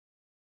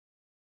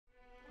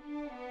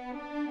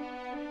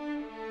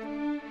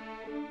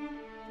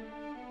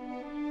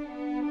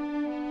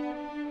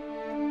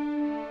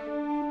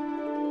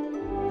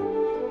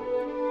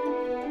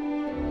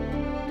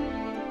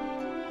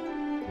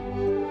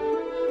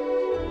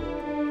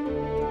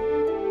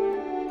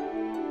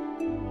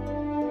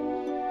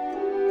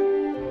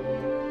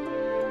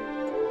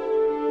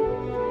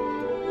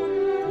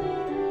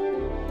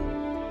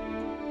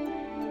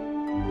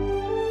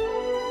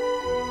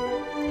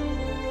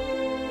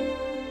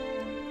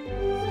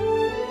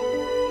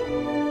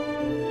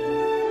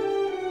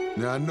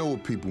Now, I know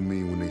what people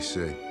mean when they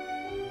say,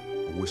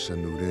 I wish I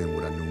knew then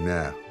what I knew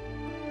now.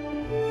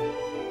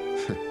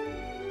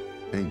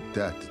 Ain't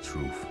that the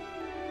truth?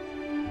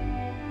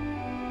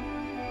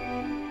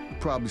 It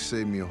probably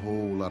saved me a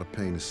whole lot of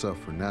pain and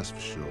suffering, that's for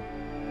sure.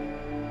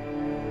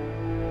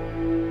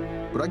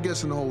 But I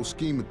guess in the whole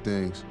scheme of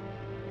things,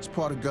 it's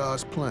part of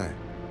God's plan.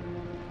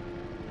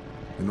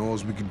 And all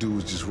we can do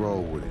is just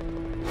roll with it.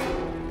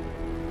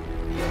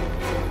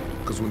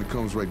 Because when it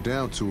comes right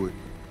down to it,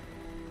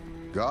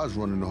 God's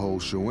running the whole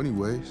show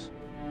anyways.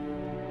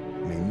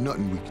 And ain't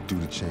nothing we can do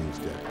to change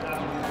that.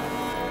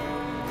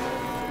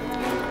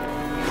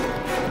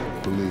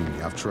 Believe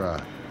me, I've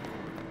tried.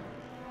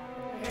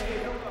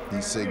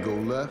 He say go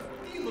left,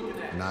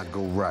 and I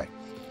go right.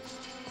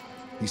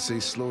 He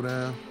say slow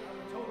down,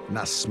 and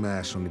I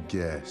smash on the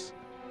gas.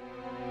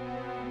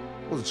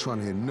 I wasn't trying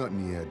to hear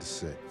nothing he had to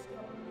say.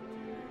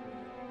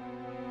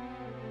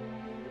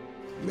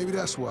 Maybe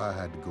that's why I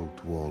had to go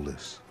through all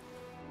this.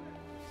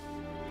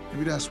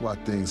 Maybe that's why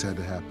things had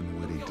to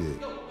happen the way they did.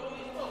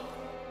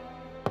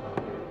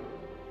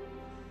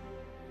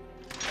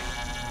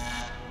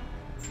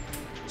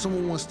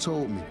 Someone once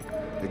told me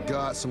that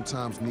God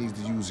sometimes needs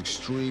to use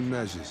extreme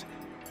measures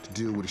to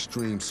deal with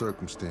extreme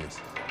circumstances.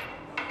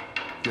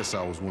 Guess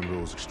I was one of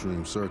those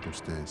extreme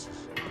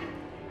circumstances.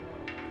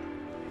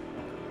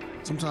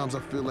 Sometimes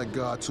I feel like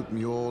God took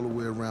me all the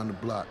way around the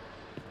block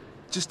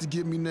just to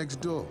get me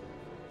next door.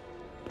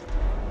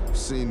 I've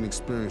seen and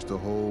experienced a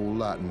whole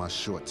lot in my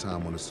short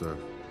time on this earth.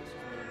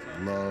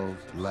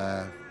 Loved,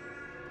 laughed,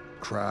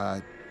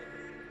 cried,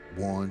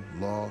 won,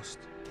 lost.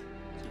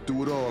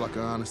 Through it all, I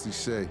can honestly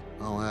say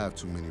I don't have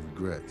too many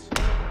regrets.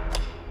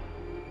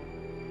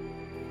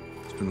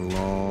 It's been a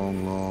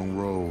long, long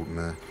road,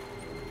 man.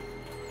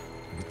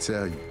 Let me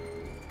tell you.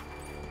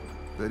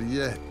 Better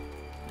yet,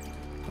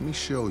 let me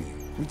show you.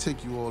 Let me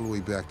take you all the way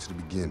back to the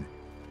beginning,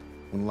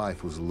 when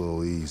life was a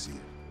little easier.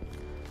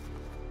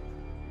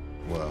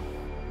 Well,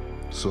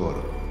 sort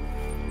of.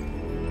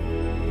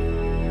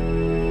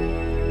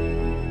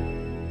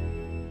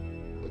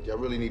 Look, y'all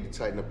really need to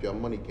tighten up your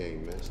money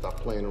game, man. Stop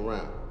playing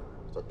around.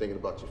 Start thinking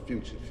about your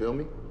future, feel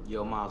me?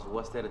 Yo, Miles,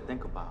 what's there to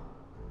think about?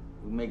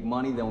 We make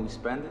money, then we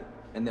spend it,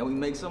 and then we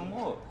make some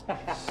more. See,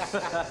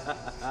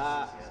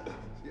 I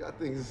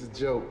think this is a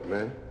joke,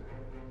 man.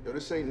 Yo,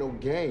 this ain't no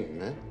game,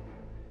 man.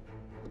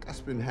 Look, I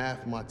spend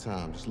half of my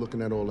time just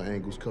looking at all the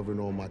angles, covering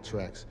all my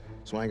tracks,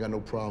 so I ain't got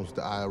no problems with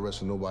the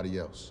IRS or nobody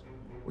else.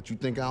 What, you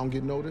think I don't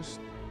get noticed?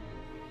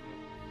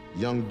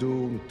 Young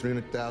dude,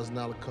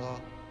 $300,000 car,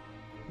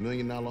 $1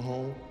 million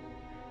home.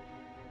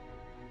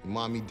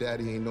 Mommy,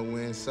 daddy ain't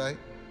nowhere in sight.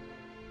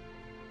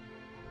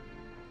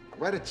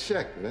 Write a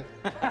check, man.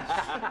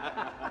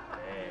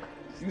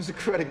 Use a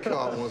credit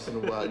card once in a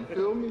while, you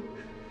feel me?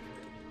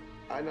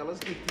 All right, now let's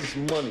get this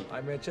money. All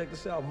right, man, check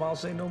this out. Miles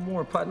say no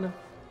more, partner.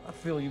 I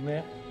feel you,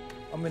 man.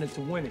 I'm in it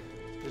to win it.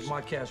 There's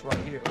my cash right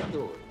here. Let's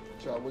do it.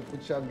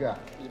 What y'all got?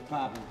 You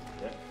poppin'.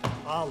 Yeah.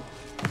 I'll...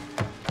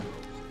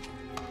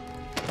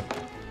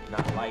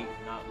 Not light,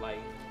 not light.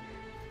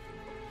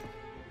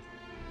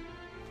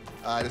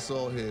 All right, it's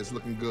all here. It's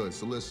looking good.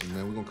 So listen,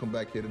 man, we're gonna come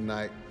back here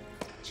tonight,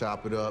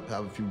 chop it up,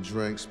 have a few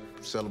drinks,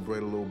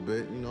 celebrate a little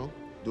bit, you know,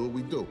 do what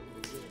we do.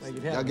 Make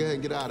it happen. Y'all go ahead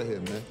and get out of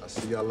here, man. I'll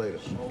see y'all later.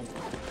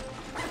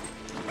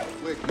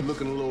 Quick, you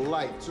looking a little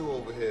light, too,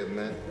 over here,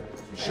 man.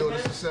 You sure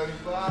this is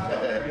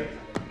 75?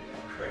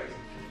 Crazy.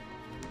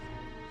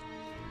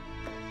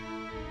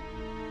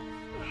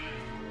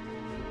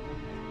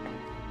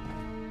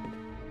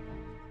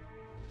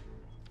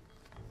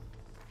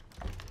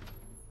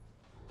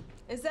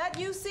 Is that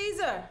you,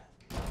 Caesar?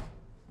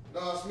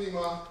 No, it's me,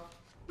 Ma.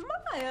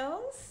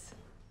 Miles?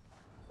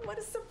 What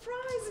a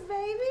surprise,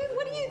 baby.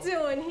 What are you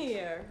doing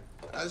here?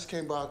 I just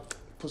came by,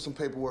 put some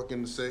paperwork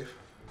in the safe.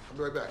 I'll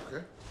be right back,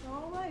 okay?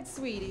 All right,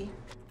 sweetie.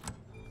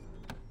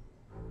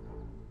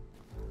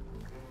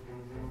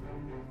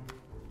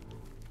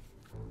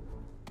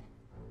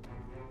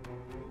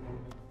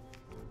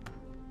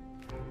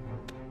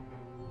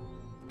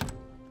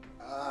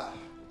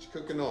 What you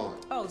cooking on?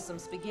 Oh, some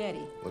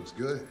spaghetti. Looks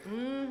good.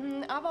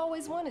 Mm-hmm. I've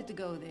always wanted to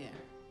go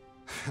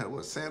there.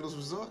 What, Sandals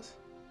Resorts?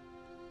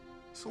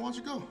 So why don't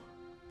you go?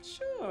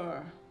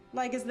 Sure.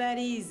 Like it's that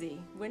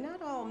easy. We're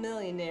not all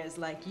millionaires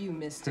like you,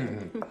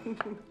 mister.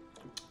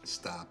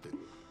 Stop it.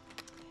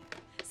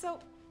 So,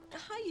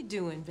 how you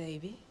doing,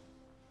 baby?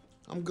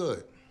 I'm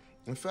good.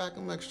 In fact,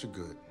 I'm extra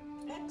good.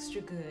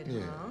 Extra good,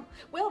 Yeah. huh?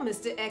 Well,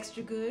 Mr.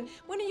 Extra Good,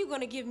 when are you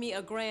gonna give me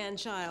a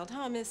grandchild,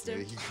 huh, mister?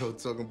 There you go,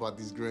 talking about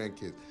these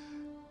grandkids.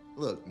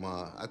 Look,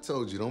 Ma, I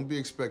told you, don't be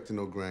expecting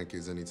no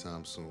grandkids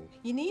anytime soon.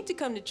 You need to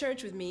come to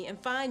church with me and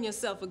find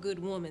yourself a good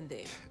woman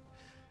there.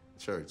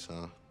 Church,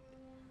 huh?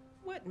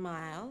 What,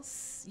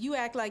 Miles? You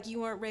act like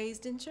you weren't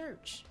raised in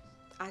church.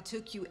 I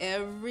took you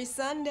every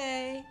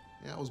Sunday.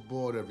 Yeah, I was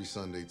bored every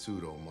Sunday too,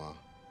 though, Ma.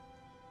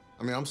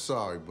 I mean, I'm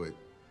sorry, but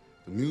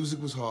the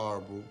music was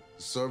horrible,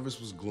 the service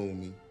was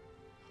gloomy,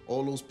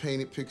 all those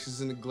painted pictures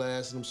in the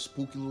glass and them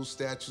spooky little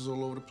statues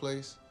all over the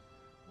place.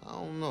 I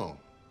don't know.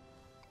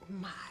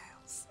 Miles.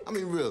 I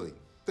mean, really,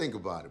 think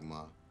about it,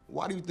 Ma.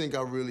 Why do you think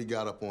I really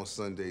got up on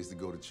Sundays to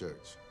go to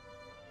church?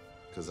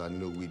 Because I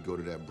knew we'd go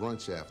to that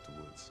brunch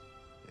afterwards.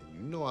 And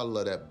you know I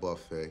love that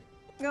buffet.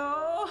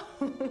 Oh,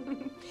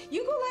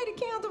 you go light a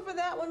candle for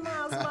that one,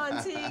 Miles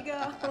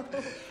Montego.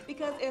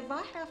 Because if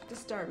I have to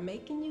start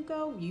making you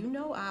go, you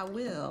know I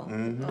will.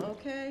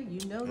 Okay?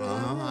 You know that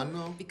I will. I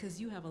know.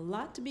 Because you have a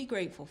lot to be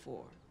grateful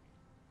for.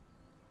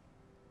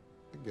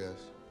 I guess.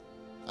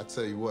 I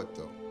tell you what,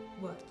 though.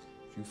 What?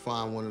 If you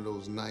find one of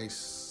those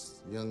nice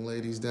young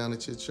ladies down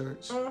at your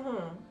church,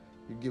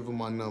 you give them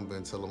my number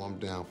and tell them I'm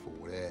down for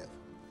whatever.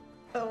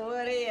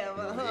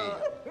 Whatever, huh?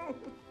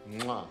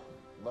 Mwah.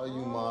 Love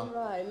you, Ma. All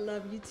right,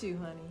 love you too,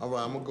 honey. All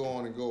right, I'm gonna go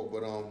on and go,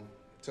 but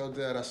tell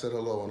Dad I said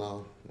hello and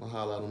I'll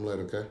holler at him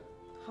later, okay?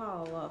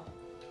 Holla.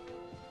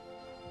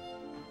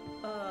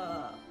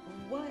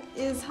 What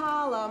is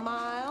holla,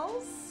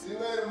 Miles? See you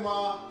later,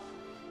 Ma.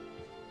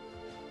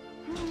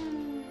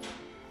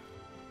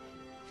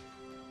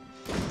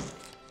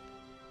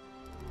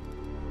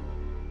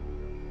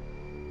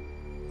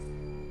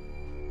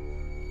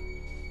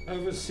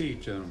 Have a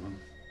seat, gentlemen.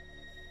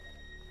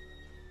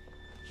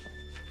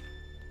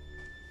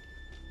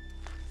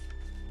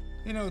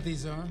 You know what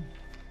these are?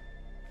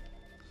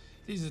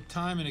 These are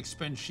time and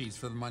expense sheets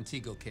for the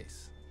Montego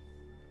case.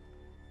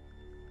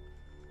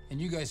 And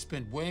you guys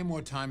spent way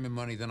more time and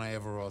money than I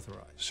ever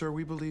authorized. Sir,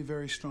 we believe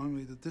very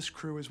strongly that this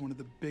crew is one of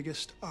the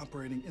biggest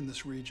operating in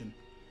this region,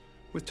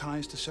 with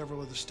ties to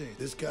several other states.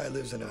 This guy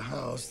lives in a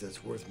house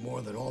that's worth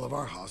more than all of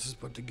our houses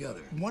put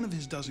together. One of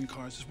his dozen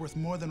cars is worth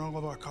more than all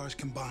of our cars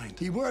combined.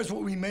 He wears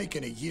what we make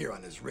in a year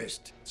on his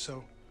wrist.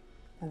 So,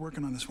 we're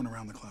working on this one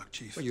around the clock,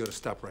 Chief. Well, you ought to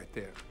stop right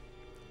there,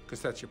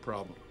 because that's your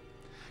problem.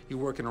 You're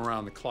working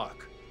around the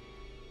clock.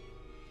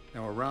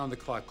 Now, around the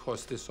clock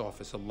costs this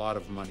office a lot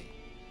of money.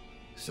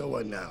 So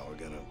what now? We're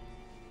gonna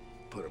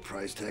put a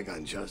price tag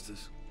on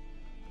justice?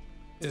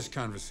 This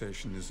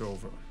conversation is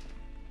over.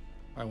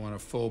 I want a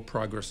full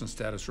progress and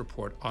status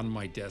report on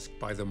my desk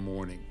by the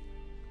morning.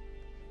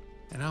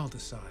 And I'll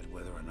decide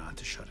whether or not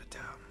to shut it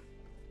down.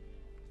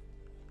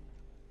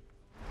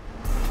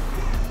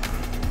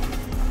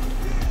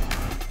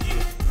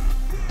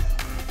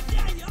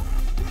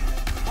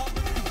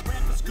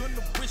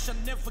 I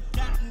never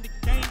got in the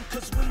game,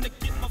 cause when they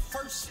get my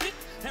first hit,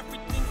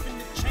 everything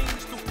finna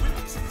change. The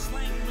whips and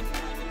slang with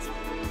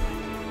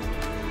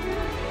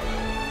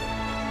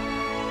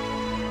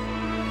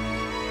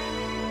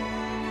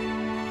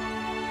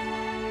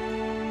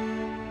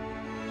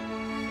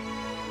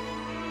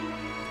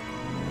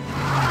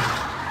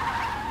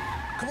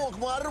Come on,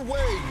 out of the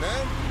way,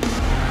 man.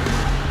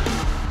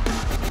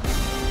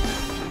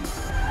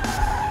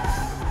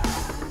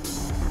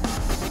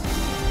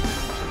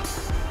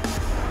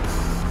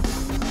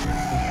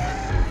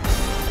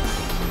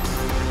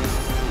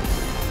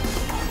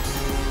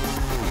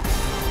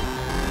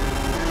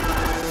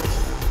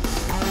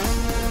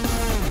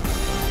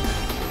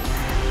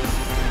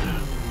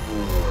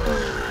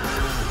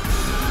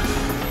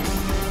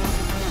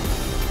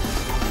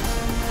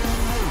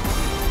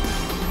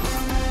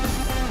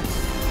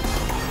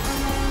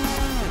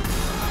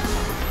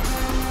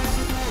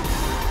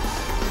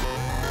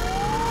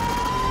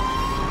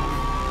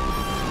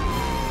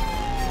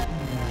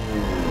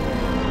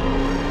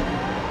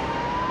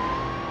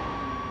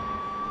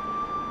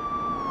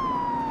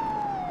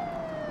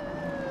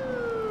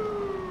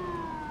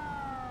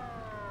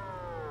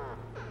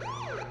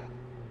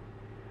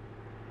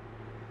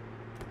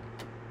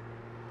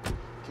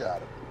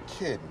 Gotta be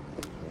kidding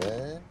me,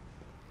 man.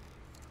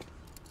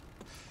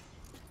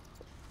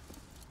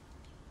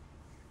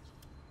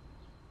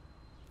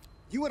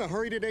 You in a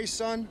hurry today,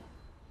 son?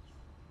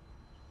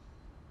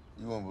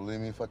 You won't believe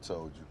me if I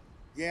told you.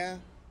 Yeah?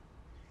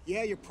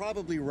 Yeah, you're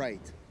probably right.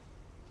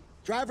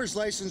 Driver's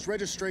license,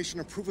 registration,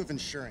 or proof of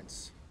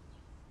insurance.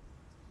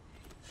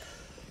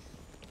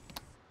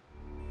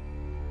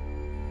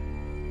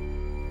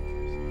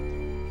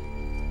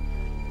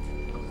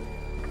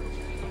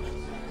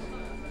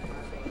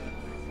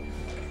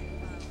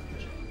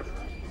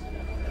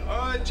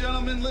 All right,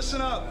 gentlemen,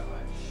 listen up.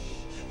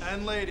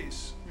 And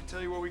ladies, let me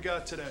tell you what we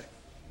got today.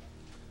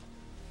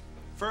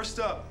 First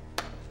up,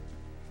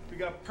 we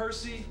got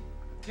Percy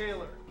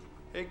Taylor,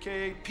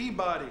 AKA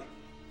Peabody.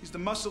 He's the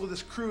muscle of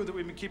this crew that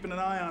we've been keeping an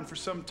eye on for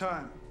some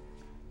time.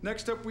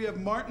 Next up, we have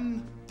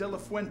Martin De La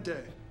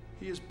Fuente.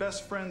 He is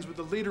best friends with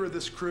the leader of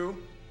this crew.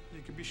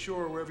 You can be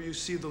sure wherever you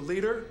see the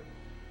leader,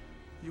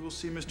 you will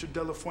see Mr.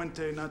 De La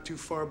Fuente not too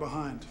far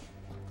behind.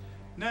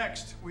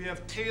 Next, we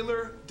have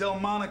Taylor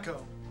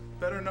Delmonico,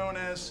 better known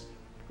as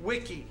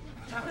Wiki.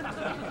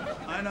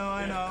 I know,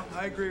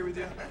 I agree with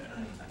you.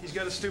 He's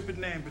got a stupid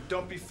name, but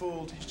don't be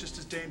fooled. He's just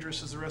as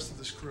dangerous as the rest of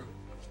this crew.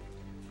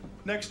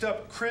 Next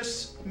up,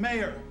 Chris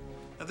Mayer.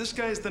 Now this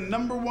guy is the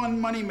 #1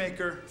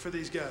 moneymaker for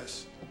these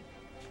guys.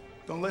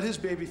 Don't let his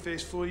baby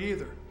face fool you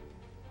either.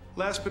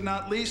 Last but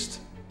not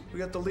least, we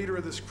got the leader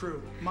of this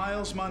crew,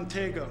 Miles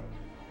Montego.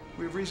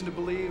 We have reason to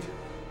believe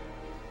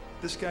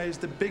this guy is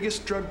the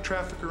biggest drug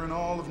trafficker in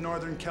all of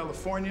Northern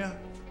California,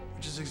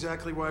 which is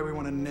exactly why we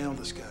want to nail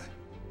this guy.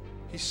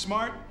 He's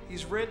smart,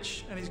 he's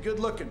rich, and he's good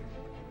looking.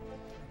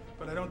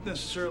 But I don't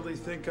necessarily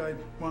think I'd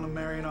want him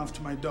marrying off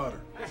to my daughter.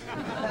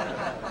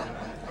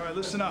 All right,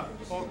 listen up.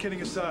 All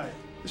kidding aside,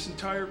 this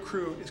entire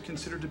crew is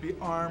considered to be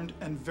armed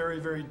and very,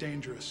 very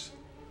dangerous.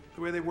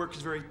 The way they work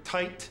is very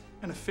tight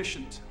and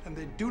efficient, and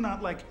they do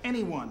not like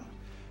anyone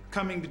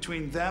coming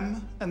between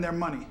them and their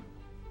money.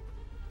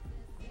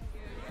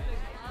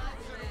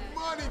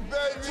 Money,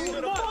 baby! To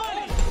the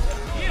money!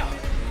 Yeah!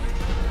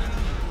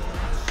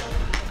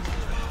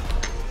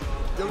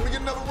 Yo, let me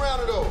get another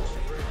round of those.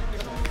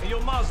 Hey, yo,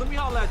 Miles, let me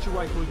holler at you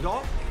right quick,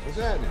 dog. What's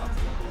happening?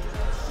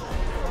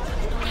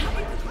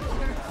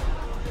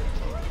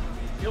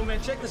 Yo,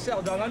 man, check this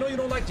out, dog. I know you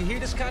don't like to hear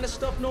this kind of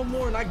stuff no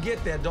more, and I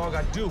get that, dog.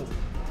 I do.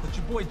 But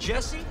your boy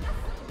Jesse,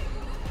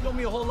 he owe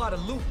me a whole lot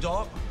of loot,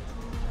 dog.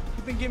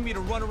 He been giving me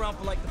the runaround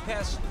for like the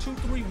past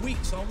 2-3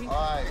 weeks, homie.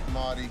 All right,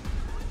 Marty.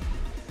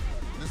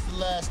 This is the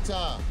last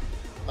time.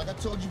 Like I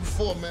told you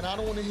before, man, I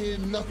don't want to hear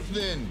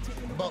nothing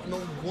about no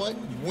what,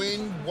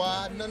 when,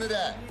 why, none of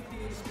that.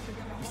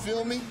 You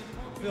feel me?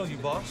 I feel you,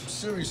 boss. I'm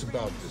serious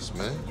about this,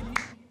 man.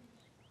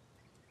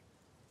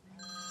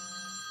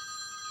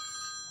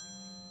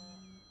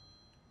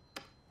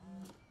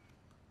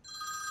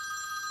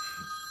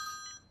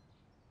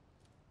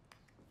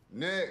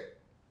 Nick,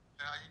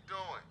 how you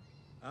doing?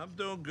 I'm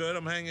doing good.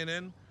 I'm hanging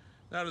in.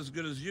 Not as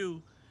good as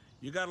you.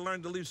 You got to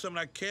learn to leave some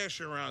of that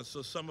cash around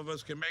so some of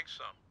us can make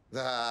some.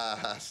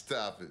 Ah,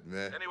 stop it,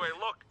 man. Anyway,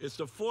 look, it's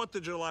the 4th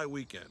of July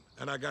weekend,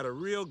 and I got a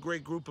real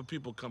great group of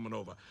people coming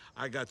over.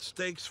 I got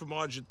steaks from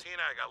Argentina.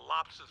 I got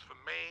lobsters from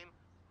Maine.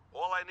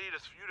 All I need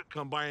is for you to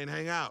come by and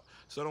hang out,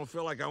 so I don't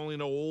feel like I only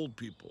know old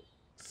people.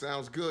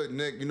 Sounds good,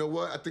 Nick. You know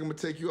what? I think I'm going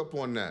to take you up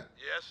on that.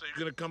 Yeah, so you're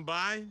going to come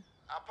by?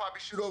 I'll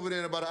probably shoot over there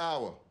in about an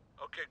hour.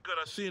 Okay, good.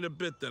 I'll see you in a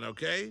bit then,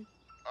 okay?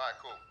 All right,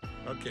 cool.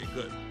 Okay,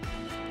 good.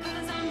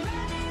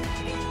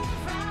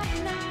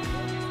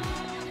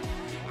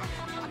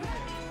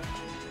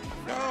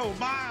 Yo,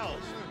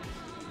 Miles.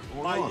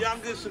 My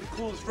youngest and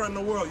coolest friend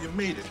in the world. You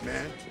made it,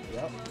 man.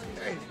 Yep.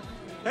 Hey.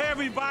 Hey,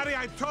 everybody.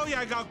 I told you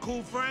I got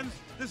cool friends.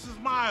 This is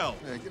Miles.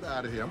 Hey, get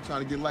out of here. I'm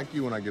trying to get like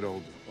you when I get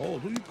older. Oh,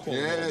 who you calling?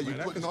 Yeah, old, you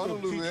man? putting on a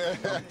little, man.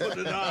 I'm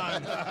putting it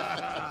on.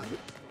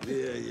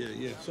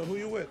 Yeah. So who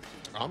you with?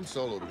 I'm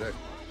solo today.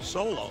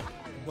 Solo?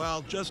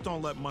 Well, just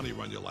don't let money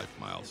run your life,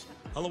 Miles.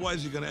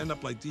 Otherwise, you're going to end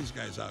up like these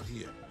guys out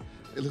here.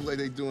 It look like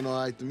they doing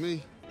all right to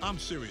me. I'm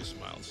serious,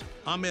 Miles.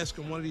 I'm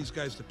asking one of these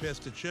guys to pass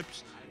the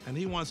chips, and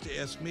he wants to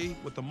ask me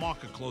what the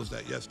market closed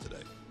at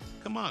yesterday.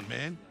 Come on,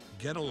 man.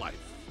 Get a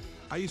life.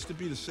 I used to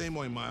be the same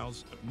way,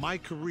 Miles. My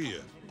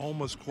career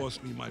almost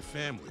cost me my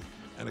family,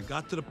 and it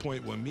got to the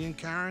point where me and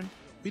Karen,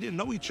 we didn't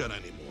know each other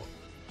anymore.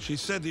 She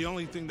said the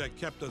only thing that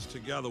kept us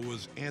together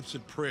was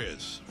answered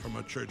prayers from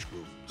her church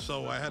group.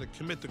 So I had to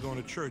commit to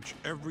going to church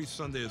every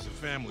Sunday as a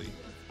family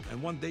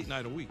and one date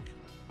night a week.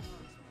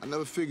 I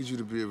never figured you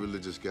to be a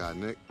religious guy,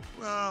 Nick.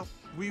 Well,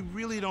 we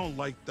really don't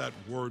like that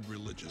word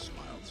religious,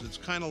 Miles. It's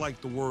kind of like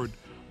the word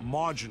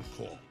margin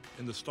call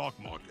in the stock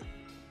market.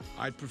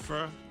 I'd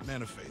prefer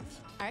man of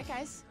faith. All right,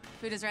 guys.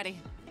 Food is ready.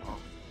 Oh,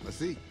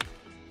 let's eat.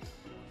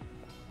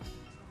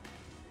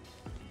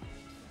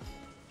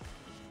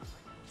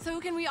 So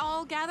can we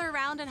all gather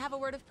around and have a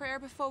word of prayer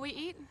before we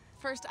eat?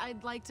 First,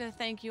 I'd like to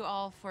thank you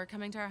all for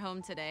coming to our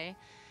home today.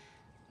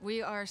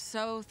 We are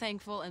so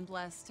thankful and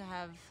blessed to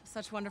have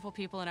such wonderful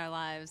people in our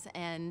lives,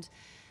 and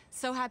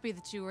so happy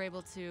that you were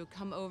able to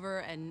come over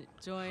and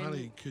join.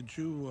 Honey, could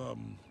you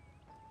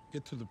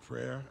get to the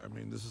prayer? I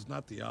mean, this is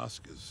not the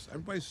Oscars.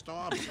 Everybody's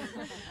starving.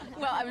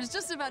 Well, I was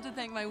just about to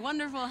thank my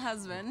wonderful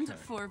husband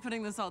for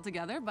putting this all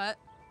together, but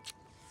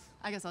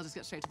I guess I'll just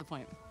get straight to the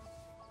point.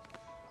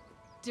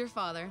 Dear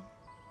Father,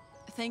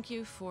 thank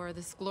you for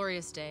this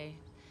glorious day.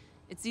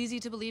 It's easy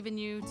to believe in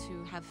you,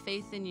 to have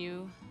faith in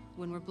you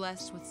when we're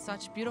blessed with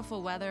such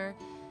beautiful weather,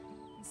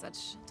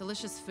 such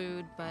delicious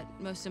food, but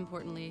most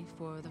importantly,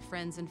 for the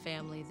friends and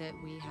family that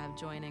we have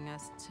joining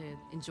us to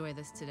enjoy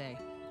this today.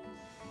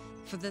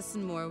 For this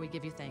and more, we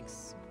give you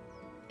thanks.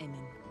 Amen.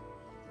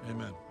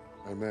 Amen.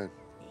 Amen.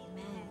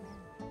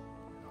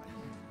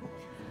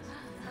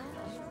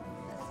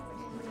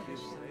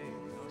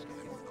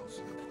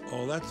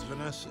 Oh, that's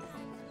Vanessa.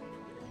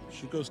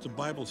 She goes to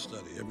Bible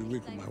study every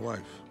week with my wife.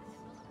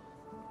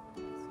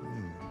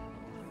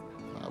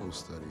 Bible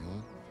study,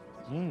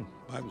 huh?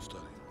 Bible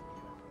study.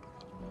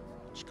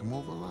 She come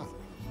over a lot.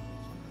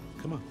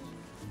 Come on.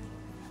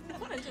 I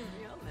wanted to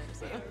be on there,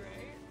 so.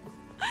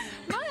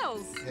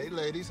 Miles! Hey,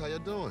 ladies, how you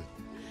doing?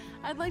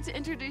 I'd like to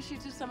introduce you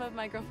to some of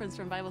my girlfriends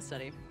from Bible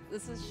study.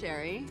 This is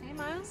Sherry. Hey,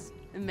 Miles.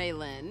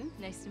 Maylin.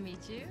 Nice to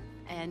meet you.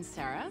 And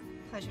Sarah.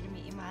 Pleasure to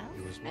meet you, Miles.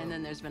 You as well. And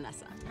then there's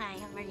Vanessa. Hi,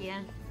 how are you?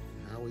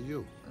 How are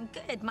you? I'm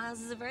good.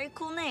 Miles is a very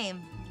cool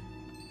name.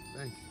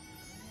 Thank you.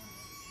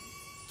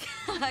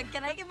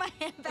 Can I get my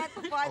hand back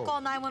before I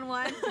call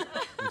 911?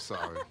 I'm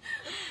sorry.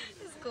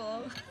 It's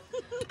cool.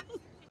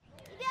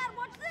 Dad,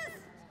 watch this!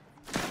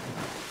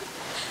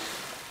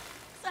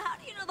 So how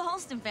do you know the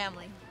Holston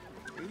family?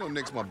 You know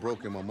Nick's my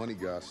broker and my money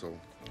guy, so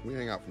we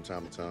hang out from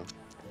time to time.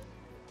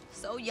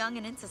 So young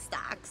and into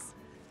stocks.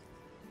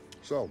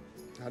 So,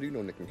 how do you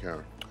know Nick and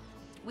Karen?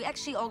 We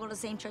actually all go to the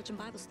same church and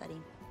Bible study.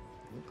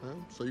 Okay,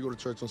 so you go to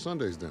church on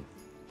Sundays then?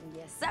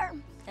 Yes, sir.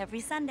 Every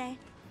Sunday.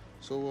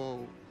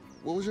 So,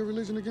 what was your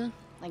religion again?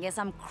 I guess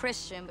I'm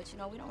Christian, but you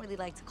know, we don't really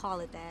like to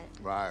call it that.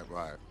 Right.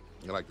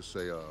 You like to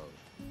say,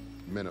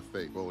 men of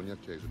faith. Well, in your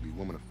case, it would be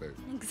women of faith.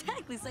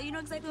 Exactly. So you know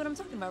exactly what I'm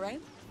talking about,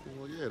 right?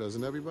 Well, yeah,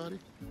 doesn't everybody?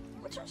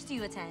 What church do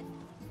you attend?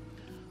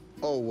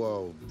 Oh,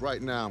 well,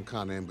 right now I'm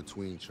kind of in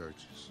between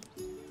churches.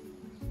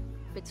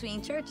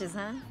 Between churches,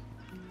 huh?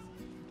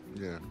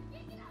 Yeah,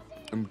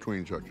 in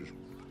between churches.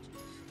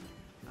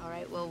 All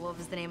right, well, what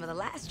was the name of the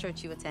last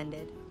church you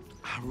attended?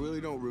 I really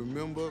don't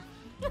remember,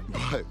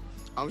 but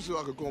I'm sure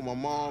I could call my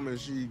mom and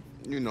she,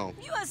 you know.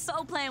 You are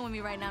so playing with me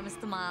right now,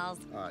 Mr. Miles.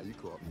 All right, you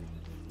caught me.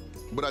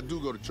 But I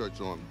do go to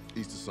church on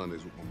Easter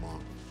Sundays with my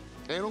mom.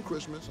 And on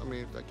Christmas, I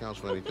mean, if that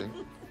counts for anything.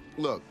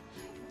 Look,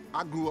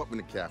 I grew up in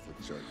the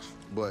Catholic church,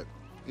 but,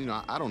 you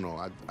know, I don't know.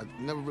 I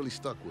never really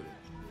stuck with it.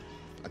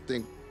 I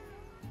think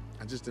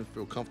I just didn't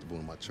feel comfortable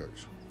in my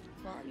church.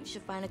 Well, you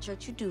should find a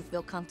church you do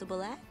feel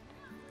comfortable at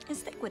and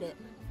stick with it.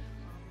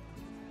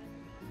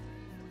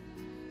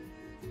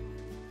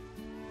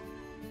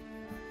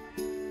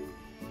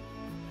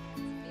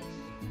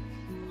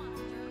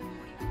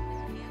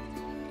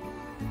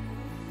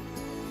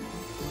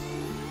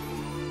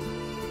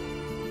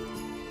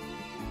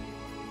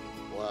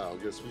 Wow,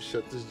 I guess we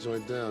shut this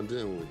joint down,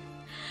 didn't we?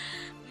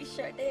 We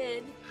sure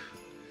did.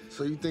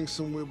 So you think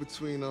somewhere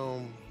between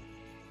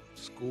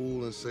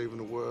school and saving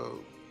the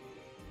world,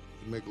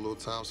 you make a little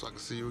time so I can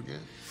see you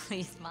again?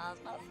 Please, Miles.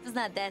 My life is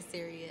not that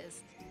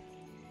serious.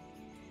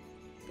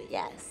 But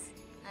yes,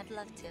 I'd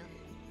love to.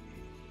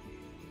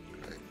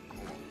 Hey,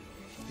 hold on.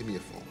 Give me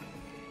your phone.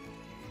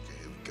 Okay,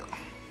 here we go.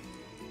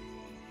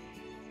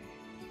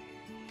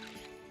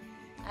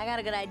 I got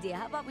a good idea.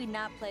 How about we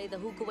not play the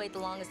who could wait the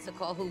longest to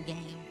call who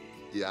game?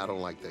 Yeah, I don't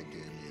like that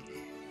game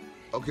either.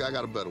 Okay, I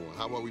got a better one.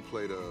 How about we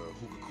play the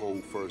who could call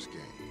who first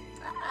game?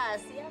 Ah,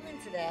 see, I'm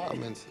into that.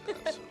 I'm into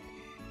that, so.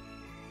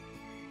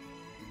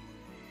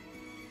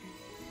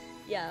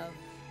 Yo,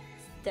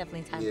 it's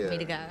definitely time for me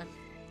to go.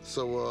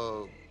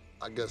 So,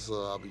 I guess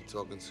I'll be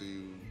talking to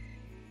you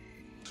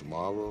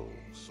tomorrow,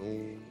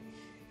 soon.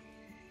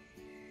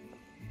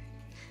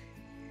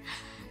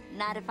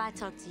 Not if I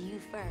talk to you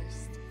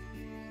first.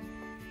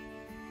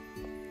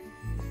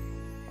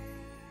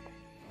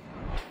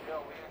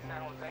 Yo, we in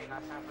San Jose,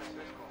 not San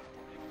Francisco.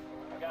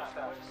 I got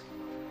that.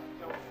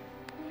 Yo,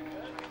 you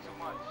drink too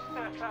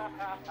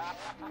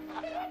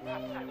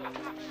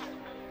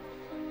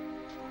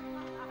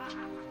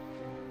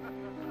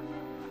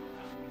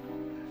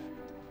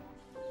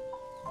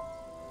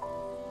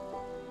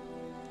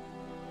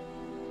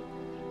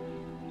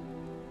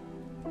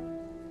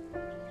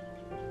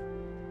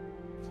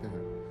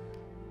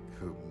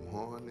Good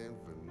morning,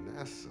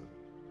 Vanessa.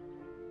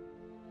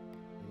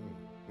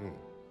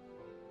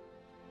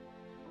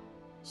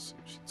 See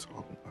what she's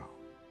talking about.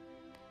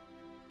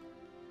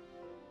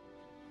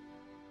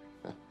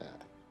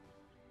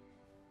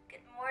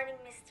 Good morning,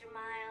 Mr.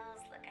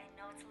 Miles. Look, I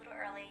know it's a little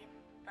early,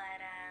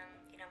 but,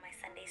 you know, my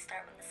Sundays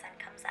start when the sun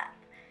comes up.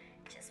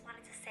 Just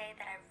wanted to say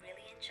that I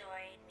really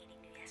enjoyed meeting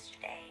you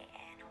yesterday,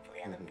 and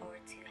hopefully I look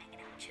forward to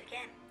hanging out with you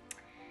again.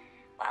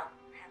 Well,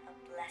 have a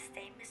blessed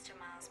day, Mr.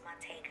 Miles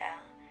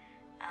Montego.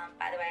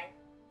 By the way,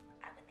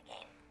 I win the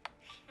game.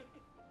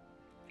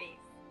 Peace.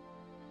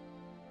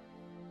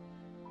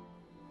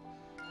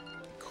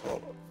 Call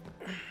her.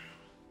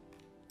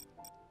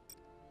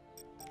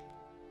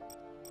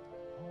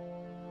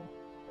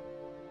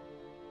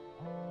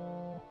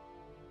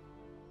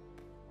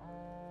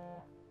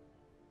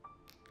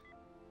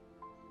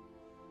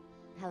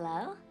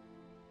 Hello?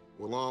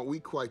 Well, aren't we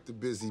quite the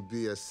busy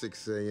bee at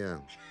 6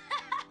 a.m.?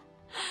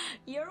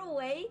 You're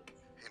awake?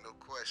 Ain't no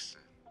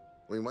question.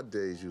 I mean, my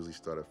days usually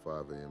start at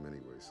 5 a.m.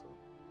 anyway, so.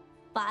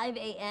 5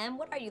 a.m.?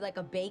 What are you, like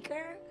a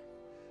baker?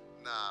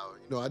 Nah,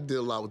 you know, I deal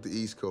a lot with the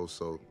East Coast,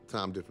 so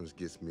time difference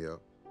gets me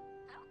up.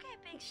 Okay,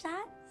 big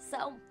shot.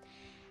 So,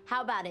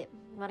 how about it?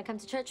 You want to come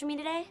to church with me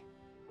today?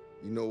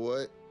 You know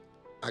what?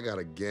 I got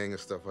a gang of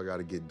stuff I got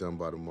to get done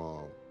by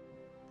tomorrow.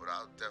 But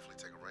I'll definitely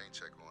take a rain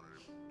check on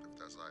it if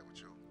that's all right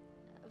with you.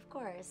 Of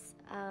course.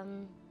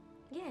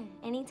 Yeah,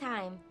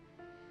 anytime.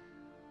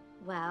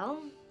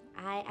 Well,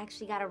 I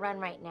actually got to run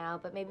right now,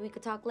 but maybe we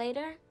could talk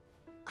later?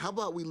 How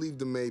about we leave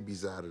the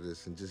maybes out of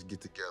this and just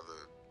get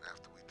together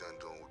after we done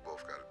doing what we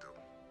both got to do?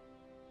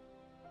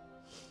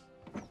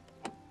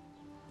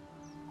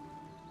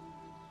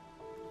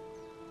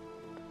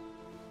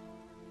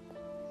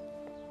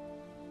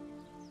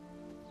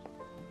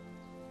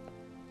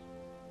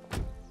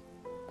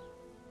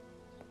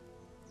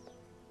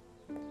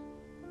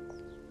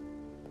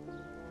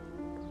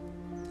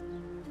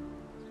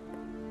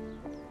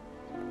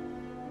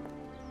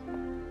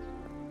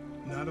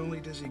 Not only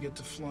does he get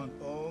to flaunt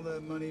all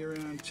that money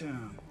around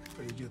town,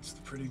 but he gets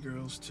the pretty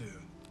girls too.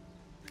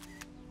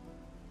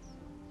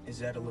 Is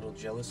that a little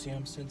jealousy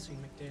I'm sensing,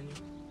 McDaniel?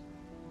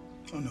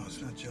 Oh no,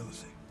 it's not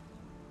jealousy.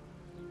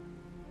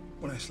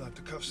 When I slap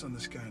the cuffs on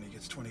this guy and he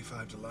gets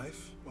 25 to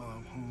life, while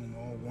I'm home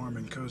all warm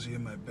and cozy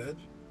in my bed,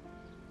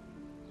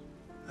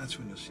 that's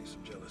when you'll see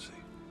some jealousy.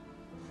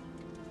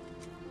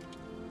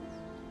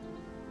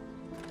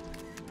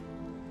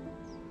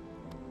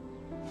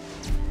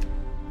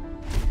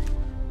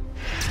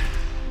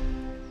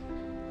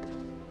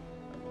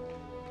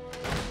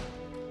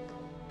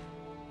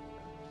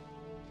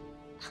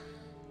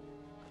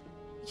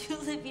 You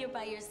live here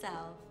by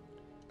yourself.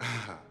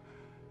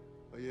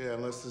 Oh, yeah,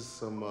 unless there's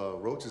some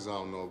roaches I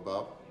don't know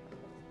about.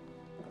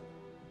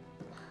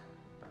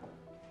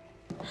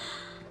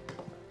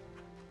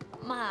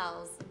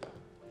 Miles,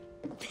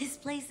 this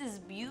place is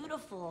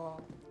beautiful.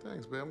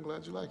 Thanks, babe. I'm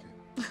glad you like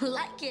it.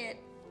 Like it?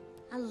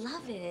 I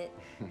love it.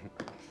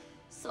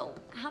 So,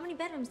 how many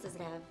bedrooms does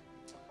it have?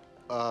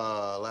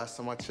 Last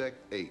time I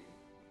checked, 8.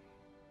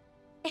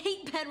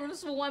 8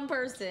 bedrooms for one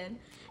person.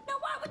 Now,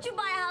 why would you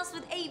buy a house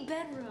with 8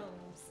 bedrooms?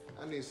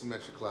 I need some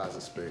extra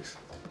closet space.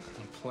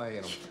 I'm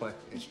playing.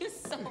 You're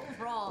so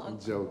wrong. I'm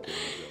joking.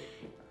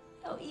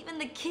 Oh, even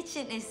the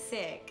kitchen is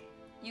sick.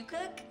 You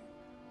cook?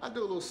 I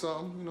do a little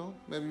something, you know.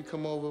 Maybe you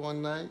come over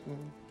one night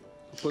and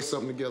put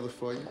something together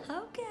for you.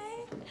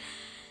 Okay.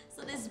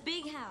 So this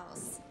big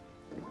house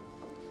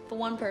for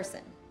one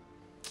person.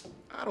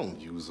 I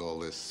don't use all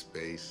this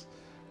space.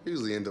 I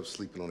usually end up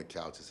sleeping on the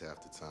couches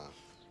half the time.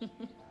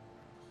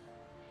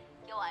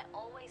 Yo, I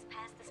always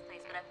pass this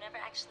place, but I've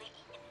never actually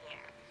eaten here.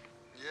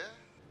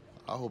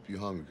 Yeah? I hope you're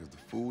hungry, because the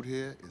food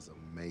here is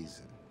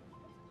amazing.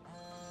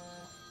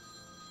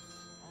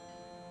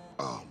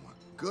 Oh, my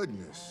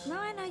goodness. No,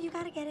 I know. You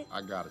gotta get it.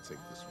 I gotta take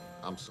this one.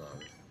 I'm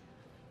sorry.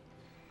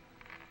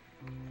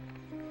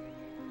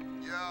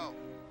 Yo.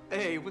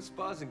 Hey, what's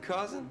buzzing,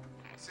 cousin?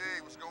 T,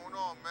 what's going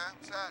on, man?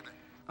 What's happening?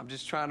 I'm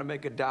just trying to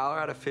make $1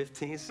 out of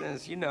 15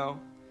 cents, you know.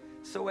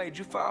 So, hey, did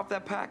you fire off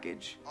that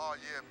package? Oh,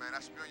 yeah, man.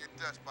 That should be on your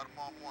desk by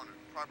tomorrow morning,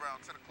 probably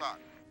around 10 o'clock.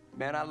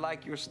 Man, I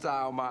like your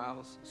style,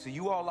 Miles. So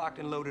you all locked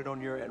and loaded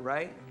on your end,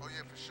 right? Oh,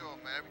 yeah, for sure,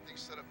 man.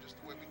 Everything's set up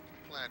just the way we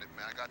planned it,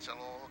 man. I got y'all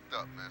all hooked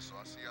up, man, so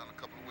I'll see y'all in a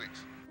couple of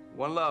weeks.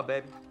 One love,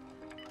 baby.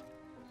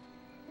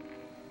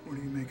 What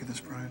do you make of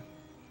this, Brian?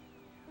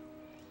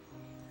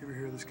 You ever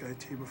hear of this guy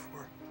T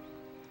before?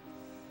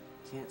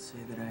 Can't say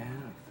that I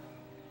have.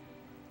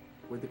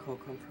 Where'd the call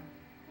come from?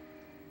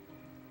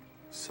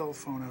 Cell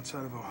phone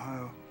outside of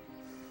Ohio.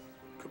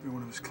 Could be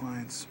one of his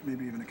clients,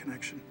 maybe even a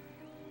connection.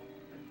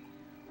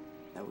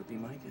 That would be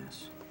my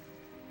guess.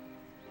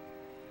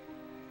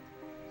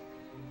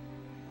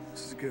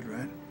 This is good,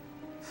 right?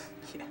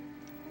 Yeah,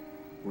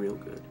 real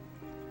good.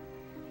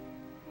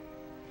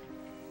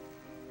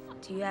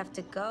 Do you have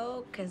to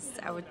go? Because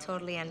I would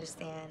totally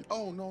understand.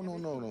 Oh, no.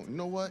 You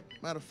know what?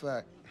 Matter of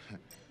fact,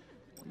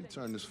 let me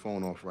turn this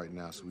phone off right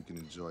now so we can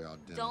enjoy our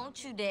dinner.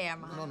 Don't you dare,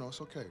 Mom. No,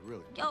 it's okay,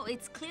 really. Yo,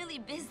 it's clearly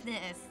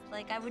business.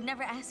 Like, I would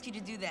never ask you to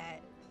do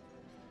that.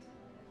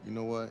 You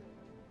know what?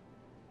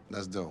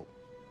 That's dope.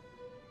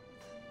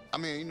 I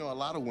mean, you know, a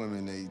lot of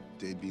women,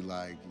 they'd be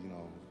like, you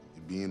know,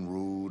 you're being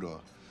rude or,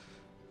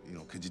 you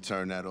know, could you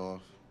turn that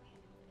off?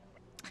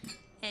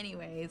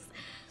 Anyways,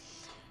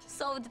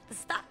 so did the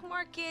stock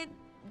market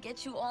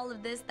get you all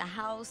of this? The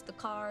house, the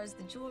cars,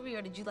 the jewelry,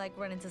 or did you, like,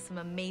 run into some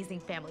amazing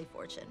family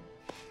fortune?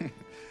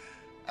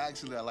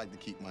 Actually, I like to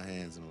keep my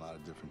hands in a lot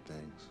of different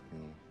things, you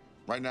know.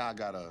 Right now, I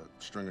got a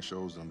string of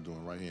shows that I'm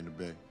doing right here in the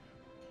Bay.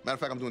 Matter of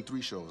fact, I'm doing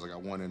 3 shows. I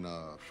got one in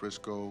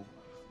Frisco,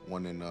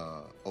 one in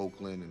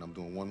Oakland, and I'm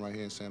doing one right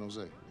here in San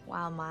Jose.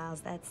 Wow, Miles,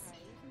 that's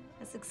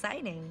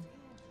exciting.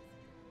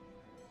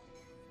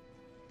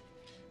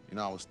 You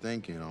know, I was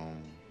thinking,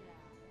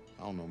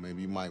 I don't know,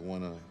 maybe you might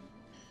want to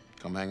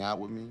come hang out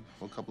with me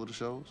for a couple of the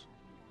shows.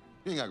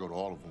 You ain't got to go to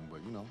all of them,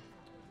 but, you know.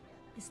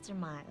 Mr.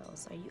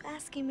 Miles, are you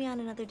asking me on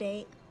another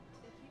date?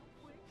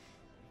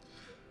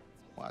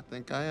 Well, I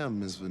think I am,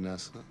 Miss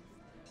Vanessa.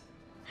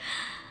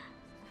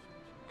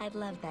 I'd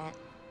love that.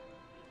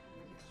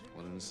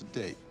 Well, then it's a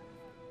date.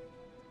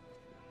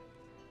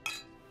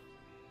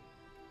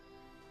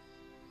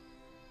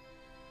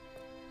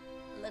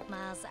 Look,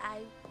 Miles, I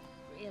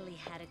really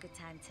had a good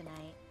time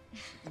tonight.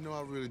 You know,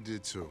 I really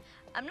did, too.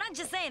 I'm not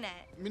just saying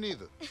that. Me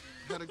neither.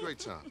 Had a great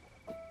time.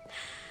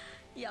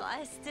 Yo,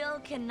 I still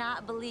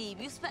cannot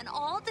believe you spent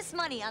all this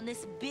money on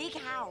this big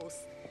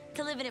house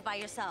to live in it by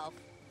yourself.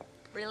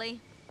 Really?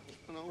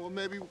 You know, well,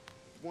 maybe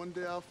one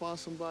day I'll find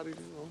somebody, you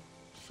know,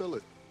 fill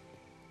it.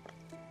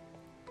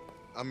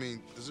 I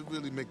mean, does it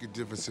really make a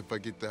difference if I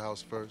get the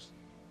house first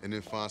and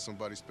then find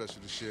somebody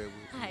special to share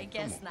with? I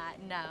guess not,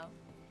 no.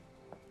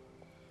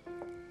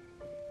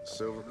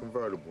 Silver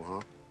convertible,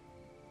 huh?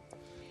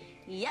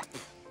 Yep.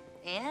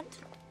 And?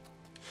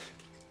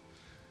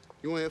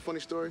 You want to hear a funny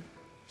story?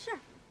 Sure.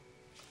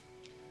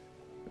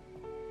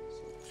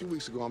 A few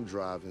weeks ago, I'm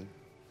driving,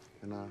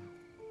 and I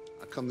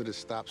come to this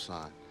stop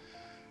sign,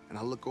 and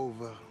I look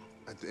over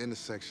at the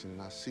intersection,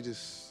 and I see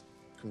this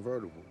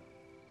convertible.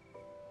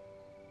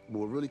 But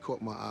what really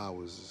caught my eye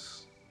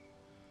was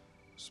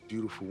this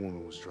beautiful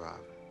woman was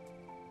driving.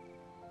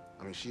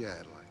 I mean, she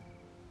had, like,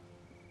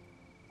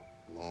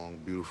 long,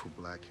 beautiful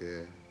black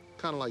hair,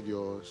 kind of like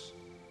yours.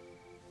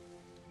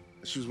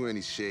 She was wearing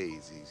these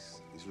shades,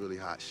 these really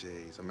hot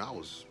shades. I mean, I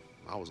was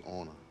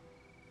on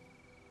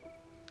her.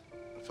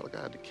 I felt like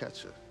I had to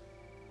catch her.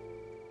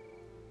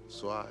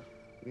 So I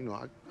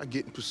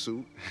get in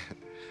pursuit.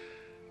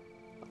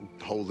 I'm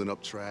holding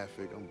up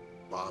traffic. I'm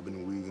bobbing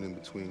and weaving in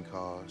between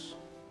cars.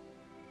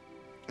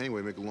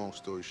 Anyway, make a long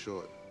story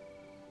short,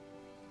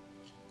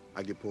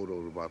 I get pulled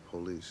over by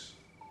police.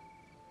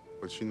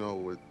 But you know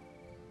what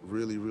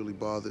really, really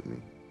bothered me?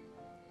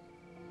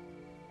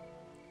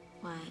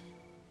 What?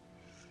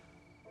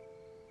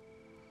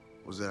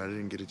 Was that I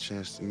didn't get a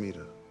chance to meet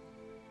her.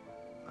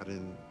 I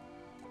didn't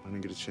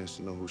get a chance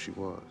to know who she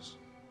was.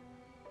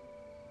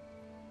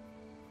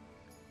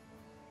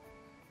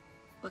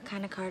 What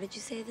kind of car did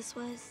you say this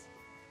was?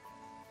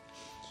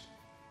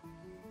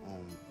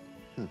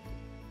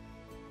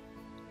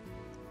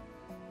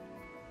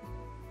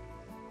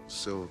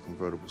 Silver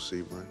convertible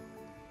Sebring.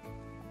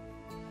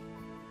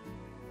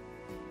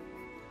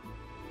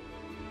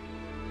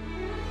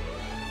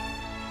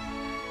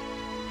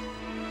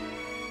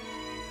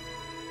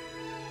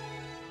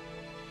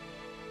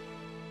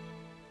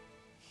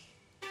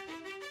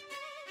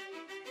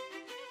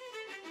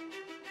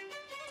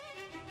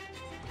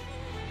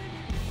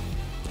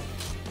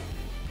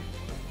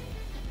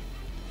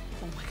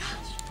 Oh my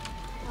gosh.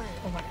 What?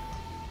 Oh my God.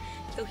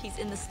 So he's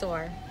in the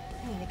store.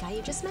 Hey, the guy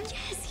you just met?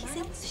 Yes, he's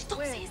in.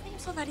 Don't say his name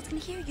so loud. He's gonna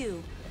hear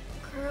you.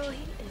 Girl,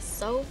 he is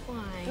so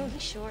fine. Oh, he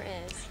sure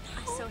is.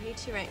 I so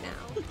hate you right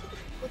now.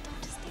 Well,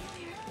 don't just stay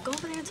there. Go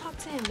over there and talk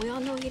to him. We all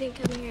know he didn't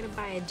come in here to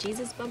buy a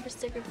Jesus bumper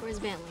sticker for his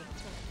Bentley.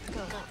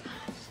 Go.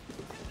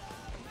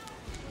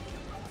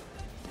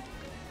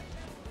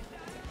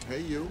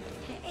 Hey, you.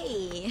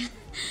 Hey.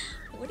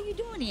 What are you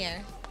doing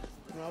here?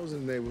 I was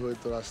in the neighborhood,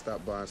 thought I'd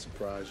stop by and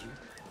surprise you.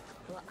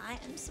 Well, I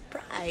am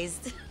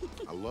surprised.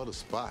 I love the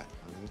spot.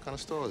 I mean, what kind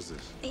of store is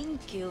this?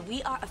 Thank you.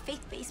 We are a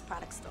faith-based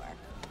product store.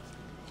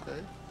 Okay.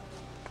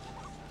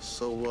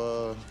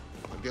 So,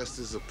 I guess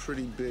there's a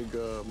pretty big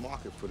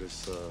market for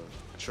this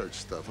church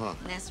stuff, huh?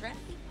 That's right.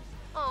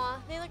 Aw,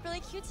 they look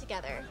really cute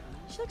together.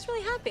 She looks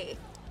really happy.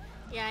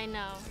 Yeah, I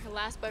know. Her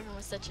last boyfriend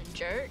was such a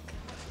jerk.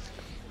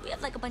 We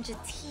have like a bunch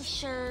of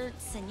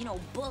T-shirts and, you know,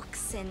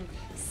 books and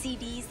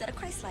CDs that are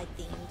Christ-like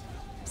themed.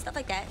 Stuff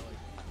like that.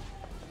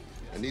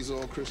 And these are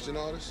all Christian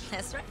artists?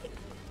 That's right.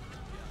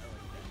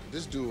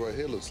 This dude right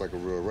here looks like a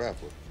real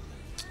rapper.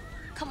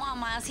 Come on,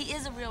 Miles. He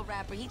is a real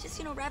rapper. He just,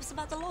 you know, raps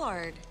about the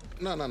Lord.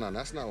 No,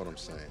 that's not what I'm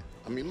saying.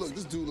 I mean, look,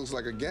 this dude looks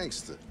like a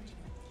gangster.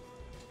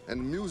 And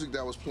the music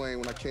that was playing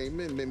when I came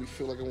in made me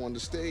feel like I wanted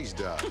to stage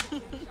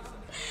dive.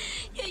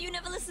 Yeah, you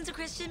never listen to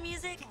Christian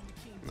music?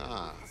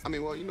 Nah. I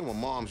mean, well, you know, my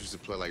moms used to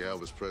play like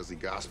Elvis Presley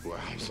gospel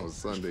albums on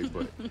Sunday,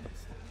 but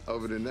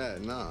other than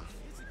that, nah.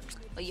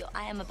 Well, yo,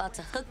 I am about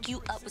to hook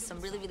you up with some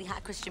really, really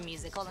hot Christian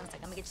music. Hold on a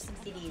second. I'm gonna get you some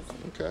CDs.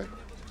 Okay.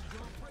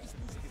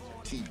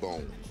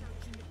 T-Bone.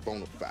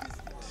 Bonafide.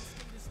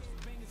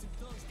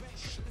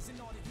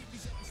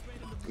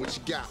 What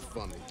you got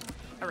for me?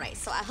 All right,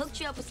 so I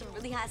hooked you up with some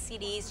really hot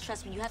CDs.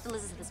 Trust me, you have to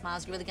listen to this,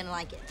 Miles. You're really gonna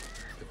like it.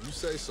 If you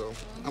say so.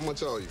 How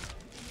much are you?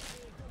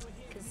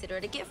 Consider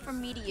it a gift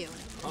from me to you.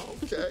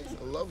 Okay,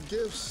 I love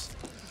gifts.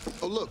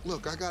 Oh,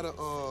 look, I got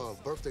a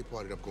birthday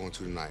party that I'm going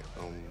to tonight.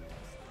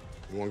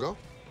 You wanna go?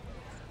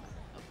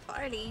 A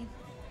party?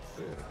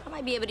 Yeah. I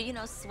might be able to, you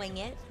know, swing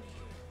it.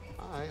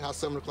 All right, how's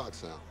 7 o'clock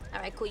sound?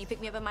 All right, cool. You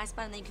pick me up at my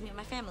spot and then you can meet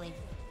my family.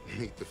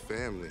 Meet the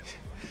family.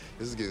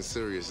 This is getting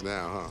serious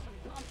now, huh?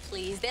 Oh,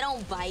 please, they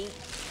don't bite.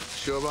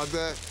 Sure about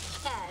that?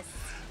 Yes.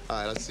 All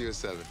right, I'll see you at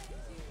 7.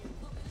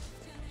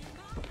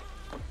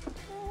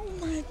 Oh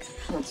my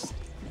gosh.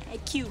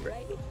 Mad cute,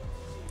 right?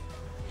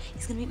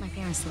 He's gonna meet my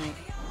parents tonight.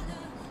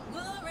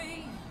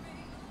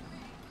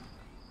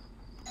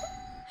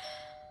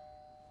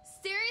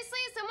 Seriously?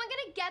 Is someone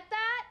gonna get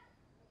that?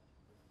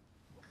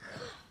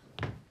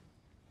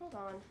 Hold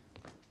on.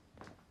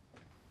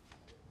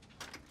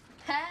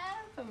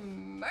 Have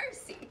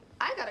mercy.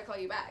 I gotta call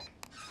you back.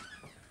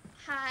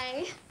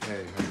 Hi.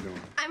 Hey, how you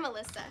doing? I'm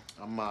Alyssa.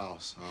 I'm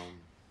Miles.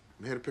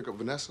 I'm here to pick up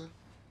Vanessa.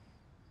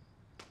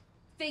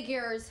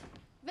 Figures.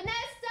 Vanessa!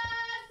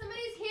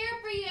 Somebody's here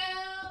for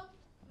you!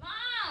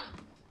 Mom!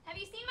 Have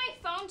you seen my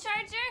phone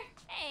charger?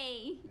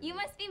 Hey, you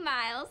must be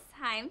Miles.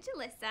 Hi, I'm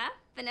Jalissa,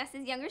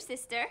 Vanessa's younger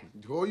sister.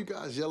 All you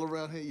guys yell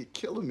around here, you're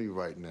killing me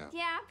right now.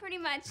 Yeah, pretty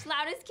much.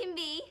 Loud as can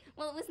be.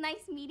 Well, it was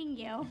nice meeting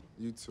you.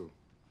 You too.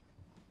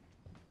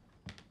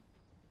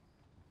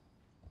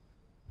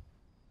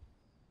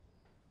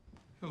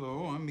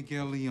 Hello, I'm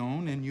Miguel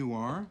Leon, and you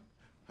are?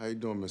 How you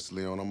doing, Mr.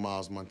 Leon? I'm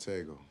Miles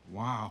Montego.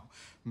 Wow,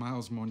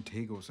 Miles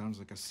Montego sounds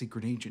like a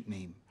secret agent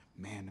name.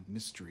 Man of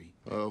mystery.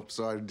 Oh,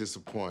 sorry to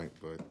disappoint,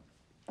 but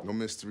no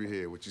mystery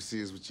here. What you see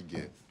is what you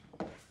get.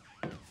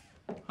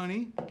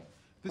 Honey,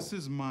 this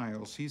is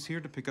Miles. He's here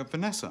to pick up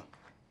Vanessa.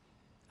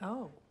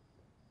 Oh.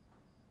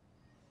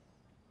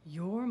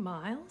 You're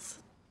Miles?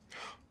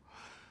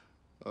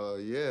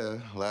 Yeah,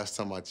 last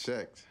time I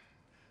checked.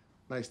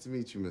 Nice to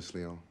meet you, Miss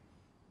Leon.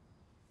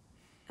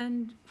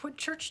 And what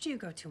church do you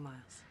go to,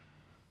 Miles?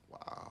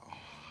 Wow.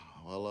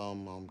 Well,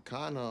 I'm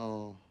kind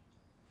of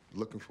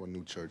looking for a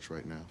new church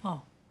right now.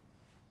 Oh.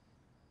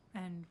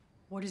 And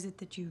what is it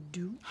that you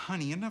do?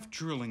 Honey, enough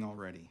drooling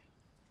already.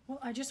 Well,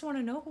 I just want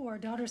to know who our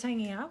daughter's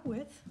hanging out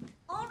with.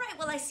 All right,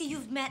 well, I see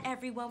you've met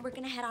everyone. We're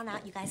gonna head on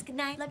out, you guys. Good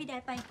night. Love you,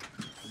 Dad. Bye.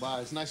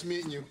 Bye, it's nice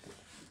meeting you.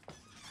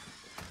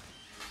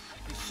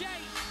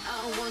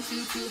 I want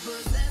you to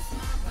possess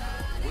my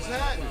body. What's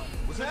happening?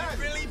 What's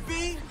happening? Really,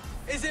 B?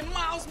 Is it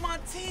Miles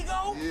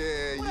Montego?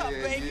 Yeah, what up,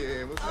 baby?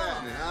 yeah. What's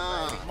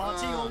happening?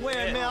 Montego,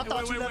 where, man? I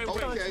thought you left the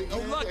country.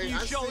 Okay, Lucky you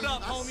I showed see,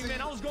 up, I homie, see.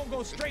 man. I was gonna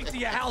go straight to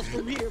your house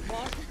from here,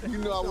 boss. You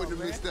know I wouldn't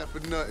have missed that for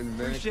nothing,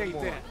 man. Appreciate Come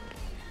on. that.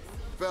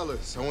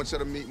 Fellas, I want you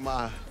to meet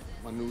my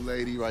new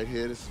lady right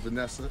here. This is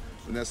Vanessa.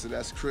 Vanessa,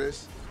 that's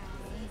Chris.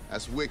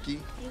 That's Wiki,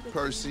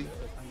 Percy.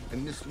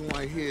 And this one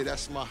right here,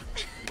 that's my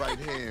right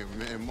hand,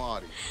 man,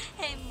 Marty.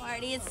 Hey,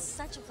 Marty, it's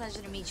such a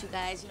pleasure to meet you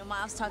guys. You know,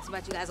 Miles talks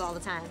about you guys all the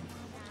time.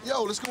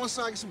 Yo, let's go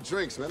inside and get some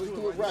drinks, man. Let's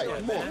do it right.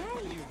 Come on.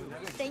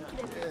 Thank you.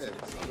 Yeah,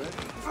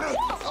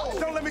 Oh.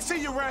 Don't let me see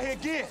you around here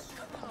again.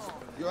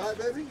 You all right,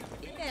 baby?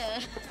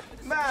 Yeah.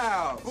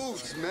 Now,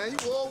 Boots, man,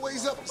 you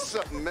always up to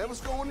something, man.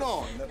 What's going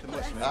on? Nothing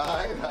much, man. All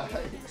right, all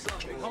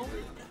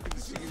right.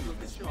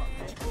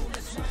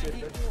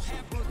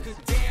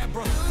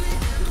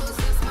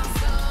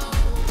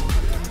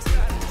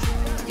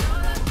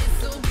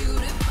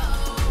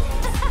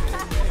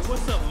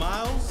 What's up,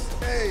 Miles?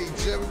 Hey,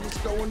 Jerry, what's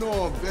going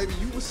on, baby?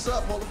 You what's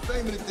up? Hall of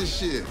Fame in it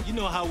this year. You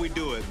know how we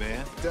do it,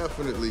 man.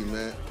 Definitely,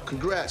 man.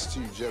 Congrats to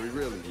you, Jerry,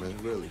 really, man,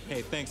 really.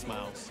 Hey, thanks,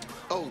 Miles.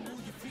 Oh,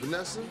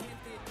 Vanessa,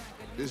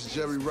 this is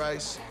Jerry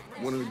Rice,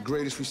 one of the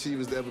greatest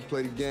receivers to ever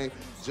play the game.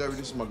 Jerry,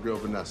 this is my girl,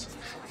 Vanessa.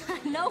 I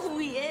know who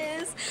he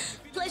is.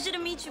 Pleasure to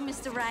meet you,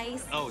 Mr.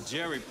 Rice. Oh,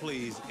 Jerry,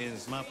 please, and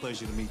it's my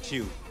pleasure to meet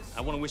you.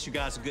 I want to wish you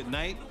guys a good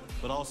night,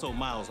 but also,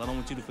 Miles, I don't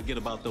want you to forget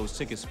about those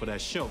tickets for that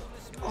show.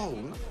 Oh,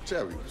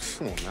 Jerry,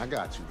 come on, man, I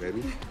got you,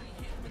 baby.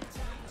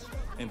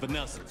 And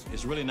Vanessa,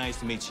 it's really nice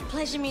to meet you.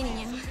 Pleasure meeting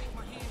you.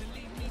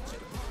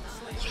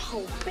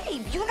 Yo,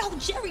 babe, you know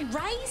Jerry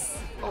Rice?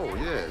 Oh,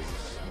 yeah.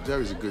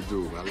 Jerry's a good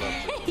dude, man. I love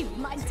him. Hey,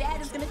 my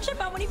dad is gonna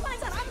trip out when he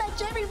finds out I met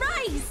Jerry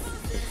Rice.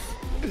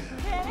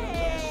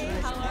 Hey,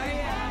 how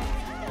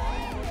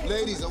are you?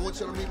 Ladies, I want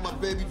y'all to meet my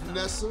baby,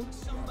 Vanessa.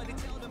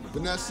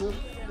 Vanessa,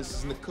 this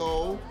is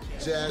Nicole,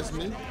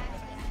 Jasmine,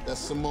 that's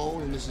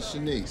Simone, and this is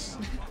Shanice.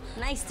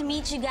 Nice to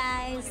meet you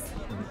guys.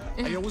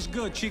 Hey, yo, what's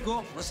good,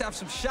 Chico? Let's have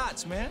some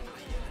shots, man.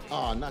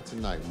 Oh, not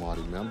tonight,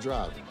 Marty, man. I'm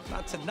driving.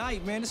 Not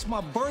tonight, man. It's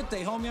my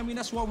birthday, homie. I mean,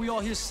 that's why we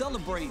all here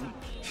celebrating.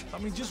 I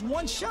mean, just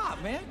one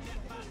shot, man.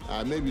 All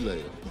right, maybe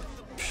later.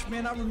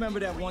 Man, I remember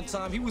that one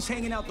time. He was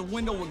hanging out the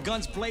window with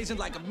guns blazing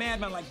like a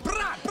madman, like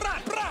brah,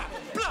 brah, brah,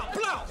 blah,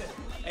 blah.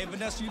 Hey,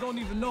 Vanessa, you don't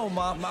even know,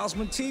 ma. Miles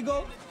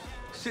Montego,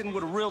 sitting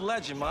with a real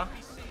legend, ma.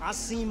 I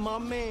seen my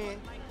man.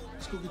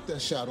 Let's go get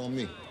that shot on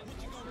me.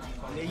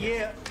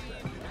 Yeah.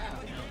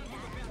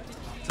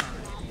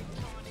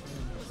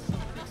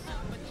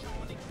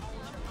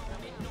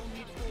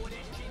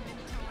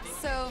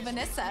 So,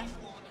 Vanessa,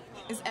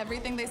 is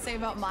everything they say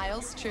about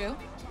Miles true?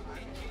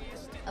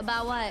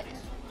 About what?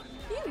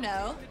 You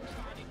know.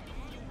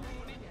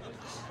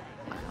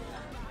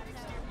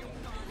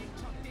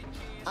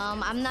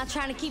 I'm not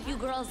trying to keep you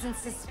girls in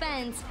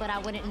suspense, but I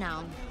wouldn't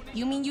know.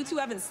 You mean you two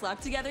haven't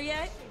slept together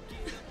yet?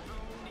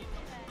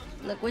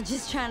 Look, we're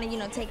just trying to, you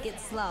know, take it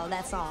slow,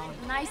 that's all.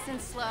 Nice and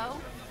slow.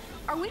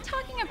 Are we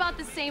talking about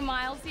the same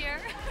Miles here?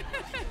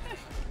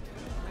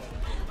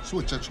 So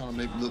what, y'all trying to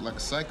make me look like a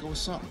psycho or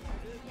something?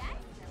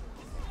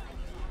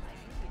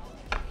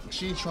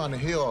 She ain't trying to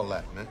hear all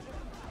that, man.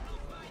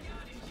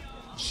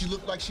 She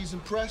look like she's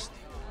impressed?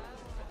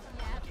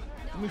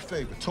 Do me a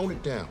favor, tone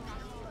it down.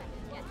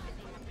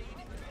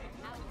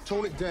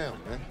 Tone it down,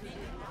 man.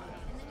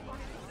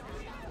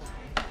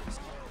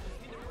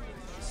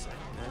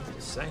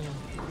 Just saying.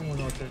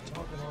 Going out there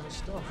talking all this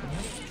stuff, man.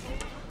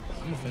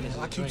 I'm gonna finish.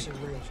 I keep it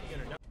real.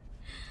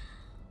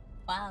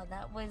 Wow,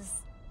 that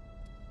was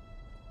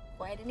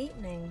quite an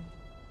evening.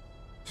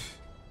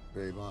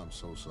 Babe, I'm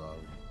so sorry.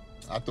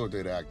 I thought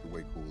they'd acted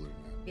way cooler than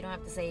that. You don't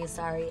have to say you're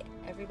sorry.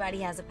 Everybody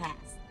has a past.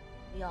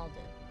 We all do.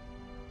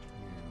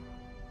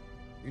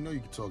 Yeah. You know you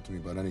can talk to me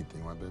about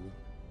anything, right, baby?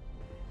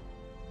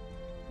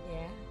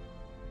 Yeah?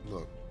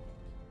 Look,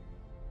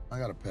 I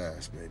got a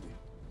past, baby.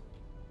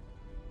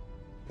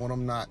 One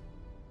I'm not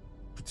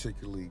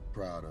particularly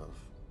proud of.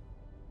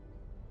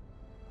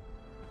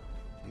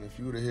 And if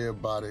you were to hear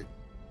about it,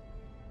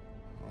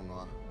 I don't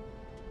know,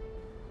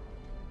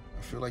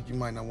 I feel like you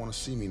might not want to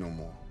see me no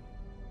more.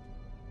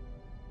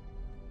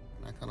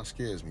 And that kind of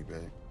scares me,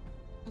 babe.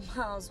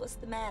 Miles, what's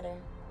the matter?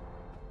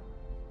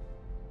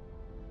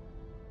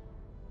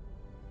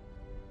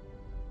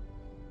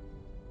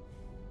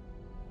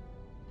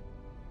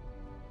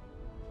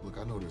 Look,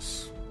 I know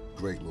this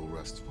great little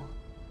restaurant.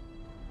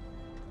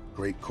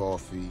 Great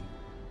coffee,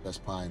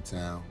 best pie in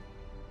town.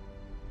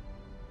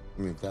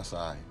 I mean, if that's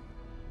all right.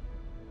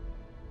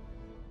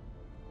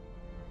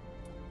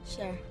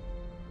 Sure.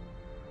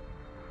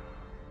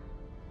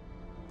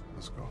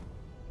 Let's go.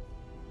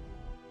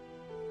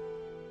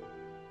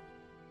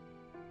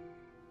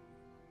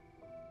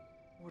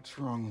 What's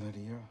wrong,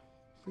 Lydia?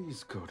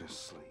 Please go to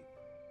sleep.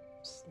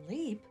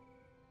 Sleep?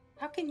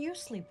 How can you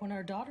sleep when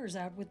our daughter's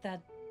out with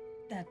that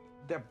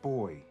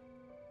boy.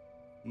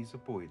 He's a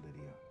boy,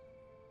 Lydia.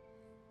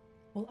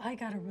 Well, I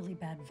got a really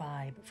bad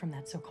vibe from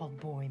that so-called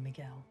boy,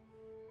 Miguel.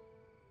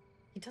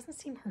 He doesn't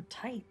seem her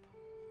type.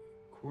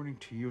 According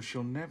to you,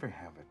 she'll never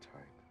have a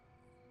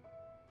type.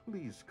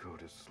 Please go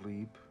to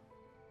sleep.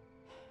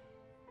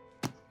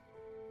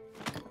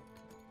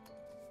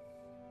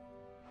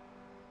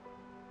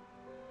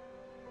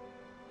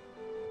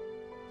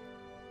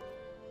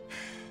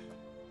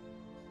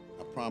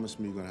 Promise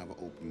me you're gonna have an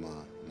open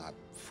mind, not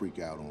freak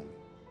out on me.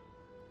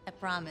 I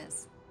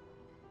promise.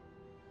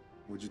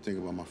 What'd you think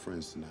about my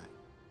friends tonight?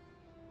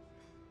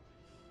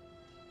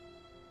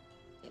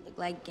 They look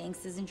like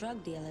gangsters and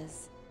drug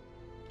dealers.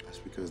 That's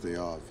because they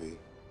are, V.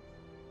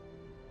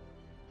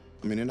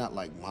 I mean, they're not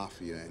like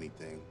mafia or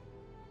anything,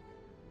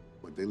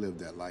 but they live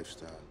that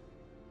lifestyle.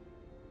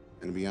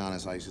 And to be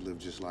honest, I used to live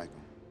just like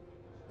them.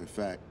 In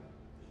fact,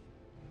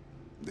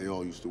 they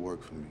all used to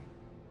work for me.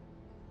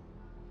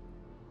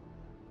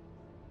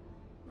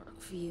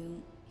 For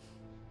you.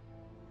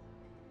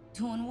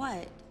 Doing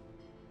what?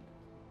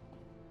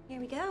 Here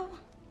we go.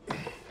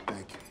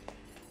 Thank you.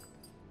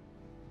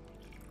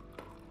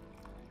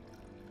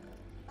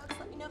 Folks,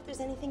 let me know if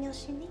there's anything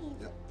else you need.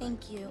 Yep.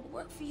 Thank you.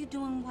 Work for you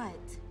doing what?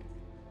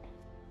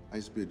 I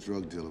used to be a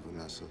drug dealer,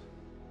 Vanessa.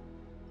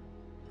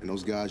 And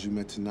those guys you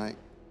met tonight,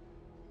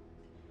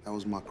 that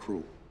was my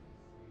crew.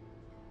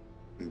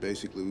 And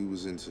basically, we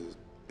was into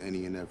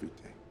any and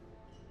everything.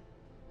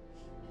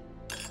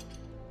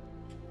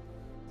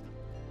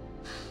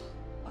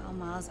 Wow,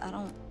 Miles, I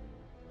don't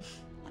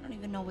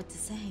even know what to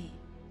say.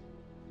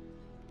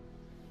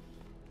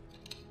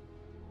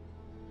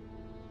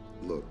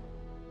 Look,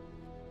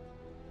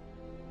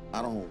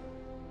 I don't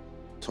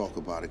talk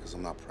about it because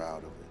I'm not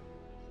proud of it.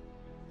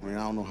 I mean,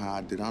 I don't know how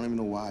I did it. I don't even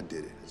know why I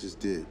did it. I just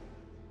did.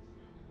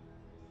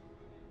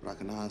 But I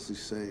can honestly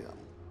say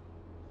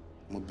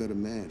I'm a better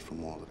man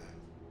from all of that.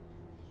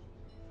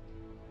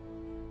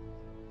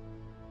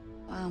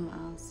 Wow,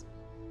 Miles.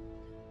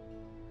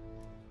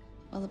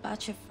 Well,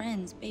 about your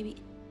friends, baby,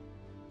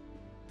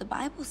 the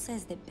Bible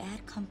says that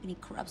bad company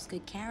corrupts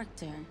good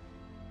character.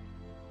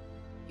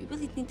 You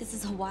really think this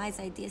is a wise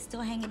idea, still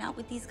hanging out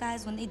with these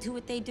guys when they do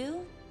what they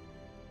do?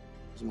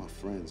 Those are my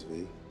friends,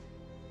 V.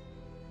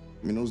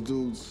 I mean, those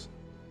dudes,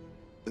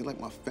 they're like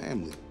my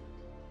family.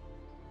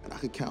 And I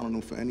could count on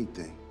them for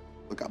anything.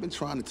 Look, I've been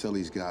trying to tell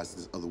these guys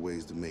there's other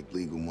ways to make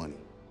legal money.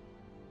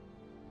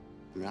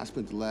 I mean, I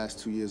spent the last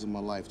 2 years of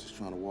my life just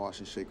trying to wash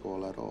and shake all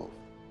that off.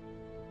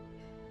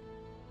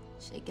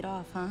 Shake it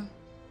off, huh?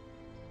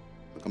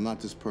 Look, I'm not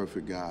this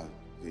perfect guy,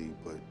 V,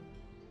 but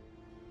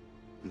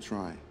I'm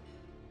trying.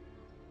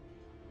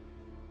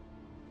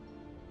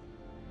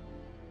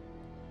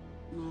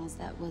 Miles,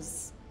 that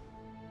was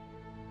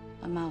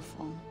a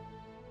mouthful.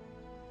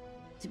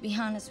 To be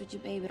honest with you,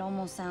 babe, it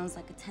almost sounds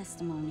like a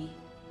testimony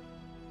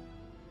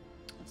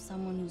of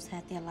someone who's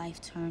had their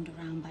life turned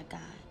around by God.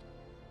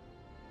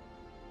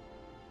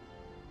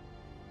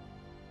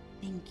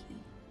 Thank you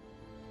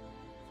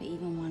for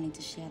even wanting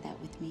to share that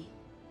with me.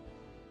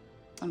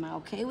 Am I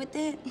okay with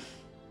it?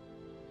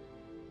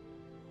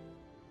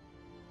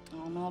 I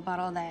don't know about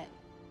all that.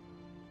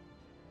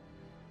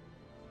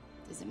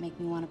 Does it make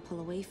me want to pull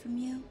away from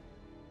you?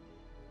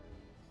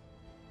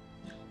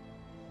 No.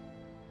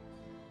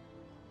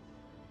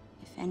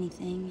 If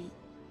anything,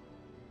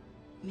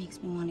 it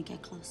makes me want to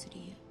get closer to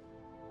you.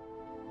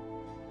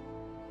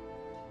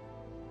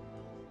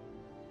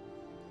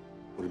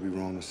 Would it be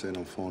wrong to say that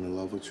I'm falling in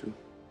love with you?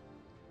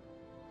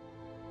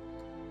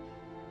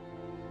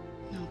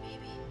 No,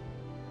 baby.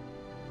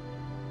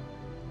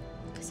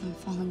 Because I'm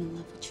falling in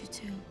love with you,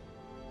 too.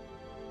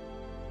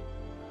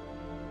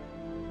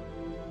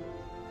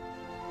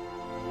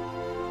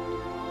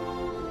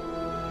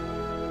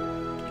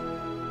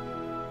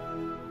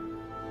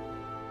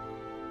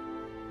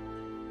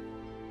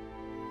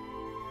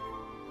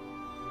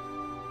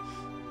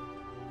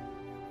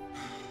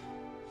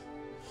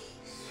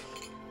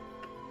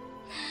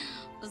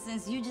 Well,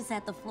 since you just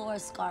had the floor,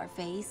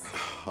 Scarface.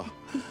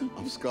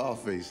 I'm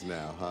Scarface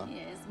now, huh?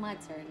 Yeah, it's my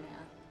turn now.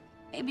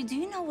 Baby, do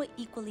you know what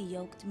equally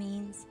yoked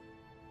means?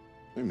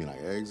 You mean like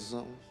eggs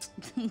or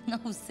something? No,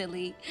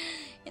 silly.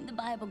 In the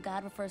Bible,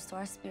 God refers to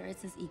our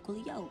spirits as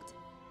equally yoked.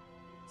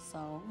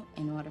 So,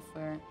 in order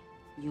for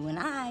you and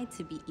I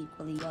to be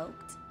equally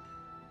yoked,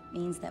 it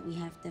means that we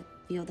have to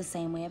feel the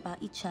same way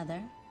about each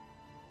other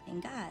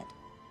and God,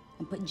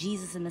 and put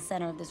Jesus in the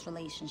center of this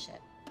relationship.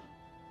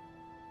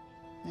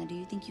 Now, do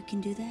you think you can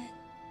do that?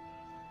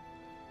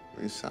 I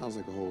mean, it sounds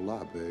like a whole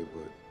lot, babe,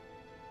 but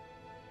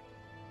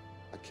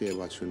I care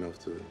about you enough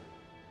to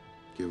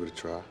give it a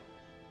try.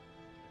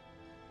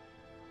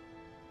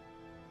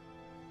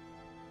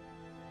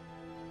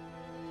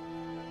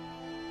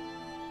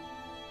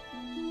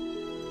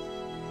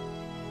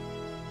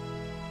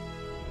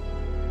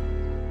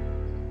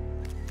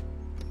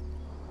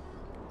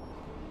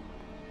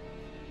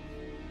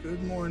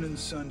 Good morning,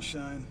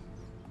 sunshine.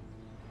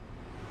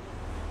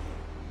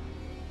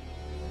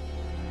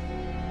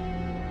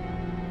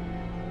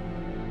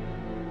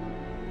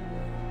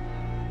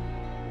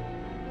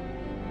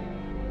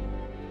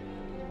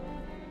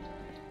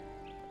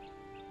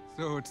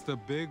 So it's the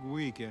big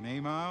weekend,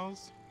 eh,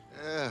 Miles?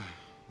 Yeah,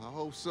 I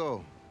hope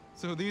so.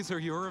 So these are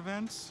your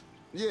events?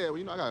 Yeah, well,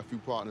 you know, I got a few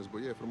partners, but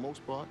yeah, for the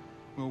most part.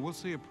 Well, we'll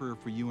say a prayer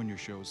for you and your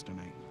shows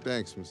tonight.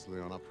 Thanks, Mr.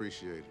 Leon. I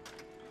appreciate it.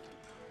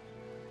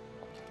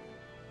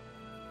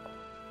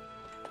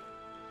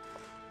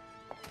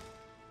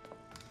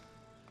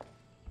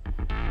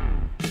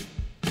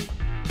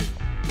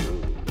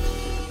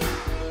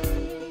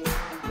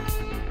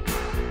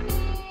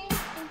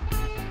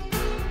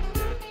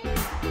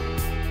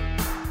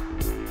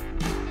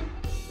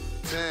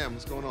 Sam,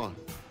 what's going on?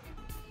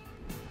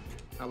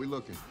 How we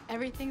looking?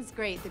 Everything's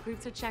great. The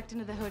groups are checked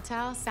into the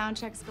hotel. Sound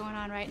check's going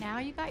on right now.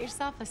 You got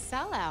yourself a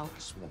sellout.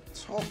 That's what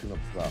I'm talking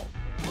about.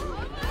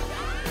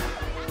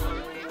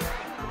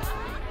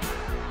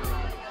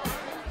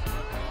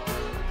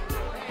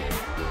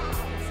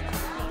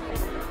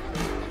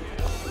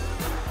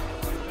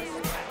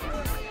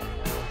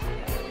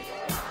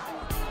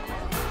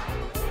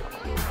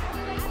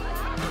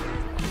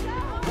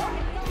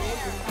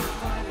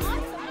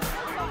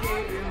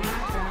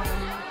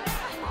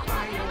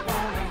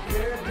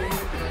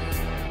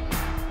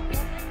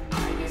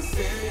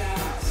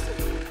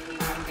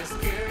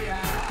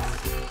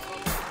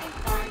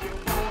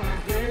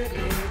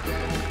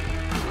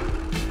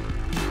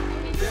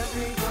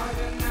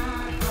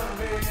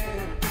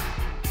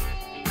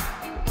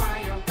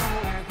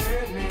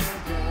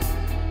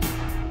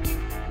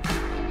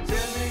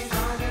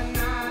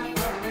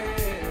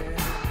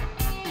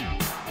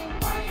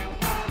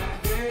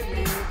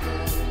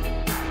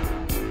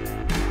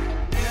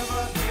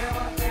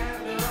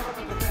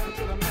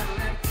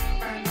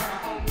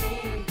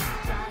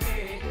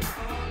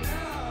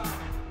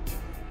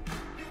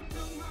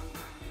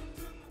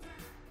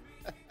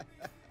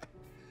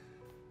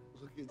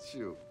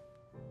 You.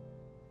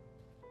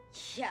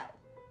 Yo,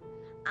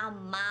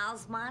 I'm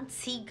Miles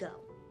Montego.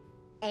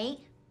 Ain't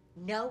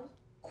no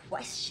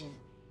question.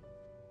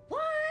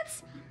 What?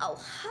 Oh,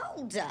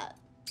 hold up.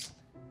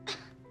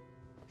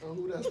 Oh,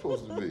 who that's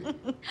supposed to be?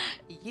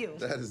 You.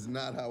 That is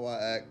not how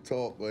I act,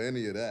 talk, or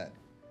any of that.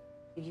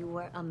 You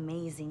were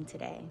amazing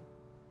today.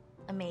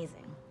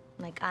 Amazing.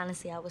 Like,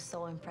 honestly, I was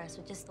so impressed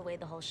with just the way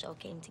the whole show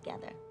came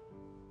together.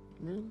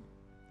 Really?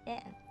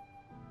 Yeah,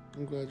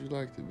 I'm glad you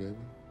liked it, baby.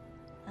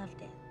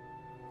 loved it.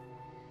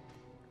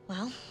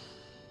 Well,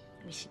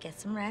 we should get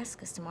some rest,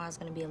 because tomorrow's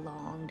gonna be a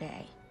long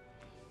day.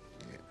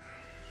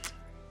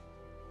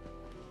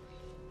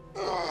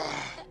 Where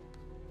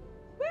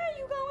are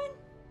you going?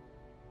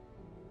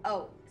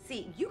 Oh,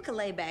 see, you can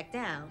lay back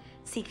down.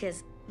 See,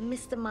 because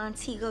Mr.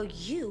 Montego,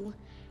 you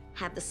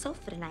have the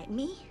sofa tonight.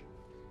 Me,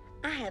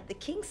 I have the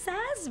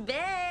king-size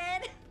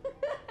bed.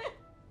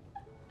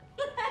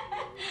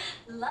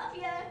 Love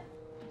ya.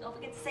 Don't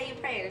forget to say your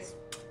prayers.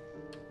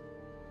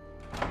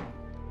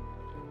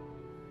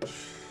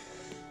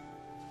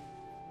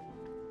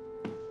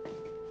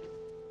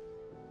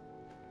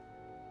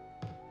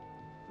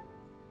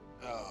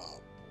 Oh,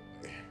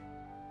 boy.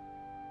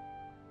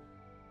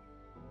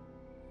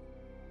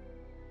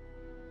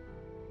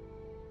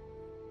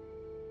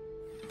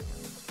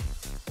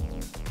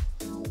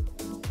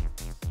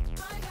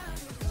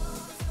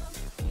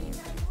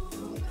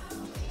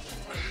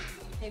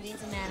 Maybe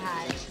these are mad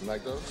hot. You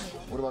like those?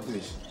 What about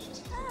these?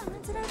 Oh, I'm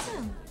into that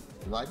too.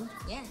 You like them?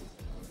 Yeah.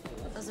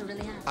 Those are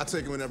really hot. I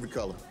take them in every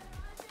color.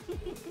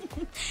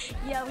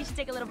 Yo, we should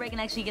take a little break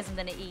and actually get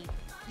something to eat.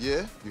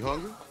 Yeah? You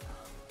hungry?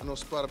 I know a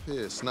spot up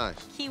here. It's nice.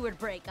 Keyword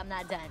break. I'm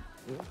not done.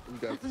 Yeah, we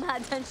got I'm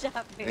not done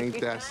shopping.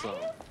 Ain't that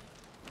something?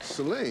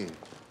 Celine.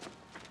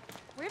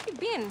 Where have you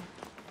been?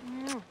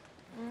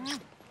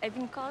 I've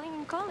been calling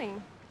and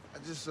calling.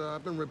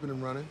 I've been ripping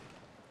and running.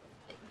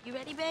 You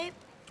ready, babe?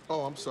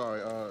 Oh, I'm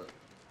sorry.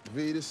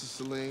 V, this is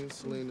Celine.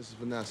 Celine, this is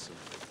Vanessa.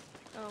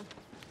 Oh,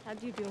 how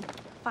do you do?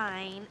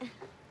 Fine.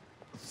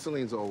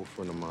 Celine's an old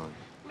friend of mine.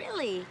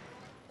 Really?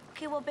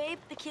 Okay, well, babe,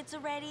 the kids are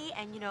ready,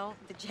 and, you know,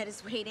 the jet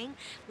is waiting.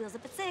 Wheels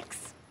up at 6.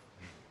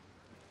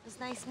 It was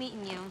nice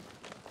meeting you.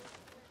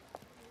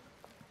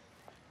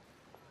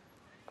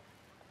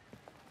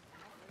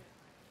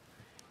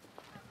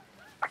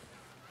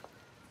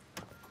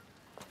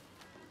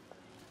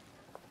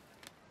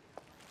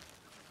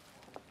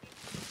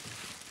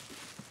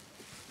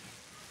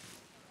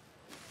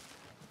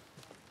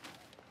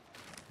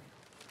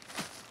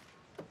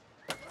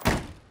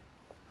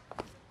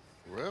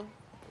 Well,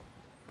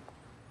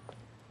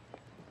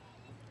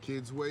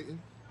 kids waiting,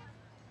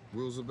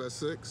 wheels up at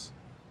 6.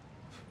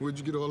 Where'd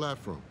you get all that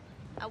from?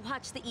 I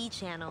watched the E!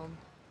 channel.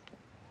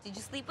 Did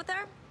you sleep with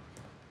her?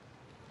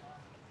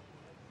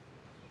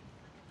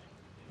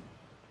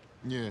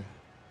 Yeah.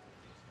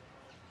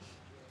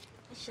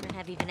 I shouldn't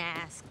have even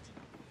asked.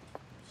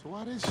 So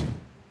why did she?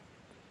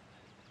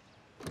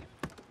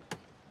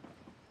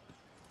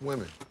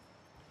 Women.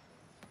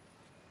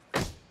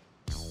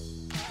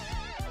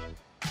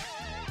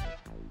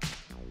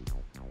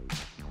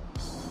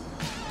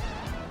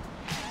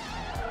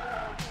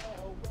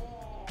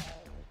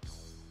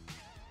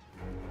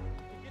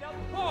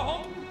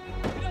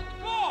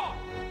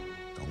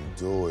 Don't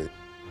do it.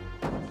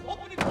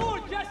 Open the door,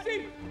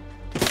 Jesse!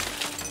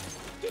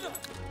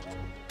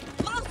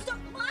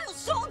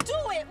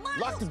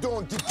 Lock the door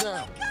and get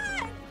down. Yo.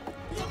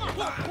 Get up,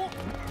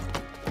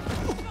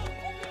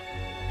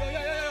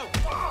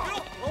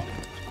 homie.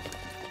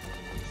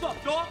 What's up,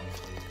 dog?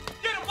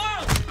 Get him,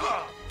 Miles!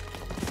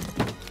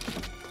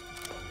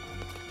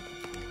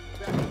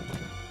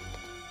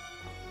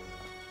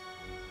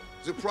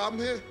 Is there a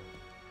problem here?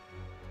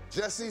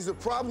 Jesse's a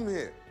problem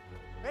here.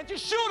 Man,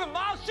 just shoot him,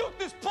 Miles. Shoot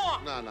this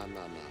punk. Nah.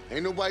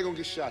 Ain't nobody gonna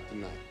get shot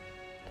tonight.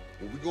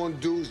 What we're gonna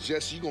do is,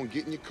 Jesse, you're gonna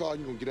get in your car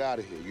and you're gonna get out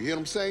of here. You hear what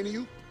I'm saying to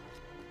you?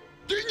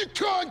 Get in your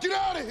car and get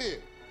out of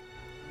here!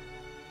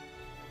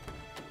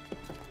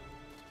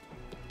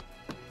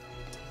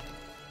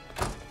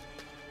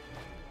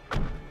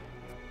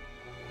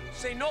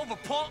 This ain't over,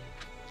 punk.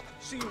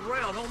 See you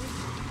around, homie.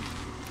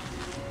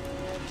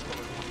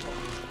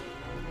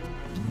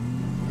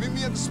 Meet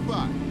me at the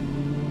spot.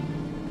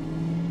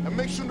 And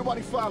make sure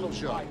nobody follows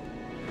y'all. Right.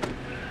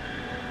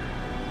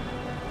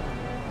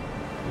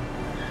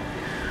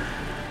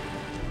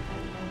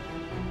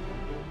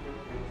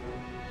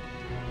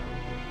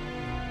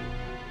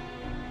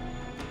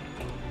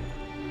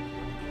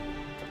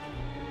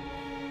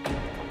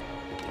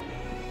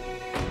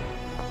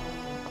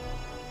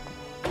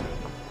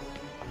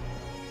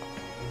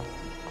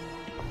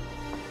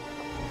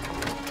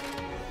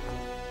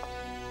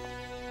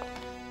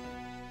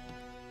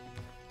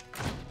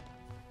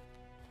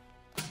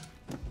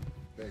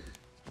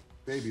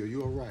 Baby, are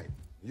you all right?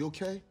 You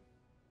okay?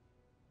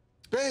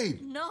 Babe!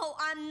 No,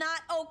 I'm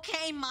not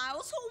okay,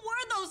 Miles. Who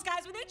were those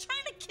guys? Were they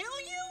trying to kill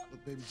you?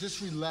 Look, baby,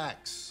 just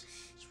relax.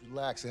 Just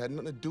relax. It had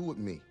nothing to do with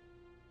me.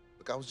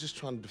 Look, I was just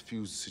trying to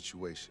defuse the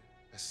situation.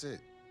 That's it.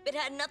 It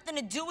had nothing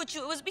to do with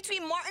you. It was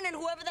between Martin and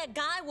whoever that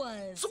guy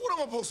was. So what am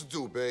I supposed to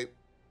do, babe?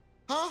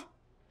 Huh?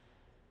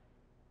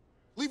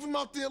 Leave him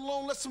out there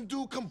alone, let some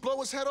dude come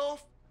blow his head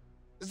off?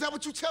 Is that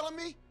what you telling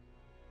me?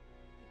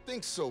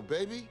 Think so,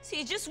 baby. So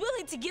you're just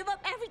willing to give up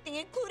everything,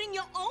 including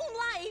your own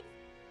life,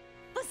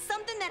 for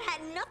something that had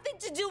nothing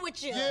to do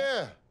with you? Yeah.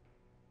 And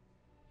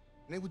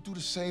they would do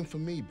the same for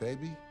me,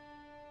 baby.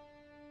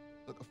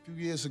 Look, a few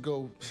years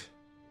ago,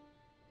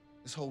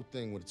 this whole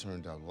thing would have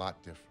turned out a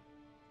lot different.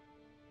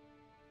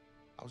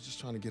 I was just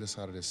trying to get us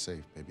out of this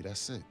safe, baby.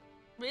 That's it.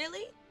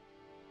 Really?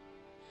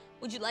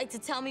 Would you like to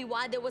tell me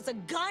why there was a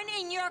gun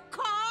in your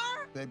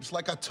car? Baby, it's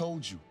like I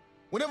told you.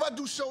 Whenever I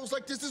do shows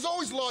like this, there's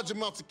always large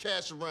amounts of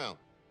cash around.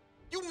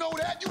 You know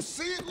that. You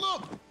see it.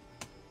 Look.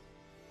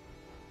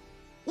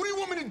 What do you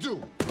want me to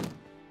do?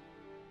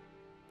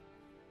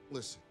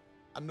 Listen,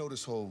 I know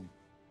this whole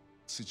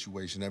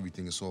situation,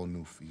 everything is all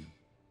new for you.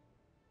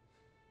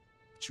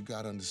 But you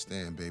gotta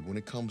understand, babe, when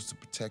it comes to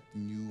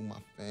protecting you, my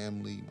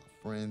family, my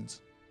friends,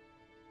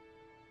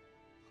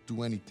 I'll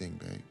do anything,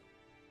 babe.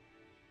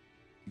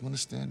 You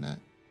understand that?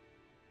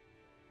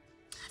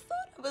 I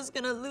thought I was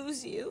gonna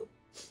lose you.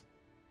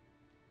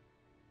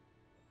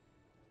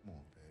 Come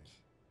on, babe.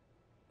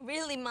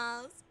 Really,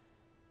 Miles?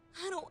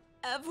 I don't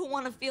ever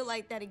want to feel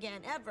like that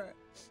again, ever.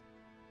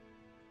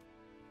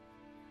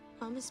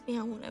 Promise me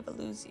I won't ever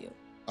lose you.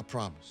 I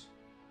promise.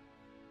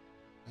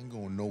 I ain't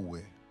going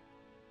nowhere.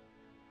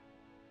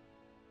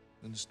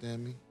 You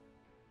understand me?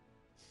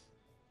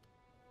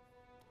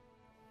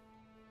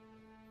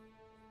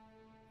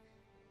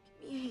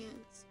 Give me your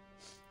hands.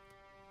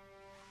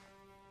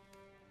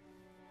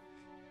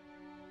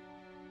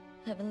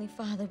 Heavenly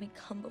Father, we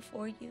come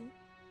before you.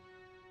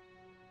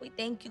 We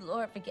thank you,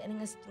 Lord, for getting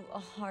us through a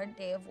hard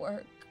day of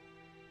work,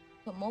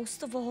 but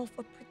most of all,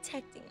 for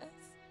protecting us.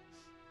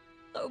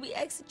 Lord, we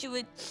ask that you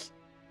would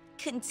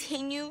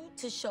continue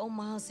to show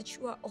Miles that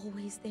you are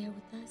always there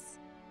with us.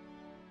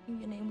 In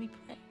your name we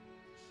pray.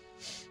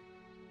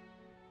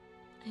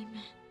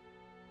 Amen.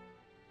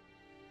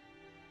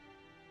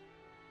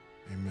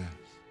 Amen.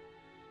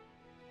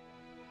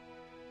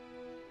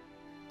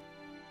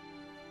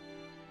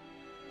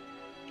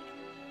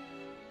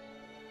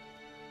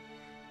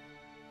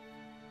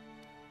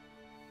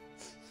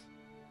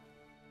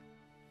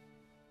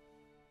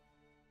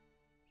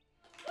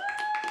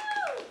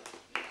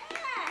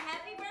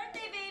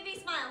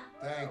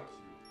 Thank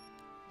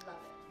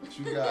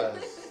you. Love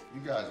it. But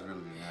you guys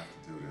really didn't have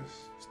to do this.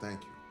 Just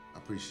thank you. I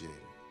appreciate it.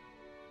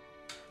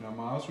 Now,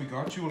 Miles, we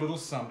got you a little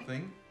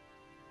something.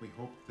 We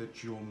hope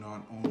that you'll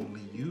not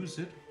only use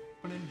it,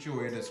 but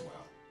enjoy it as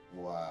well.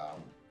 Wow.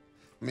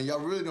 I mean, y'all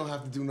really don't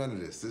have to do none of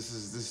this. This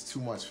is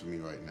too much for me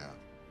right now.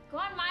 Go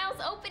on,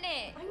 Miles, open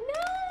it. I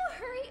know,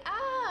 hurry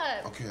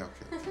up. Okay.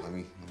 let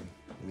me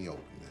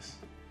open this.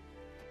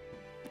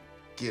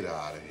 Get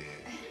out of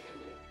here.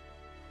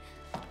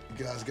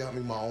 You guys got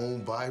me my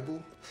own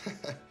Bible?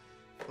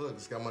 Look,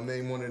 it's got my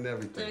name on it and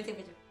everything. Let me take a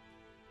picture.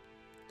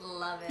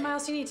 Love it.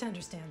 Miles, you need to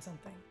understand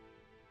something.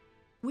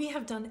 We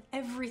have done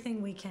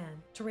everything we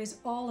can to raise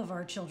all of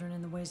our children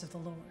in the ways of the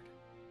Lord.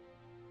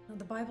 Now,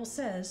 the Bible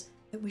says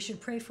that we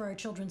should pray for our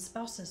children's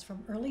spouses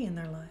from early in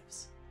their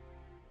lives.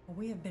 Well,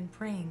 we have been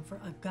praying for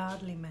a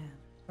godly man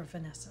for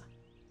Vanessa.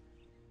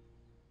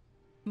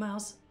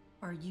 Miles,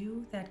 are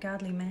you that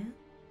godly man?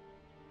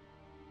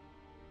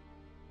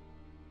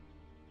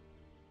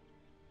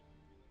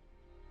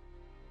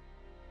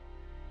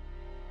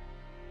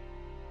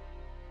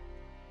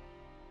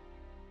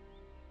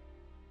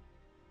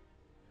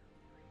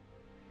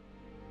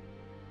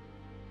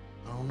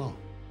 don't know.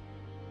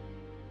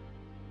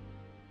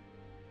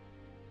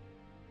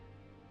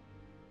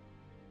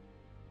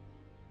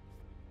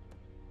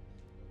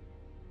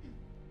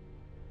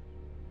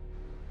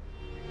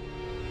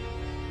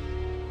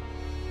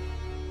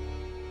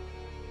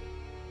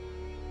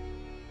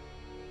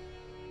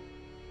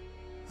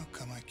 How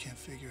come I can't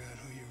figure out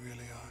who you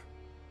really are?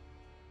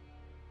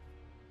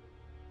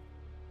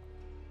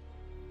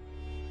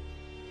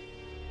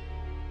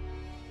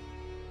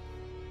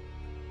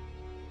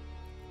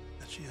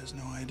 That she has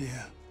no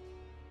idea.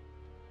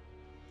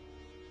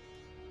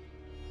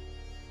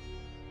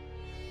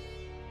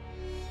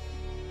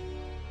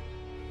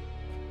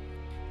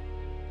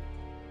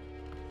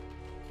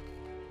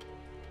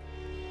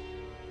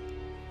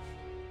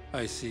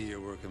 I see you're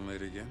working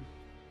late again.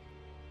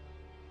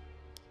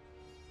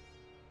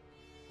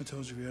 I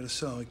told you we had a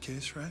solid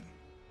case, right?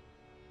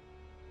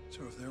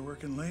 So if they're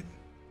working late,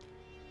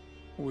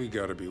 We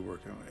gotta be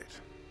working late.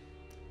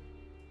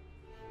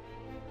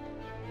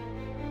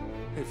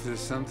 If there's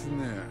something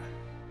there,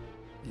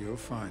 you'll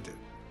find it.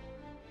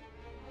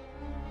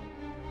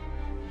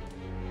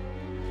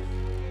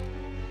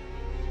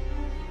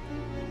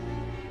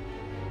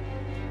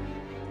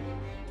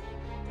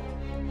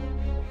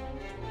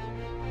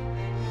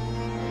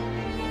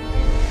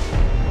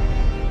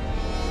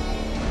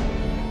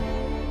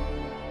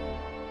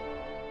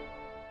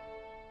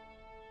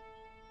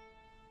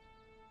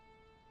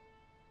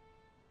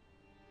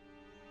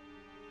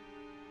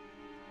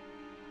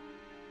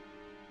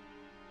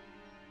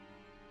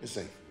 This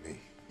ain't for me.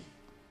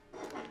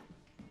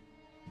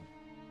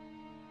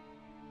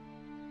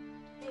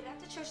 Babe,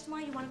 after church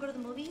tomorrow, you want to go to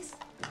the movies?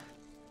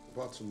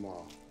 About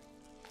tomorrow.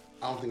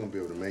 I don't think I'm gonna be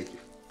able to make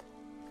it.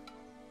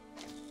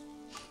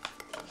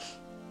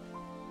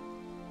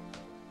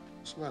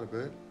 What's the matter,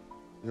 babe?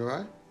 You all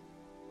right?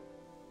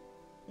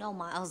 No,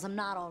 Miles, I'm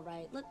not all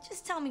right. Look,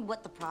 just tell me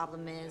what the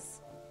problem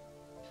is.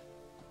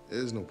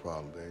 There's no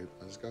problem, babe.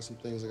 I just got some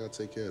things I gotta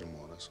take care of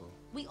tomorrow, that's all.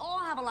 We all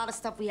have a lot of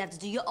stuff we have to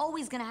do. You're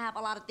always gonna have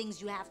a lot of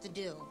things you have to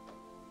do.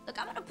 Look,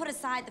 I'm gonna put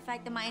aside the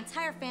fact that my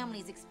entire family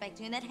is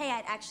expecting you and that, hey,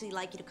 I'd actually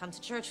like you to come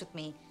to church with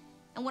me.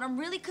 And what I'm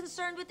really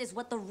concerned with is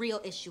what the real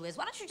issue is.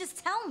 Why don't you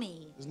just tell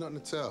me? There's nothing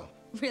to tell.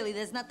 Really,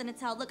 there's nothing to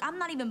tell. Look, I'm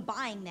not even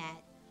buying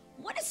that.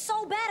 What is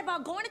so bad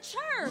about going to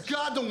church?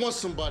 God don't want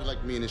somebody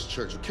like me in his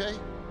church, okay?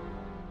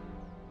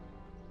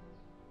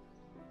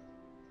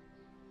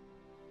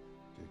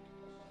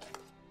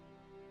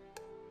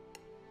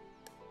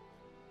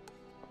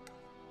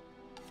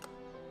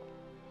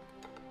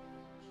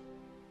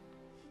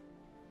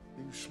 What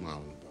are you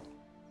smiling about?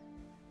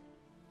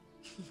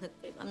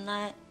 Look, babe, I'm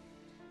not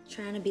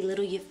trying to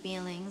belittle your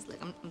feelings.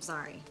 Look, I'm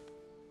sorry.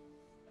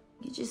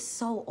 You're just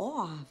so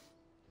off.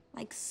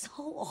 Like,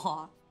 so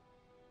off.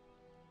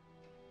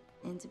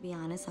 And to be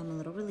honest, I'm a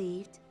little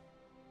relieved.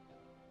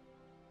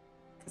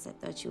 Because I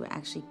thought you were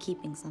actually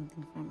keeping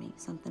something from me,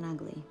 something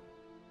ugly.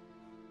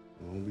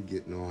 I won't be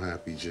getting all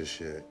happy just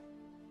yet.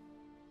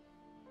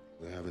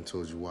 I haven't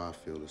told you why I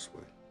feel this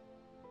way.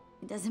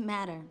 It doesn't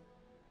matter.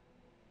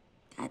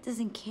 God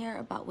doesn't care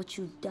about what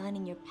you've done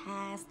in your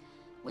past,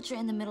 what you're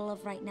in the middle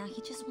of right now.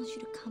 He just wants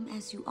you to come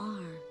as you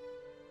are.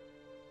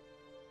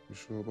 You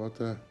sure about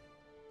that?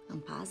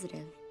 I'm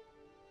positive.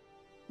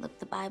 Look,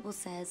 the Bible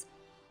says,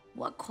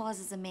 what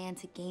causes a man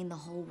to gain the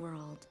whole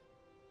world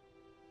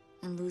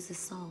and lose his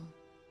soul?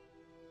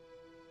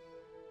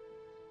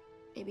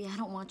 Baby, I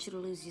don't want you to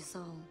lose your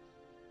soul.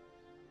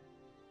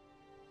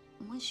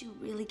 And once you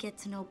really get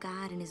to know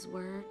God and His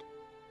Word,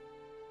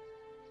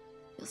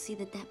 you'll see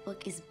that that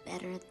book is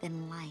better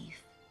than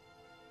life.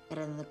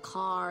 Better than the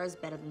cars,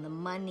 better than the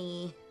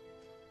money.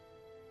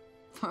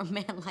 For a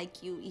man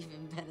like you,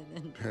 even better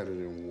than... Better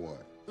than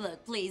what?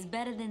 Look, please,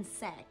 better than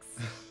sex.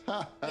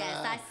 Yes,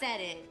 I said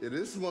it. Yeah,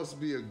 this must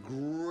be a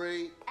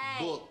great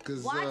book,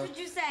 because... Watch what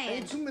you're saying.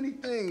 Ain't too many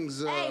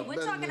things, Hey, we're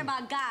better talking than...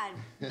 about God.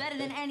 Better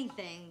than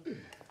anything.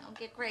 Don't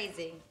get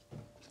crazy.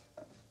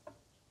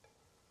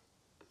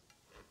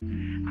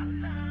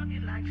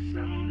 You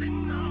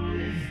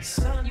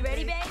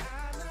ready, babe?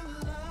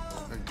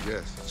 I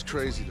guess. It's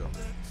crazy, though.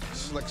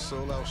 This is like a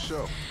sold-out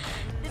show.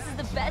 This is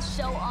the best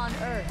show on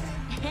earth.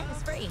 And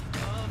it's free.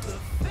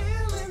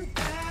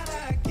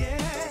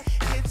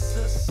 It's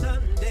a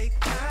Sunday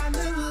kind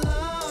of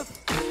love,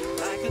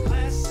 like a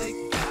classic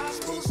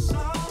gospel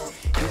song.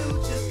 You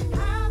just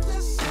have to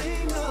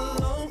sing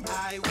along.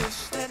 I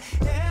wish that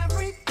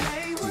every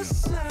day was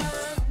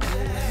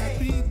Sunday.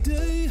 Happy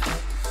day,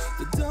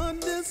 the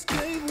darkness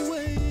gave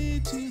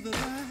way to the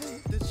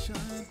light that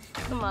shines.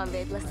 Come on,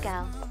 babe, let's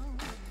go.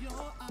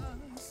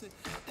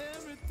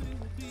 Everything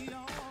will be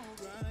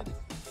alright.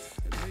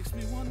 It makes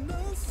me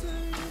wanna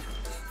say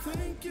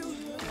thank you,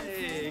 Lord.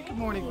 Hey, good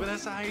morning,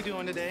 Vanessa. How you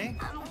doing today?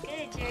 I'm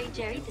good, Jerry.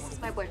 Jerry, this is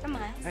my boyfriend,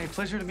 Miles. Hey,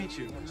 pleasure to meet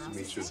you. Nice to meet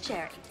you. This is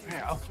Jerry.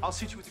 Hey, I'll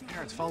seat you with your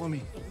parents. Follow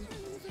me.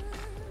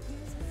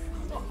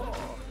 Am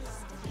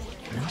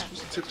I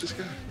supposed to tip this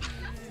guy?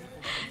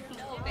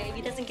 No, babe,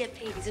 he doesn't get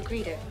paid. He's a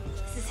greeter.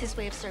 This is his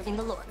way of serving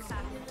the Lord.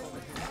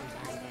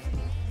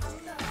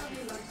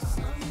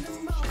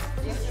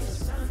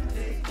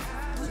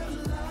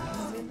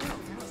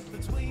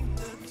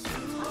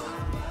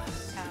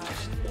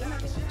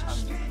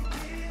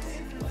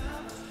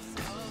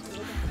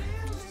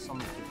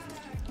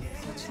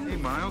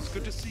 Miles.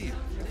 Good to see you.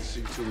 Good to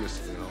see you too,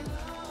 Mr. Bailon.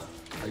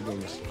 How you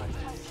doing, Mr.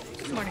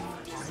 Good morning.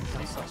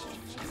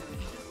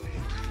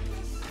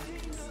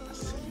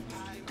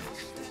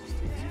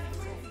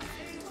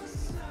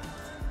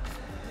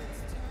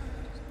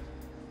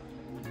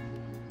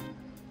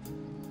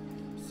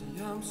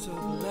 I'm so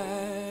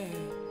glad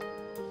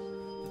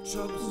the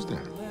trouble's Who's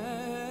that?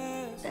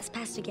 That's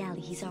Pastor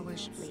Galley. He's our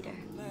worship leader.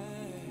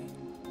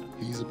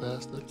 He's a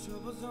pastor?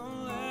 Mm-hmm.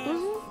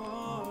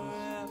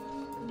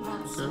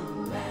 I'm so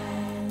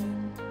glad,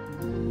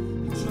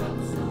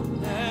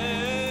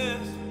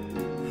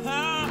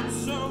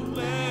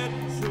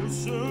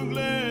 so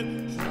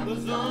glad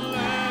troubles don't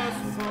last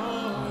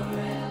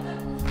forever.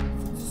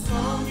 It's a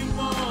song you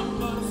want,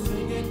 but I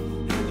sing it.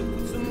 And if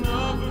it's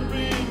another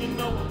ring, you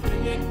know I'll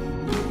bring it.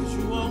 Because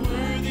you are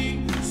worthy,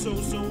 so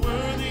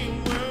worthy,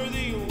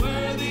 worthy,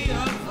 worthy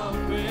of our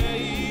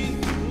praise.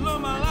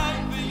 Love my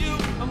life for you,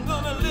 I'm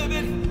gonna live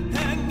it.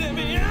 And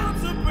every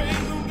ounce of praise,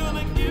 I'm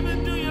gonna give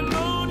it to you,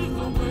 Lord. You're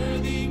so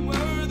worthy,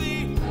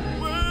 worthy,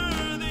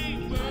 worthy,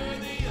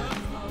 worthy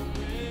of our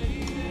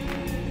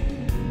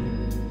praise.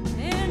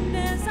 And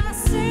as I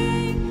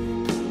sing,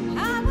 I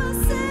will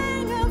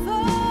sing of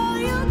all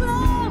your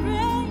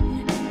glory.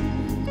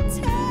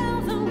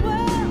 Tell the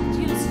world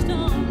your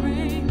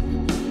story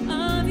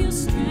of your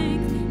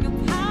strength, your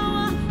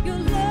power, your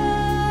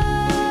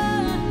love.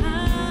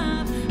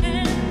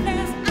 And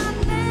as I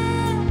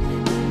live,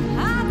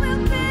 I will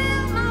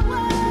build my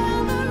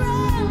world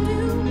around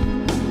you.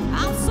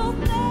 I'm so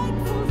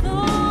thankful,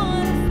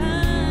 Lord, I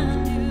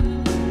found you.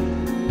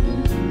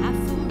 I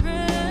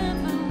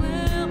forever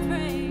will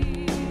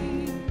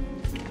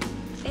praise.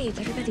 Babe,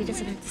 everybody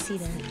doesn't have to see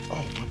that.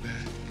 Oh, my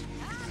bad.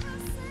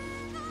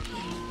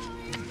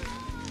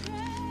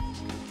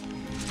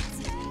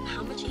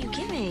 How much are you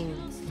giving?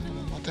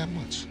 Not that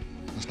much.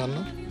 That's not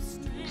enough?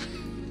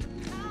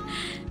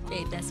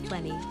 Babe, that's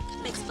plenty.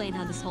 I'll explain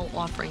how this whole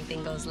offering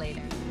thing goes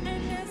later.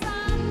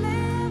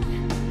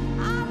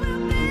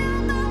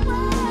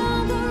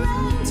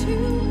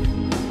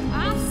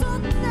 I'm so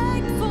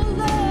thankful,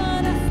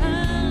 Lord, I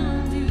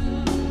found you.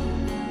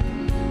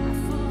 I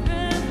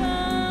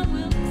forever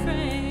will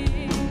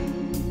praise.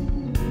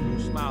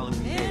 Smile at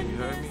me, hey, you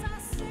heard me?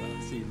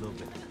 See you a little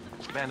bit.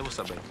 Vanessa, what's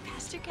up, baby?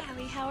 Pastor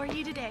Galley, how are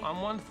you today?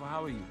 I'm wonderful.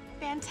 How are you?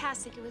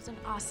 Fantastic. It was an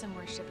awesome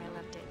worship. I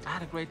loved it. I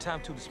had a great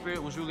time, too. The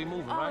spirit was really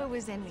moving, Oh, right? it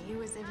was in me. It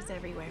was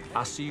everywhere.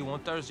 I'll see you on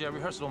Thursday at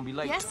rehearsal. Don't be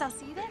late. Yes, I'll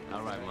see you there.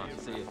 All right, Mom.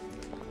 See you.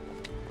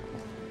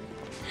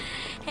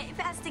 Hey,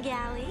 Pastor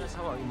Galley. Yes,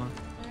 how are you, Mom?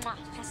 Mwah.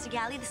 Pastor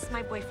Galley, this is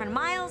my boyfriend,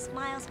 Miles.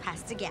 Miles,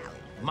 Pastor Galley.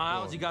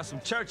 Miles, you got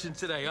some churching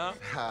today, huh?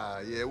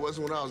 Yeah, it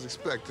wasn't what I was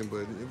expecting,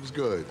 but it was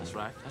good. That's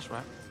right, that's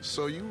right.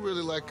 So you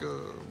really like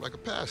a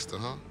pastor,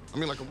 huh? I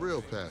mean, like a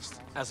real pastor.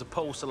 As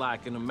opposed to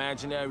like an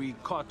imaginary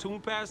cartoon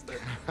pastor?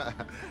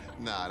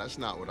 Nah, that's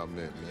not what I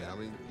meant, man. I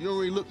mean, you don't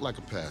really look like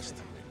a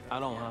pastor. I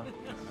don't, huh?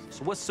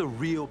 So what's a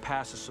real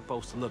pastor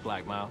supposed to look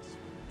like, Miles?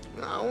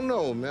 I don't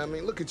know, man. I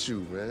mean, look at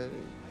you, man.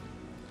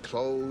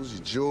 Clothes,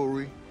 your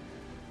jewelry.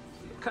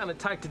 You're kind of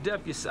tight to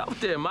death yourself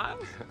there,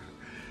 Miles.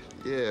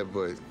 Yeah,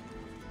 but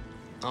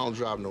I don't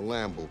drive no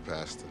Lambo,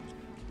 Pastor.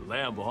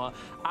 Lambo, huh?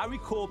 I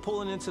recall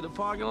pulling into the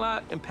parking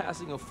lot and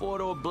passing a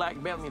four-door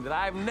black Bentley that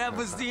I've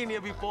never seen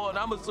here before, and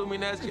I'm assuming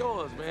that's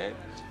yours, man.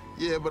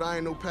 Yeah, but I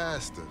ain't no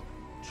pastor.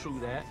 True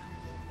that.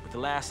 But the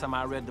last time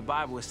I read the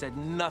Bible, it said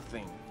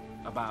nothing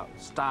about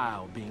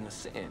style being a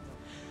sin.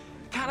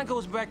 Kind of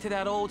goes back to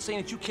that old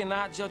saying that you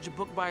cannot judge a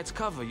book by its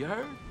cover, you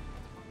heard?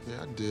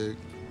 Yeah, I dig.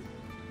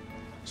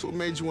 So what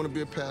made you want to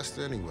be a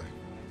pastor anyway?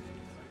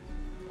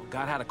 Well,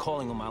 God had a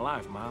calling on my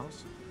life,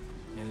 Miles.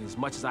 And as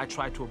much as I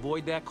tried to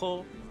avoid that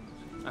call,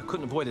 I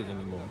couldn't avoid it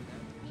anymore.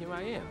 Here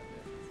I am.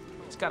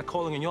 It's got a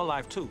calling in your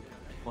life, too.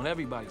 On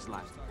everybody's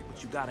life.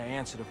 But you gotta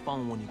answer the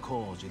phone when he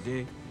calls, you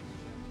dig?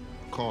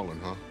 Calling,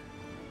 huh?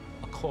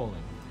 A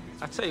calling.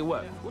 I tell you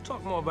what, we'll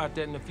talk more about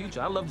that in the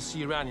future. I'd love to see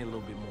you around here a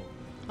little bit more.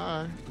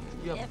 All right.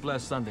 You have a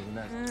blessed Sunday,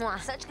 Vanessa. Mwah.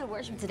 Such good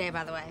worship today,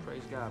 by the way.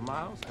 Praise God.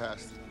 Miles?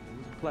 Pastor. It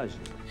was a pleasure.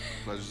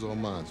 Pleasure's all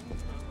mine.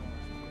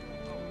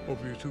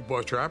 Hope you two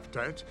bought your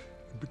appetites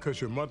because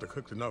your mother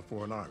cooked enough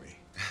for an army.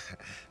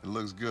 It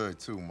looks good,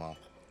 too, Mom.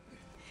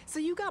 So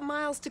you got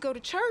Miles to go to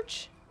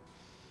church?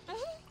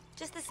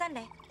 Just this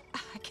Sunday.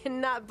 I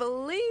cannot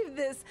believe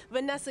this.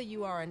 Vanessa,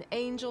 you are an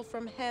angel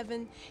from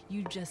heaven.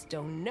 You just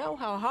don't know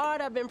how hard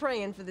I've been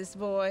praying for this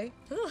boy.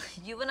 Ooh,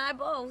 you and I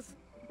both.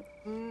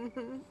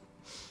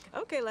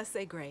 Okay, let's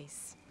say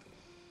grace.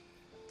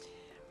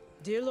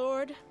 Dear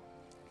Lord,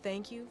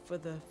 thank you for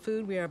the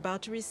food we are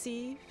about to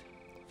receive,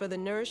 for the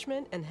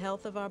nourishment and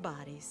health of our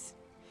bodies,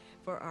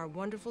 for our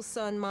wonderful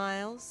son,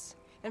 Miles,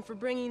 and for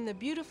bringing the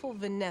beautiful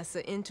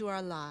Vanessa into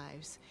our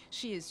lives.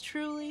 She is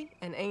truly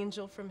an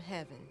angel from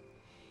heaven.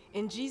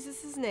 In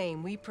Jesus'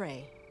 name we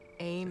pray.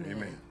 Amen.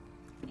 Amen.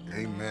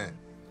 Amen.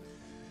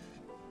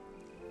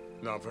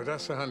 Now,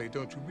 Vanessa, honey,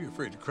 don't you be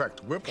afraid to crack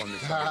the whip on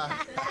this.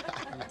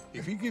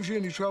 If he gives you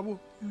any trouble,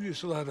 you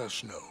just let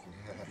us know.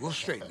 We'll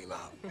straighten him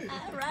out.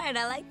 All right,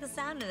 I like the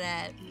sound of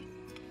that.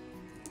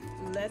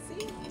 Let's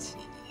eat.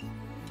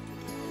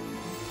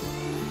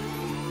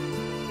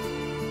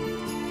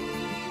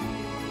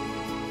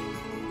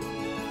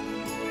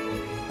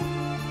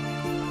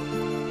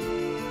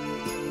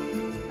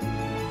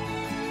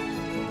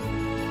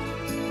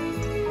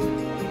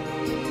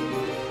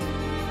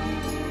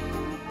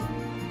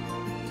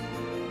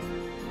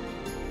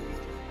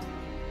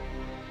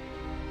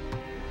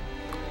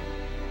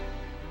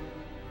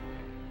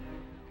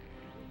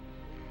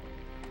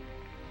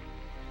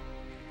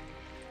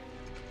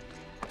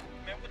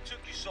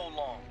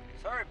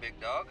 big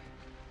dog.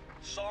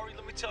 Sorry,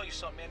 let me tell you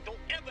something, man. Don't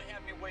ever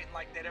have me waiting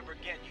like that ever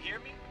again. You hear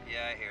me?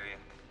 Yeah, I hear you.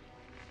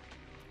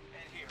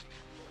 And here.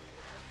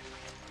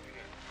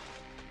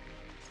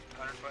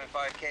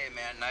 125K,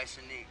 man. Nice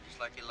and neat,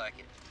 just like you like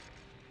it.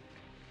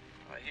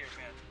 All right, here,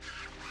 man.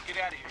 Get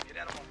out of here. Get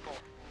out of my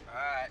car. All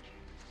right.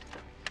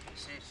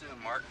 See you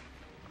soon, Mark.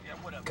 Yeah,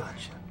 whatever.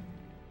 Gotcha.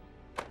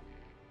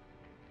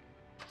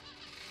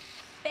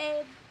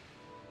 Babe,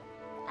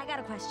 I got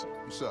a question.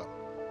 What's up?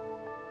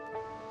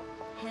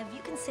 Have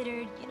you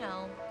considered, you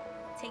know,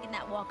 taking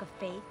that walk of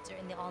faith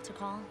during the altar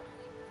call?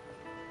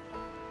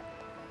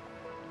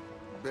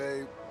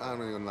 Babe, I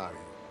don't even lie to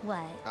you.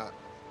 What?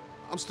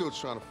 I'm still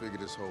trying to figure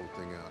this whole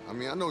thing out. I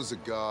mean, I know there's a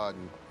God,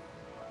 and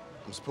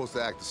I'm supposed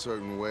to act a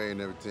certain way and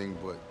everything,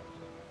 but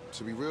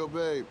to be real,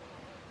 babe,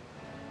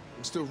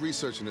 I'm still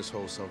researching this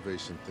whole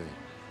salvation thing.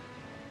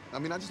 I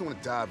mean, I just want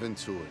to dive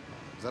into it.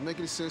 Does that make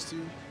any sense to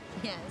you?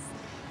 Yes.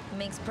 It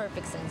makes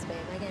perfect sense, babe.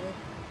 I get it.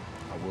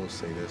 I will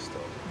say this,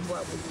 though.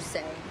 What would you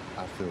say?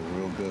 I feel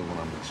real good when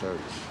I'm in church.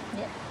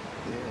 Yeah.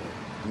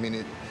 Yeah. I mean,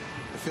 it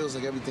feels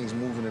like everything's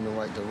moving in the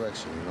right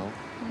direction, you know?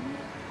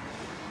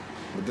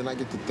 But then I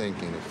get to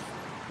thinking,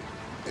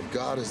 if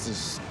God is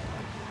this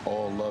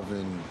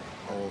all-loving,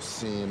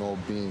 all-seeing,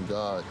 all-being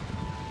God,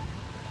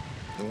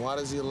 then why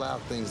does he allow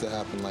things to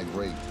happen like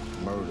rape,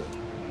 murder,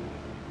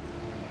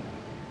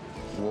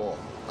 war?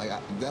 Like,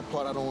 that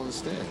part I don't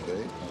understand,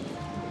 babe.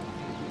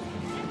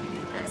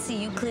 I see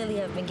you clearly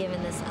have been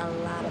giving this a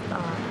lot of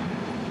thought.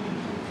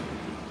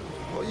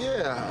 Well,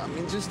 yeah. I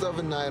mean, just the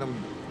other night,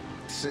 I'm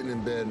sitting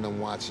in bed and I'm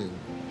watching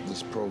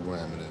this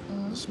program,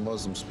 and this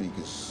Muslim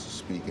speaker's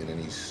speaking, and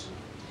he's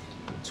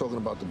talking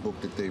about the book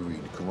that they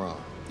read, the Quran.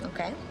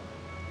 Okay.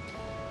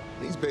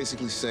 And he's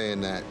basically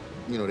saying that,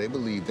 you know, they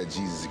believe that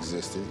Jesus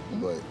existed,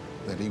 but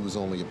that he was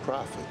only a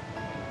prophet.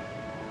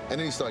 And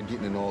then he started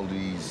getting in all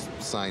these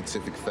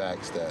scientific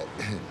facts that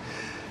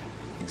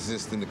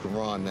exist in the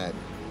Quran that,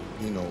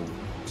 you know,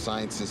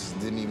 scientists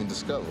didn't even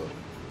discover.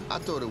 I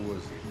thought it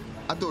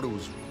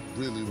was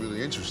really,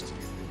 really interesting.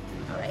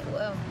 All right,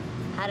 well,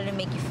 how did it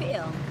make you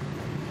feel?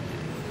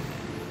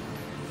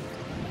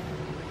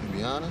 To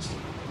be honest,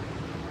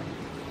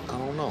 I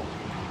don't know.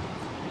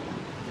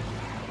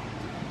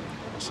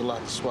 It's a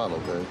lot to swallow,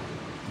 babe.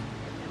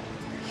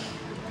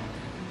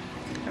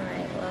 All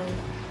right, well,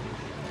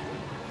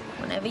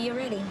 whenever you're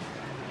ready.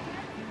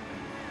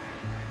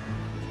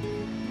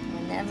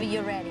 Whenever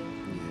you're ready.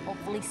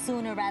 Hopefully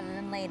sooner rather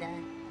than later.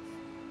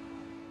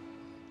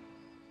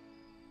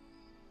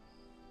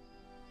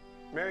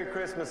 Merry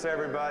Christmas,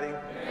 everybody.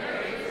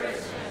 Merry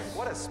Christmas.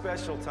 What a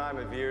special time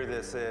of year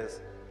this is.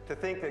 To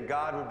think that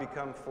God would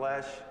become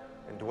flesh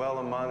and dwell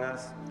among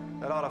us,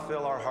 that ought to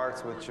fill our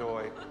hearts with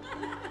joy.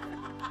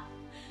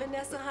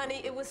 Vanessa,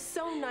 honey, it was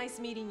so nice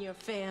meeting your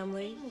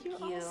family.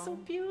 You're all so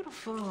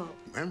beautiful.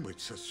 And with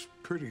such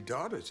pretty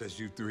daughters as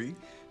you three,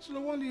 it's no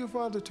wonder your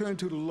father turned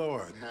to the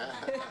Lord.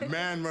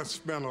 Man must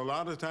spend a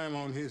lot of time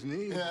on his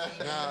knees.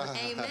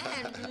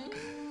 Amen.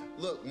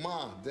 Look,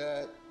 Mom,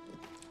 Dad,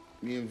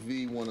 me and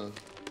V want to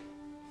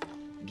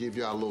give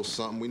y'all a little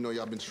something. We know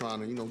y'all been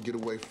trying to, you know, get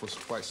away for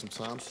quite some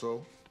time,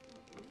 so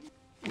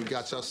we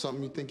got y'all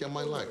something you think y'all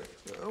might like.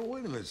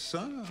 Wait a minute,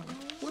 son.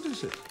 What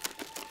is it?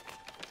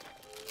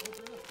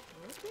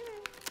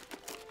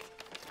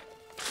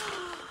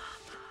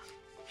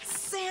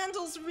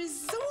 Sandals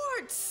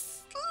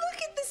Resorts.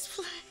 Look at this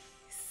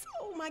place.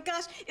 Oh my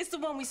gosh, it's the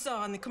one we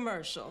saw in the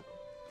commercial.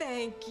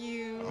 Thank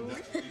you.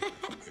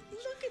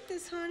 Look at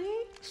this,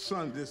 honey.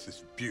 Son, this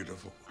is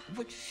beautiful.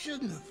 But you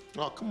shouldn't have.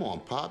 Oh, come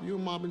on, Pop. You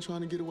and Mom been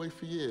trying to get away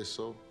for years,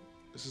 so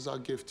this is our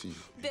gift to you.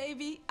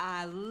 Baby,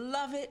 I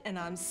love it, and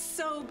I'm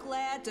so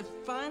glad to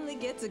finally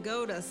get to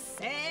go to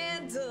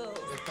Sandals.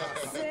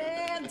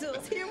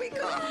 Sandals, here we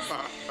go.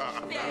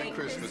 Merry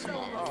Christmas,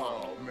 Mom.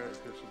 Oh, Merry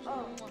Christmas.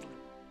 Oh.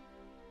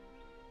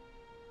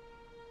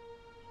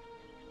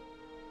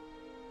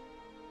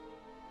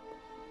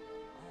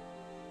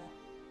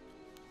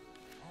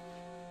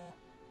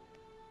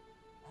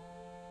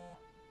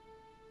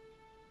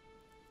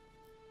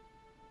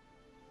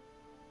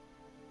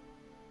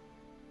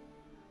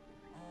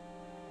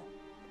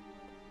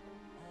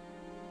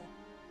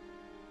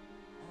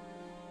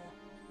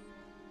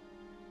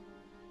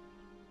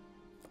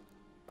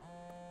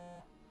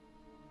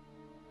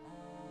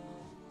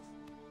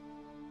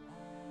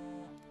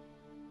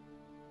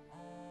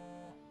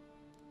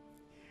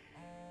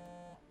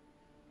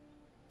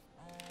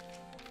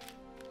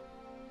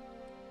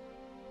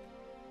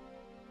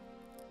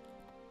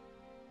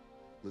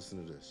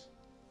 Listen to this.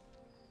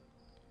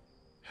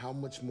 How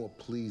much more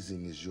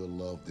pleasing is your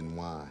love than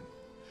wine?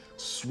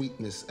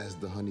 Sweetness as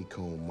the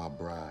honeycomb, my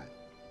bride.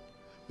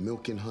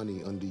 Milk and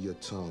honey under your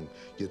tongue.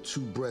 Your two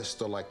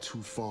breasts are like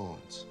two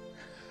fawns.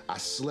 I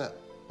slept,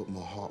 but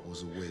my heart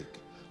was awake.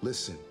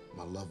 Listen,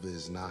 my lover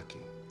is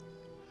knocking.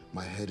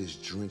 My head is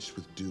drenched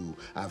with dew.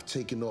 I've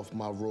taken off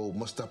my robe.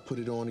 Must I put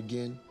it on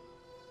again?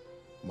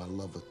 My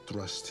lover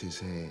thrust his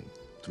hand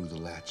through the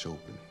latch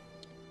opening.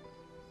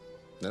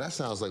 Now that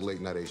sounds like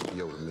late night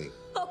HBO to me.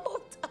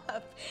 Hold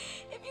up.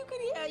 If you could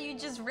hear how you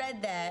just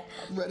read that.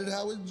 I read it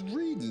how it's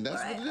reading.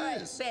 That's what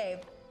it is. Babe.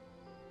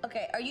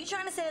 Okay, are you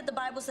trying to say that the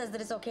Bible says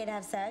that it's okay to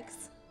have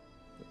sex?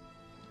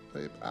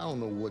 Babe, I don't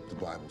know what the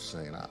Bible's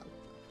saying. I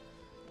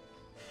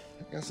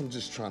guess I'm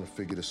just trying to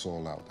figure this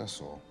all out,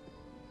 that's all.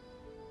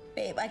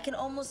 Babe, I can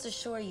almost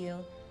assure you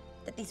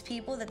that these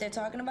people that they're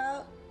talking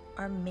about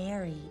are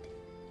married.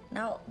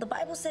 Now, the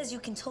Bible says you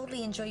can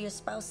totally enjoy your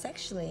spouse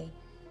sexually.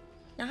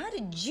 Now, how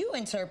did you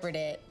interpret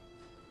it?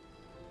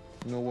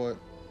 You know what?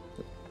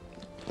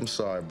 I'm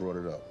sorry I brought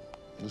it up.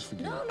 Let's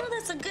forget it. No,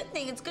 that's a good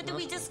thing. It's good that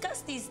we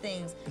discuss these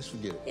things. Let's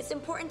forget it. It's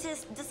important to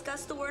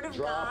discuss the Word of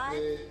Drop God.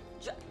 it.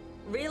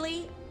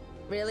 Really?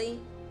 Really?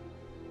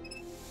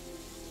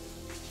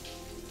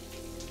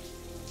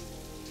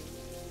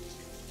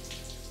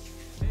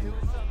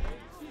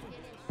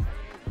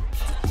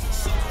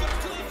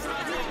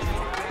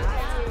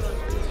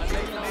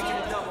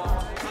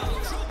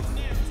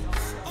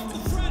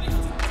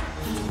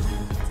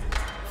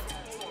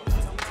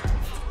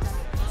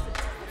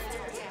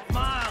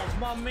 Miles,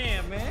 my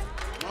man.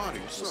 Marty,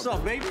 What's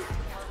up, baby?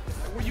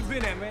 Where you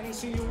been at, man? Ain't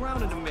seen you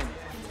around in a minute.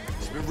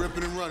 It's been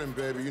ripping and running,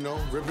 baby, you know?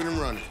 Ripping and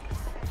running.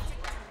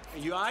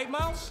 You all right,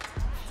 Miles?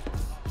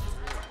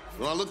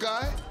 Do I look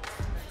all right?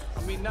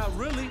 I mean, not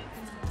really,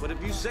 but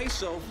if you say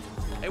so.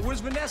 Hey,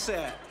 where's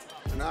Vanessa at?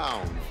 And I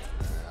don't know, man.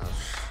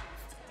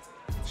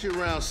 She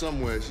around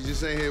somewhere. She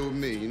just ain't here with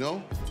me, you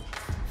know?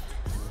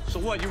 So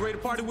what, you ready to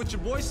party with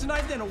your boys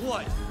tonight then, or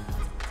what?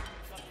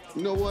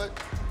 You know what?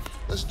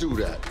 Let's do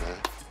that, man.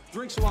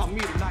 Drinks without me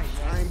tonight,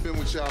 man. I ain't been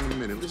with y'all in a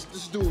minute.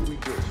 Let's do what we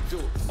do. Let's do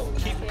it. Oh,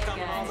 keep it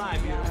coming all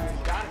night,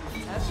 man. Got it?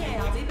 Okay,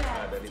 I'll be back.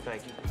 All right, baby,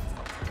 thank you.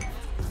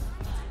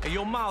 Hey,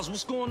 yo, Miles,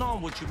 what's going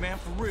on with you, man,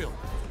 for real?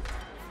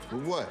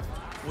 With what?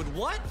 With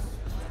what?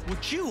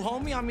 With you,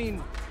 homie. I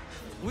mean,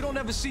 we don't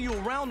ever see you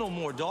around no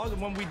more, dog.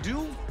 And when we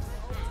do,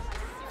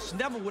 it's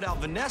never without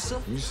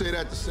Vanessa. You say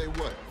that to say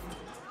what?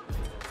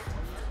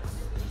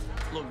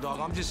 Look,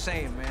 dog, I'm just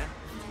saying, man.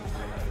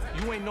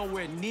 You ain't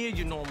nowhere near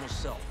your normal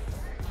self.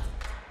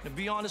 To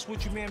be honest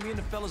with you, man, me and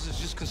the fellas is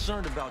just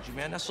concerned about you,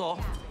 man. That's all.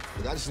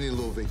 Look, I just need a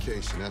little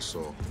vacation, that's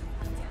all.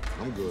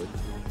 I'm good.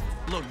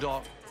 Look,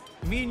 dog,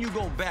 me and you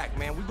go back,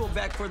 man. We go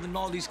back further than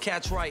all these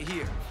cats right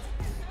here.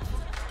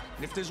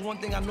 And if there's one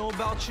thing I know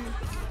about you,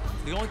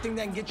 the only thing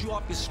that can get you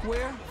off your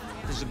square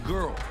is a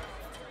girl.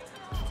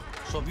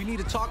 So if you need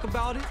to talk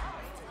about it,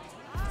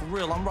 for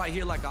real, I'm right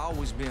here like I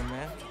always been,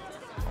 man.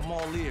 I'm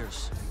all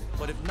ears.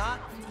 But if not,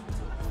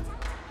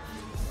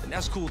 then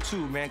that's cool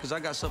too, man, because I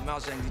got something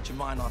else that can get your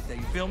mind off there,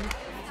 you feel me?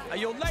 Hey,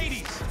 yo,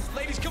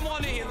 ladies, come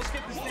on in here. Let's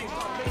get this thing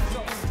started.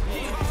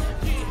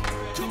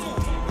 Come on,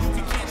 you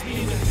can catch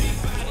me in a big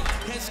body.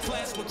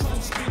 S-class with chrome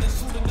spinner,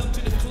 suiting up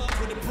to the club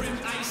with a brim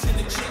ice and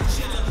a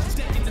chinchilla.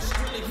 Stacking the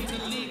Skrilla, hit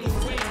the legal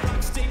way.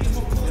 Rock stadium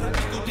from Puerto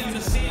Rico down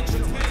to San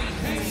Tropez.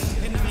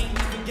 Hey, and I ain't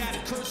even got a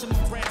curse in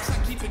my raps.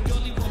 I keep it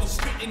gully while I'm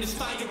spitting this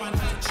fire on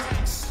hot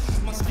tracks.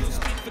 My skills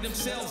speak for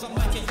themselves. I'm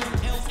like a young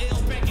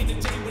LL back in the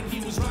day when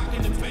he was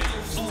rocking the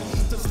bells.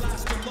 The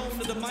slides alone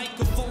to the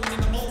microphone in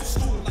the old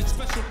school, like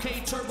Special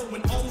K, Turbo,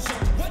 and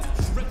Ozone. What?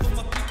 Rep for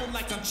my people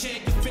like I'm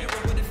Che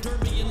Guevara with a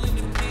derby and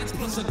linen pants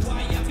plus a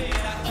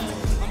guayabera.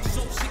 I'm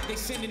so sick they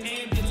sending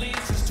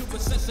ambulances to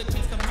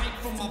resuscitate the mic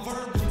from my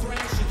verbal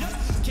thrashing.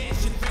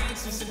 Cash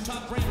advances in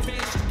top brand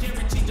fashion,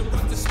 guaranteed to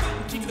rock the spot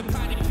and keep the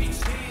potty piece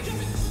dancing.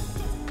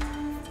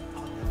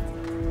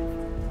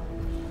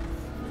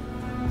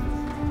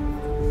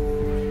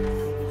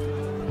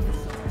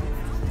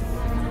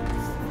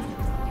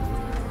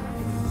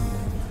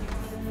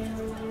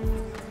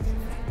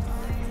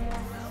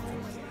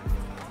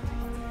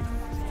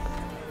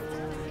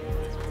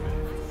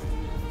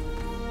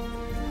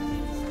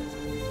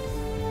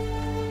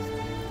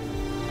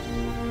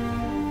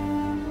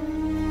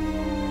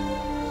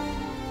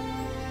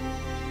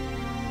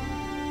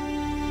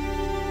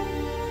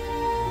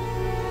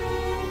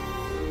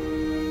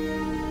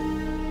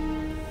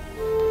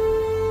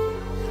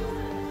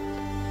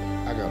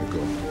 I gotta go.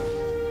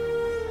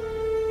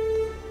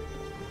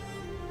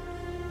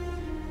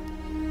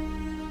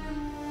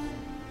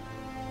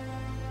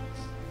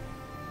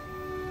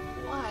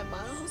 Why,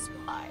 Miles?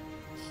 Why?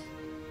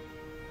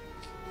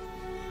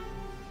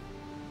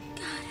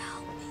 God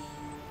help me.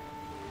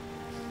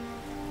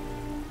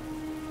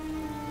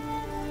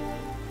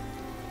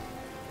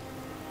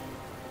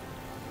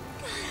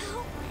 God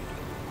help me.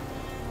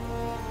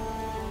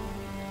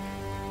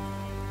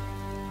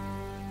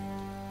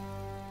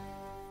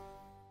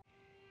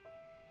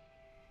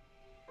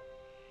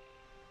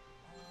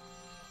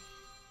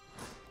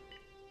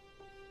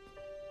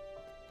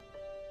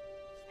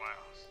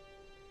 Miles,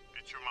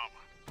 it's your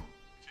mama.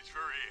 She's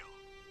very ill.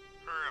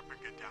 Hurry up and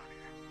get down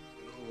here.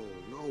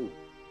 No.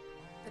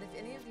 But if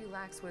any of you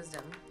lacks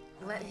wisdom,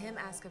 let him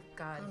ask of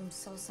God. I'm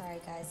so sorry,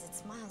 guys.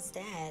 It's Miles'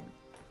 dad.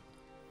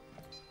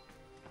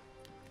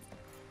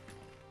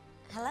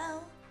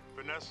 Hello?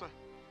 Vanessa,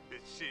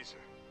 it's Caesar.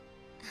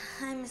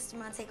 Hi, Mr.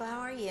 Montego. How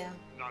are you?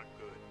 Not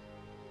good.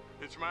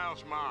 It's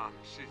Miles' mom.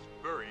 She's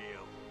very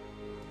ill.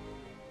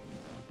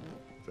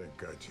 Thank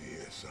God you're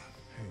here, son.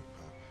 Hey,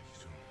 Pop.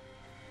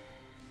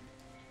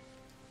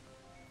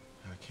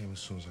 I came as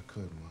soon as I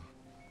could, Ma.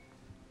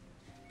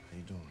 How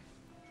you doing?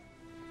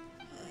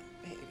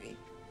 Baby,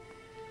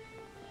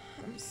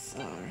 I'm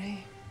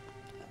sorry.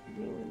 I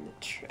ruined the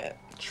trip.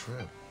 Trip?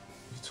 What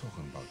are you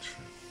talking about,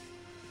 trip?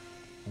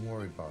 Don't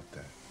worry about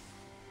that,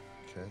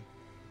 okay?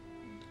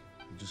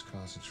 You just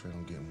concentrate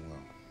on getting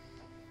well.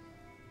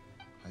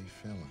 How you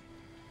feeling?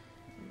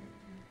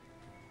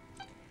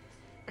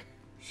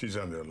 She's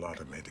under a lot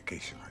of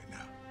medication right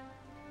now.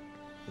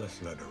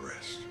 Let's let her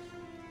rest.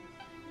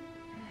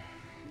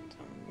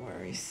 Don't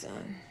worry,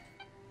 son.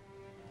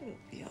 It'll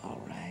be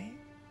all right.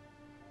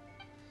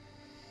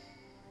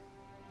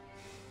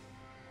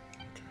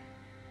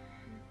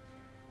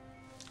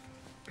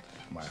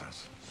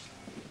 Miles,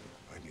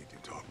 I need to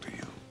talk to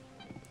you.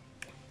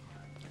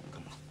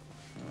 Come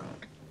on.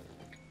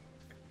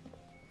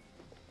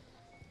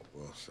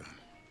 Well, son,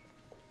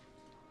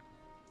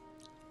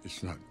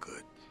 it's not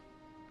good.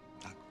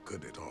 Not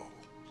good at all.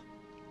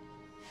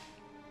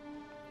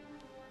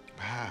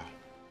 How?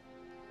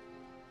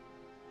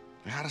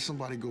 How does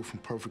somebody go from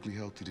perfectly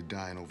healthy to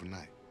dying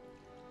overnight?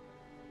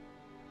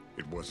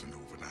 It wasn't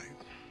overnight.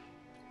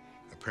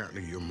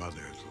 Apparently your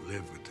mother has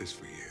lived with this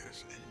for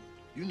years, and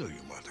you know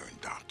your mother and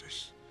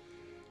doctors.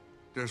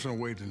 There's no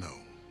way to know.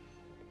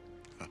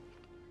 Huh.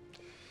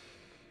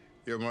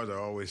 Your mother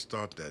always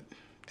thought that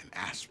an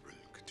aspirin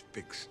could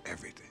fix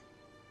everything.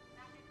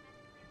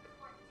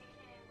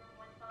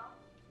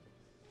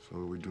 So what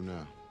do we do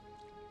now?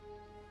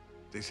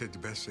 They said the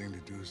best thing to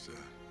do is to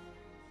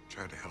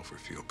try to help her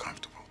feel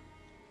comfortable.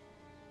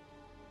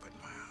 But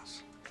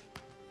Miles,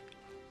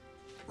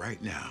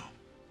 right now,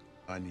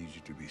 I need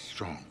you to be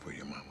strong for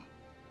your mama.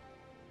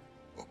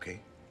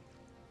 Okay?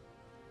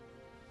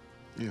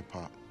 Yeah,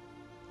 Pop.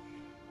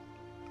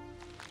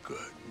 Good.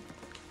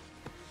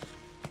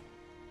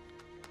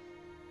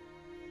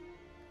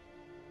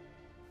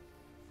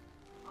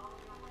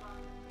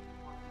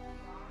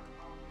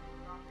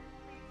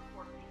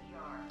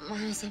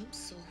 Miles, I'm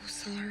so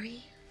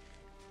sorry.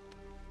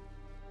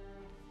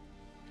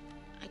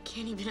 I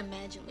can't even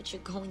imagine what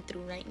you're going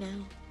through right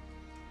now.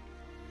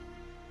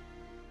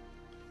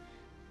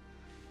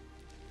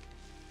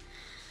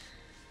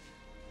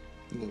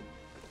 Look,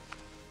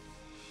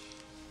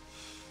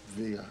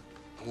 V,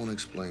 I want to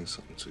explain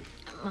something to you.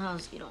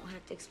 Miles, you don't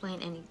have to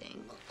explain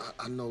anything.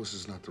 I know this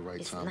is not the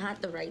right time. It's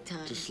not the right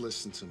time. Just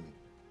listen to me.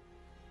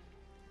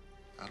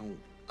 I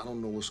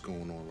don't know what's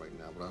going on right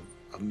now, but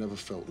I've never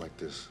felt like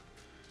this.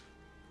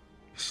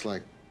 It's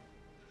like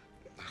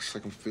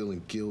I'm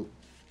feeling guilt,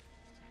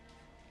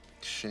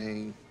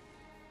 shame.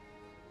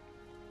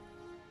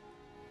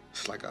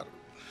 It's like I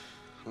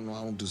don't know,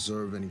 I don't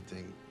deserve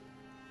anything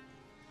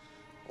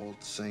all at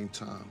the same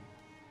time.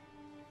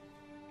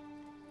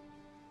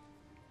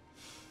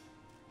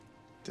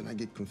 Then I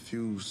get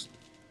confused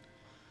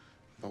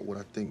about what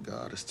I think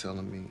God is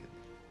telling me.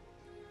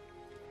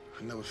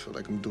 I never feel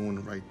like I'm doing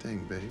the right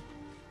thing, babe.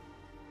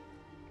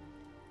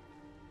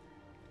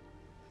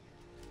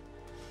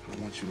 I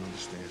want you to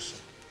understand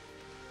something.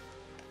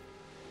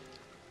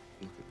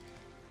 Look at me.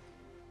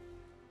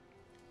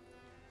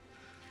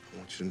 I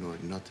want you to know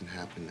that nothing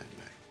happened that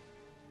night.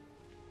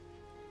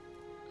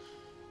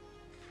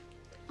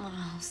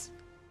 Miles,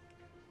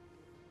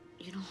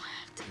 you don't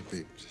have to. Hey,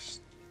 babe,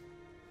 just...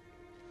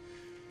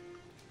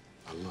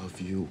 I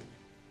love you.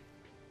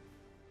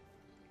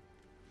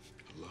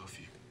 I love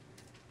you.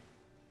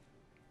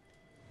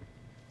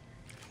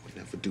 I would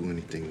never do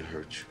anything to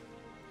hurt you.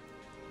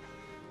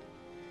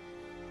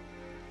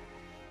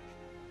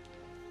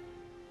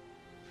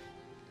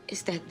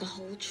 Is that the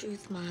whole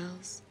truth,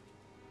 Miles?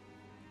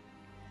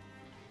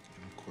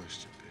 No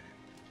question, babe.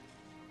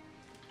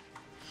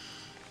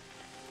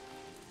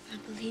 I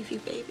believe you,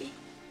 baby.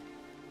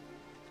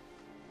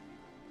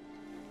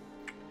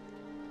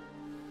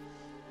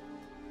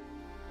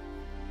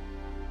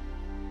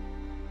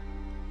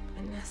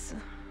 Vanessa,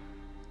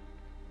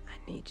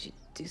 I need you to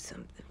do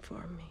something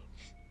for me.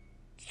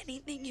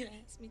 Anything you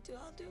ask me to,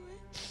 I'll do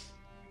it.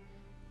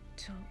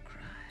 Don't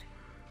cry.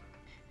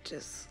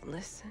 Just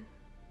listen.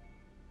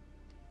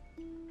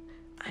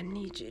 I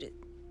need you to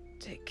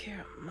take care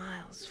of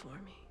Miles for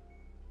me.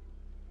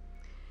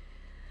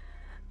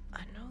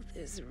 I know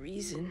there's a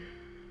reason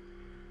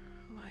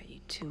why you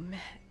two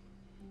met.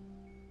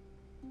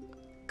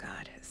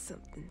 God has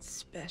something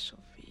special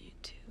for you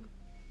two.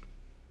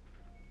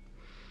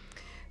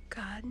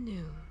 God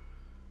knew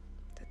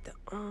that the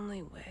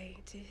only way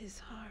to his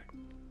heart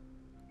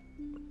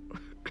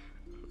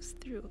was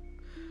through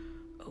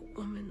a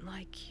woman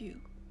like you.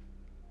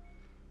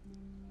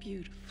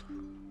 Beautiful,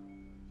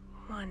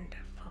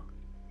 wonderful,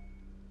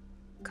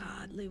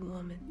 godly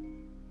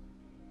woman.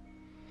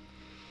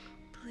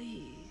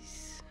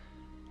 Please,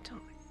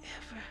 don't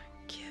ever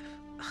give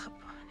up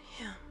on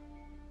him.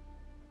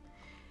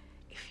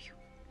 If you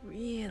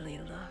really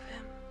love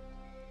him.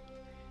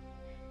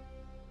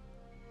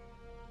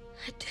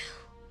 I do.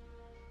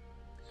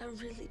 I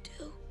really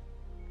do.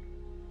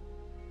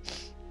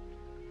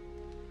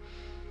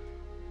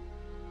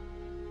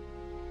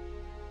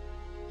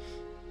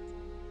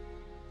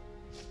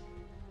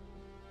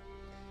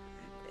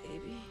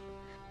 Baby.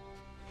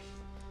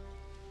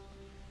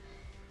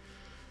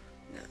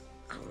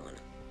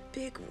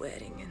 big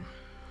wedding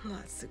and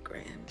lots of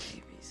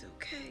grandbabies,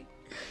 okay?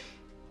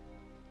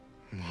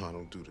 Ma,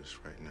 don't do this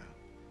right now.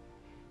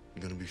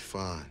 You're gonna be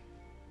fine.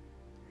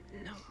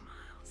 No,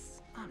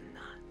 Miles, I'm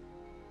not.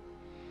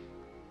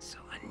 So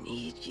I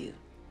need you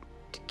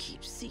to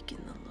keep seeking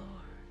the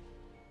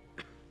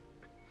Lord.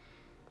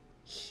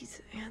 He's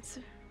the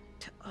answer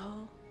to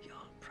all your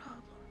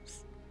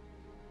problems.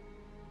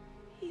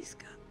 He's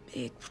got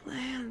big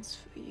plans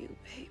for you,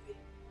 baby.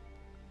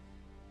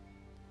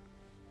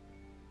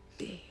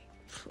 Big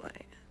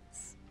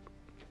plans.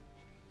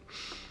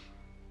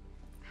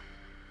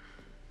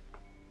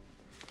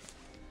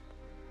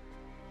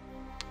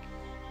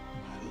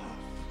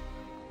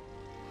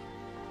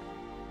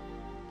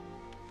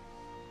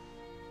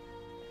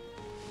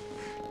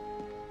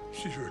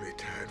 She's really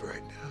tired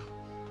right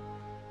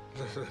now.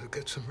 Let her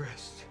get some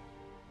rest.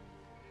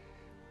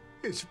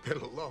 It's been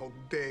a long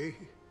day.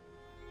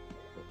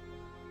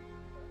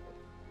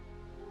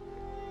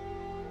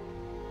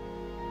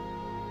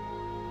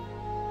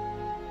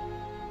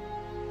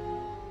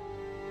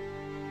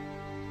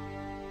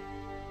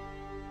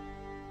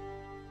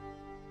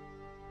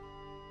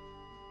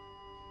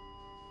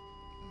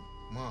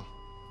 Ma.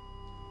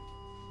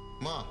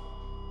 Ma.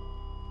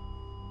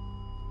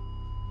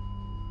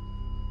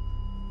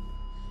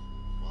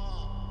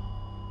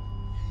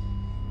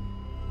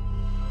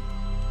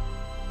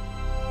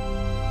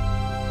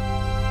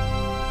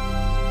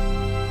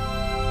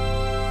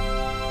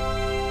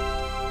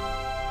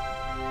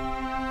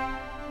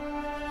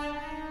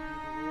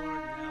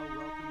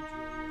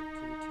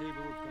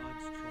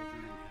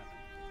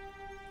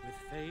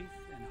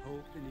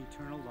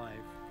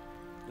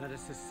 Let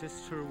us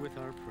assist her with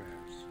our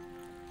prayers.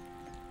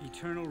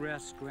 Eternal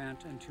rest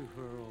grant unto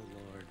her, O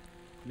Lord.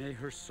 May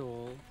her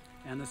soul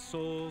and the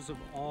souls of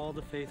all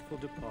the faithful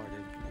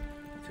departed,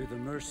 through the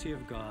mercy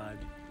of God,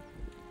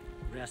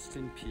 rest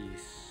in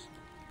peace.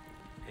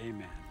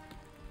 Amen.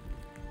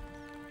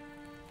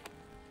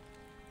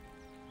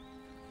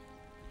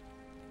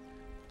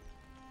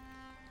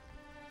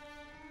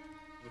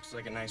 Looks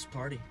like a nice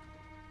party.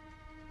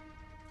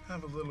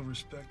 Have a little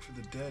respect for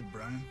the dead,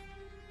 Brian.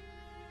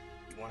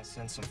 You want to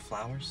send some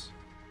flowers?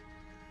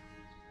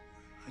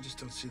 I just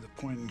don't see the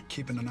point in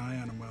keeping an eye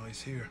on him while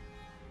he's here.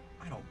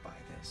 I don't buy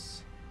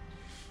this.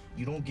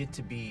 You don't get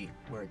to be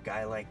where a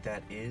guy like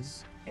that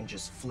is and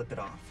just flip it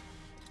off.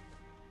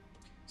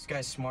 This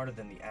guy's smarter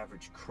than the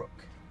average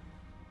crook.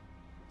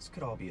 This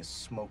could all be a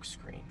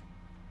smokescreen.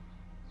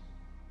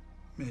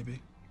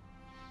 Maybe.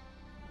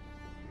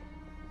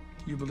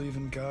 You believe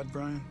in God,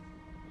 Brian?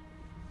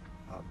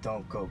 Oh,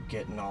 don't go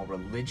getting all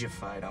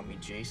religified on me,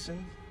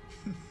 Jason.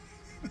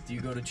 Do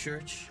you go to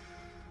church?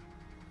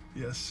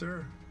 Yes,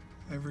 sir.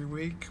 Every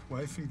week,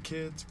 wife and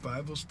kids,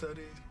 Bible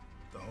study,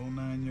 the whole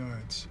 9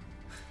 yards.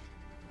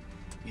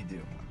 You do,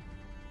 huh?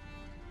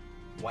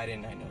 Why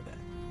didn't I know that?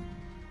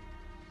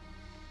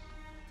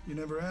 You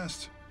never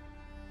asked.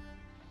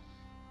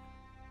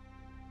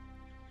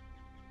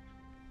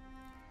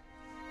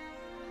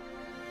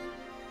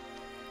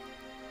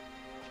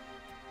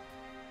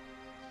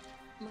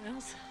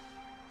 Miles,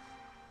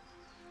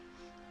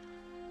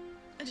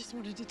 I just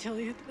wanted to tell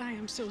you that I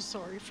am so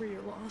sorry for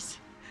your loss.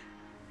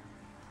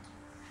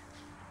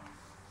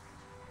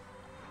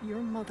 Your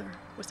mother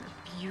was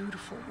a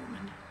beautiful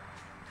woman.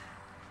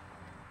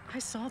 I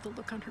saw the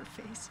look on her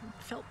face and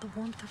felt the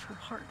warmth of her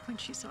heart when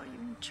she saw you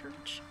in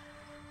church.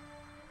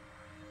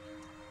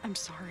 I'm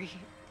sorry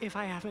if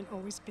I haven't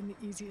always been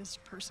the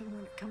easiest person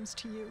when it comes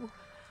to you.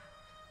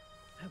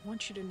 I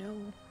want you to know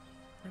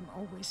I'm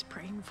always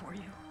praying for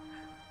you.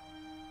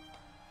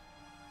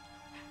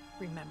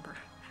 Remember,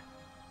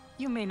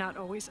 you may not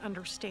always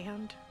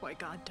understand why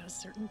God does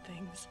certain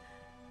things,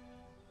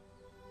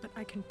 but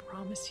I can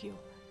promise you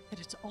that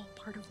it's all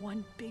part of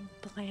one big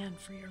plan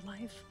for your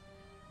life.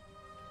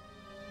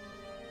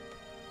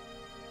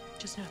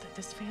 Just know that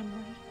this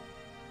family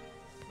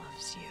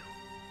loves you.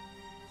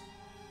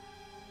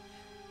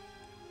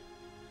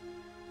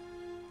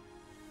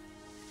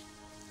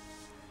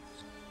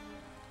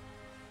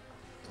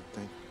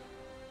 Thank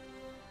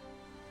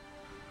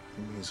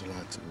you. It means a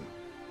lot to me.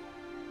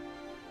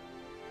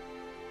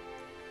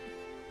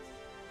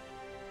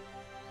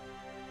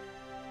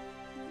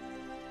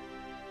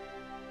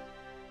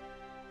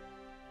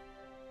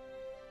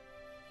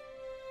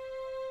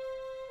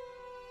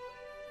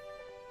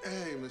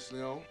 Hey, Miss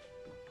Leon.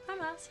 Hi,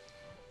 Miles.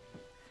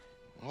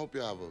 I hope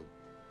you have an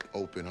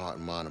open heart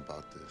and mind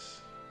about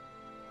this.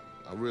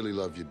 I really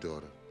love your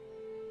daughter.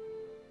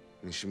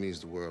 I mean, she means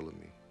the world to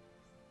me.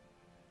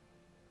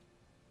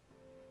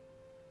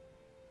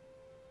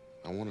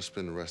 I want to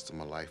spend the rest of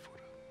my life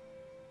with her.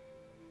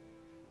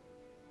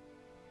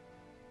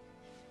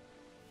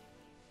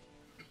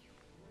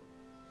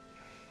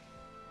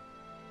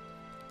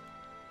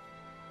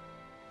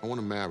 I want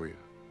to marry her.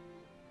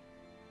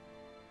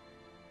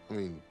 I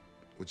mean,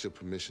 with your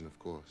permission, of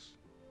course.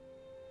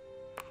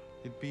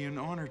 It'd be an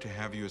honor to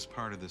have you as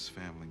part of this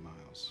family,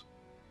 Miles.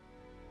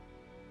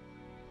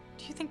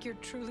 Do you think you're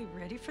truly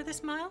ready for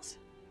this, Miles?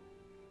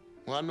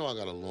 Well, I know I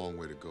got a long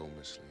way to go,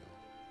 Miss Leon.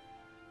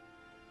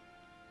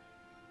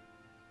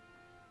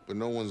 But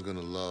no one's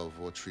gonna love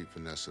or treat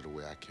Vanessa the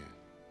way I can.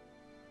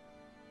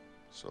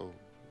 So,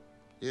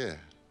 yeah,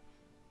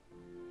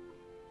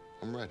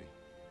 I'm ready.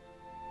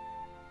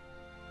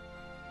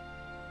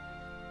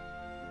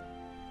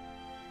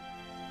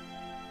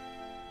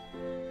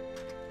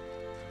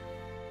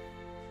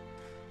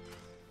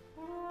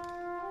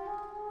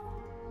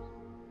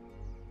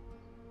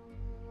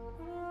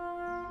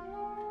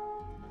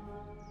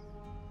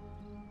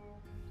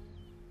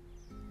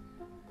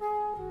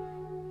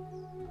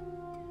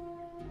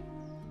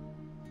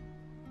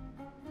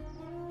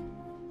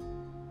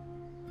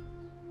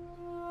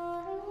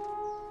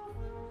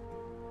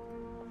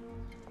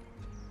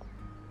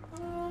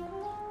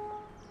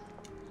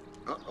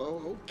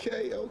 Uh-oh,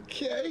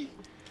 okay.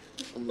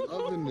 I'm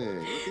loving it.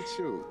 Look at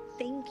you.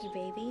 Thank you,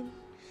 baby.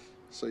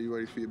 So you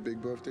ready for your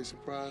big birthday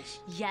surprise?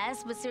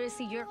 Yes, but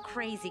seriously, you're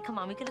crazy. Come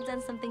on, we could have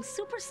done something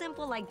super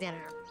simple like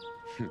dinner.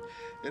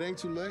 It ain't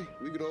too late.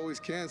 We could always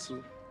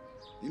cancel.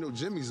 You know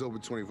Jimmy's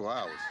open 24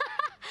 hours.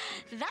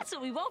 That's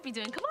what we won't be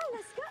doing. Come on,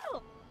 let's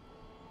go.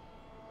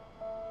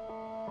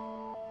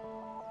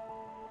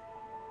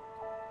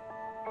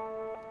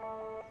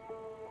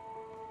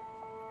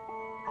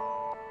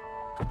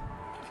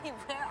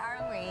 Where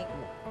are we?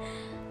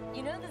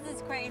 You know this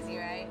is crazy,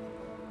 right?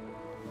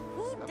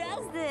 Who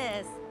does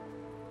this?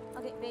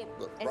 Okay, babe.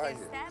 Look, is right there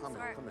here. steps Come or...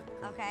 here, come here.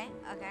 Okay.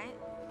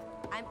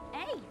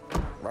 Hey,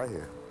 Right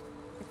here.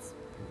 it's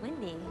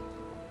windy.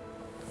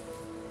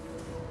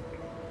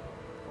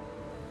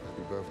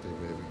 Happy birthday,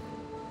 baby.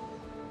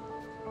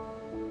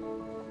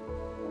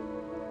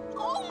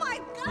 Oh my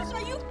gosh,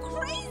 are you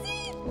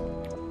crazy?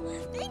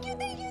 Thank you.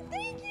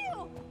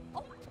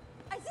 Oh,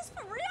 is this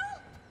for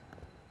real?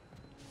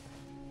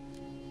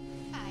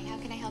 Hi, how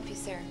can I help you,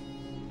 sir?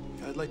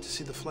 I'd like to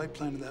see the flight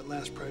plan of that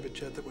last private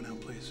jet that went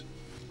out, please.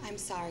 I'm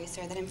sorry,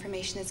 sir. That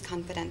information is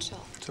confidential.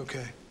 It's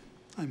okay.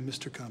 I'm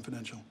Mr.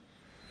 Confidential.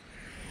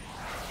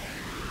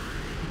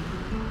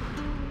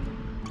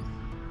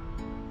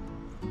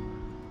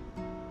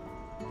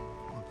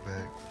 Look,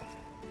 babe.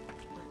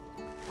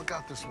 Look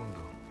out this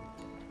window.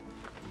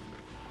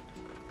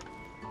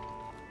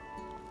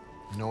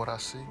 You know what I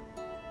see?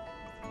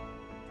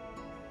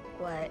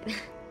 What?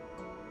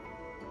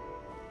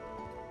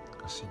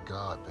 I see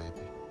God,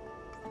 baby.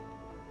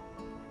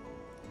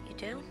 You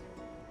do?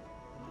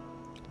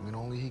 I mean,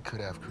 only he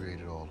could have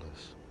created all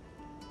this.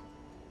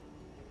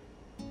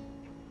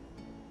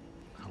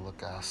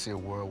 Look, I see a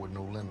world with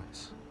no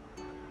limits.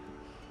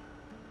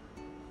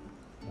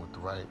 With the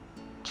right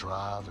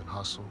drive and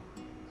hustle,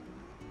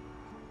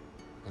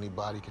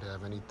 anybody could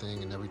have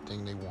anything and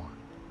everything they want.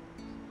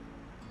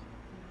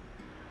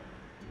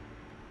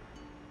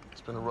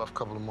 It's been a rough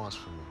couple of months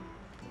for me.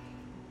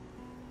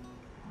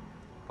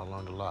 I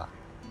learned a lot.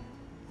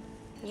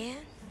 Yeah?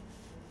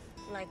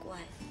 Like what?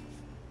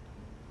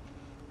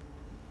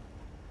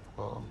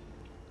 Well,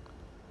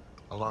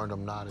 I learned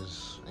I'm not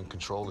as in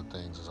control of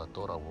things as I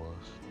thought I was.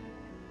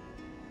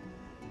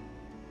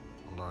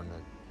 I learned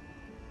that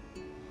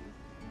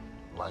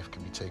life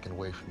can be taken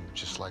away from you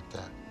just like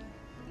that.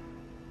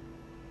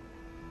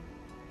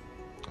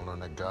 I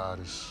learned that God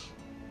is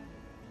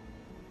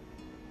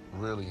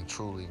really and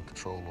truly in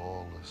control of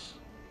all this.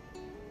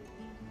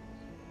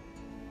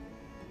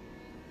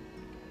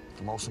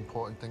 The most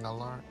important thing I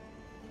learned?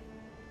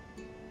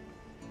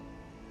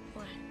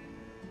 What?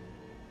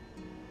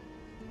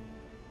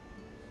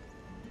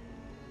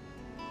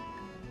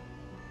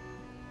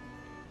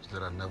 Is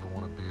that I never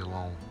want to be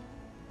alone.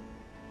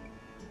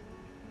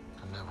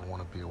 I never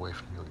want to be away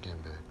from you again,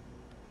 babe.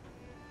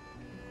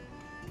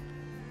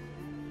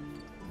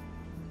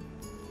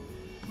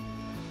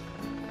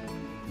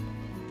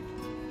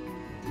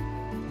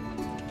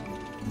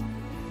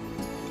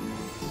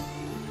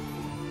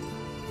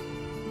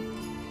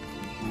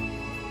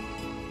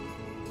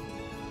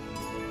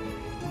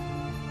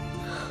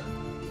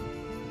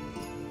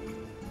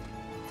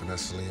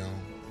 Vanessa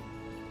Leon,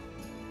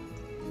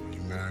 will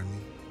you marry me?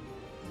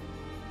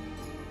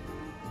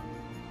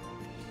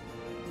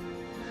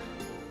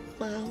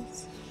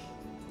 Miles,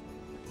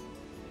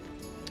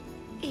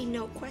 ain't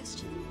no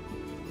question.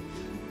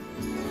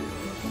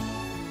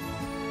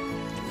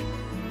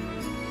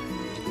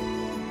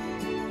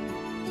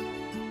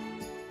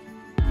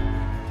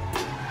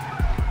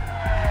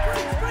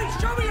 Freeze!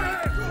 Show me your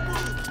hands!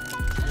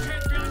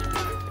 Hands behind your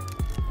back.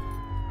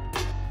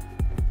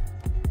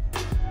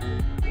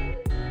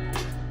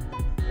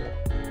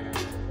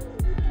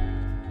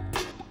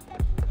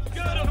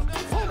 Got him!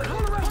 Hold it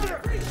right there!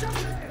 Freeze! Show me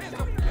your hands!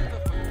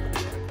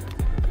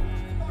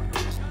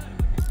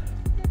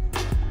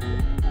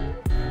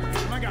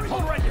 I got it.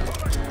 Hold it right there.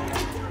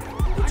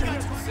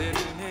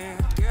 Sitting here,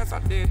 guess I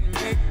didn't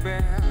make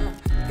bail.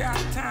 Got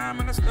time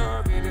and a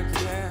story to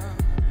tell.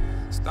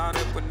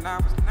 Started when I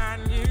was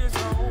 9 years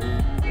old.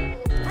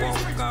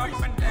 Woke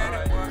up and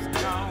daddy was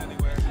gone.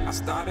 I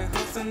started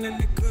hustling and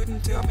they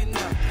couldn't tell me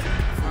nothing.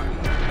 Frontin'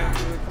 in the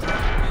hood,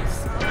 trying to be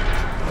something.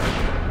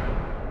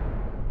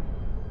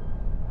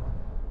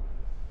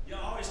 Yo, I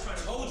always try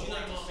to hold you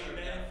like this,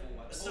 man.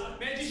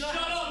 Man, just shut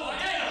up,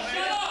 man.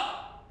 Shut up!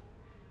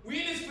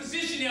 We in this for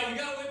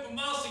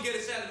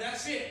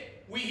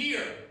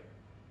here.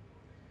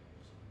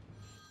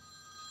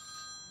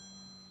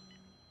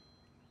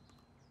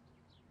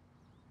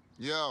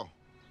 Yo.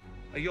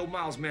 Hey, yo,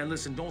 Miles, man,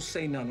 listen, don't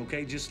say nothing,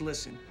 okay? Just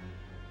listen.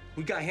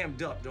 We got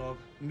hemmed up, dog.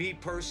 Me,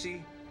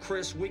 Percy,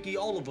 Chris, Wiki,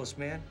 all of us,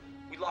 man.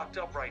 We locked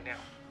up right now.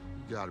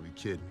 You gotta be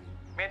kidding me.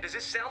 Man, does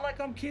it sound like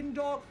I'm kidding,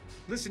 dog?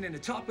 Listen, and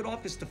to top it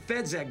off, it's the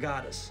feds that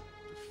got us.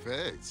 The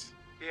feds?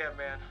 Yeah,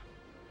 man.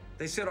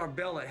 They set our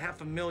bail at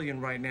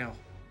 $500,000 right now.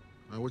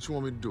 Man, what you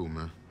want me to do,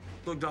 man?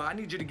 Look, dog, I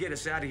need you to get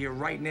us out of here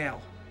right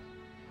now.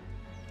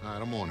 All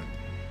right, I'm on it.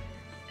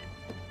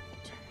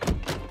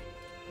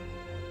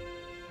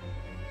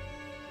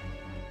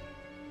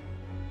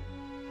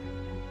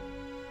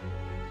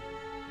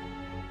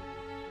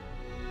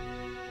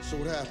 So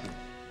what happened?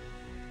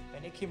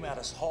 Man, they came at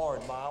us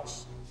hard,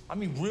 Miles. I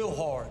mean, real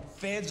hard.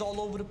 Feds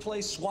all over the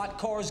place, SWAT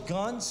cars,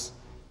 guns.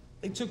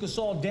 They took us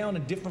all down to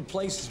different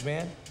places,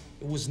 man.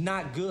 It was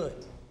not good.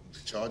 They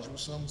charge you with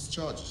something? What's the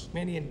charges?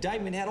 Man, the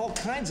indictment had all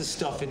kinds of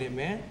stuff in it,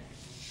 man.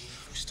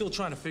 We're still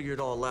trying to figure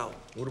it all out.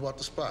 What about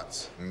the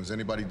spots? I mean, was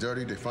anybody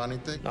dirty? They find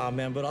anything? Nah,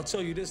 man, but I'll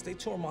tell you this, they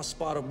tore my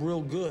spot up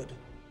real good.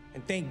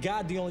 And thank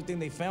God the only thing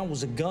they found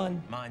was a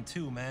gun. Mine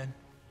too, man.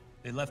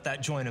 They left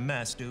that joint a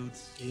mess, dude.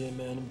 Yeah,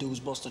 man, them dudes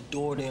bust a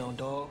door down,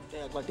 dog. They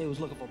act like they was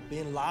looking for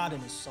Bin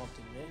Laden or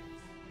something, man.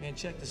 Man,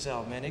 check this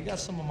out, man. They got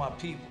some of my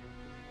people.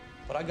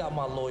 But I got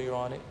my lawyer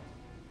on it.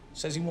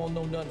 Says he won't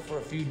know nothing for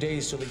a few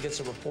days till he gets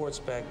the reports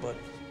back, but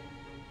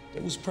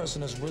they was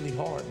pressing us really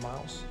hard,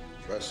 Miles.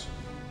 Press?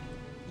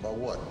 About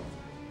what?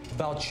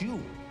 About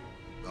you.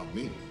 About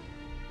me?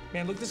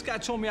 Man, look, this guy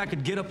told me I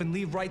could get up and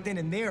leave right then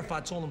and there if I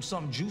told him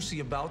something juicy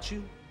about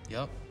you.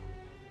 Yep.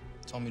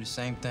 Told me the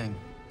same thing.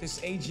 This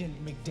Agent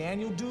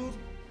McDaniel dude,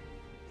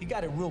 he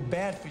got it real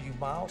bad for you,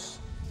 Miles.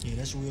 Yeah,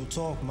 that's real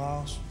talk,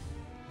 Miles.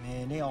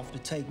 Man, they offered to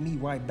take me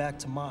right back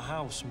to my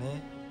house,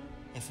 man.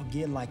 And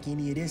forget like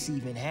any of this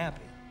even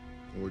happened.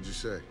 What'd you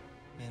say?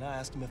 Man, I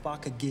asked him if I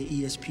could get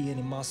ESPN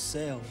in my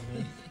cell,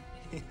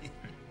 man.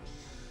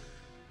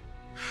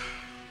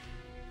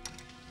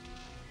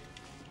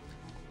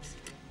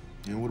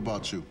 And what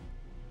about you?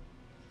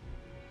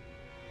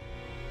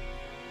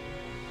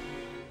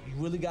 You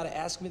really gotta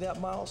ask me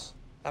that, Miles?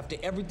 After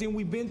everything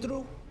we've been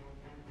through?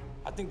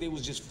 I think they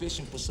was just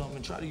fishing for something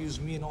and try to use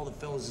me and all the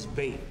fellas as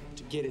bait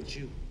to get at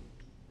you.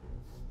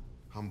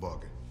 I'm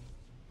bugging.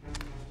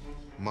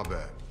 My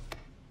bad.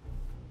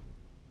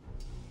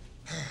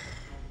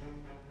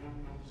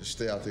 Just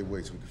stay out their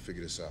way so we can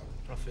figure this out.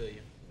 I feel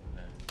you.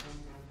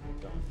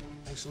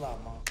 Thanks a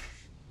lot, Mom.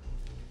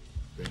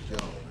 Thank y'all,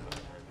 man.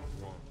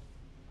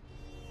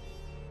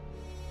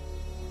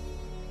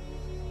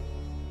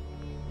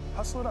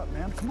 Hustle it up,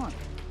 man. Come on.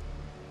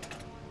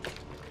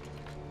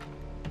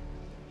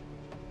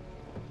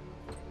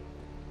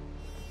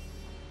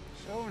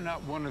 So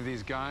not one of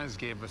these guys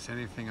gave us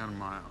anything on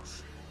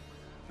Miles.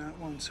 Not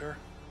one, sir.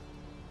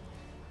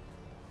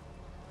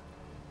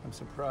 I'm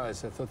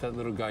surprised. I thought that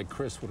little guy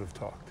Chris would have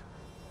talked.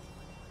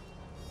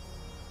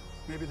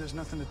 Maybe there's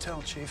nothing to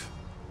tell, Chief.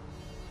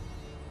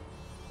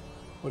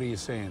 What are you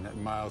saying, that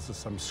Miles is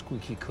some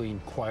squeaky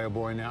clean choir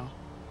boy now?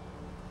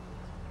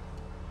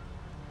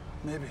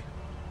 Maybe.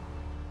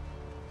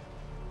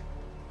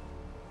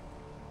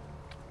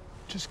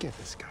 Just get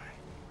this guy.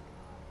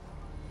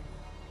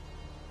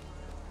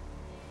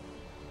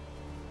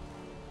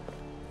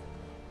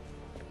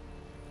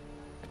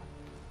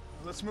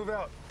 Let's move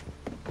out.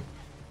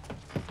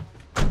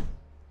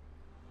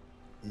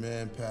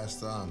 Man,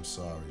 Pastor, I'm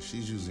sorry.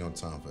 She's usually on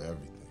time for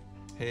everything.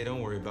 Hey,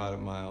 don't worry about it,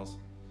 Miles.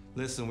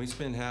 Listen, we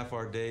spend half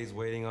our days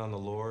waiting on the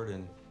Lord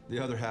and the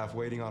other half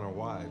waiting on our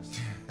wives.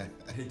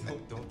 Hey,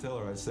 don't tell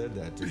her I said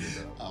that to you,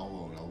 though. I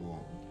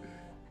won't.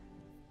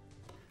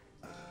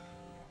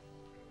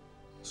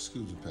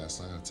 Excuse me,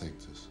 Pastor, I gotta take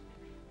this.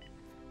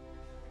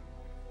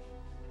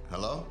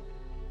 Hello?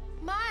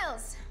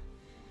 Miles,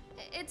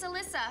 it's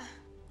Alyssa.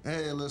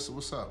 Hey, Alyssa,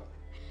 what's up?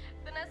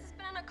 Vanessa's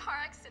been in a car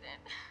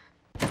accident.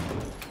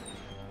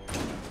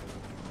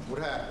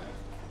 What happened?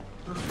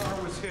 Her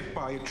car was hit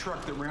by a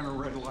truck that ran a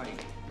red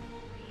light.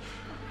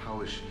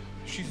 How is she?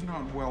 She's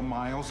not well,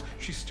 Miles.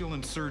 She's still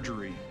in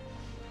surgery.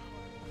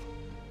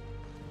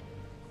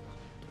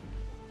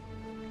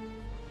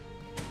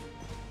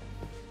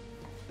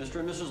 Mr.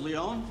 and Mrs.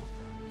 Leon?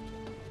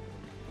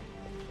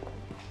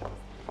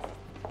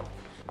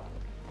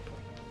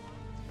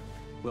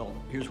 Well,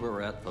 here's where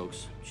we're at,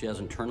 folks. She has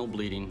internal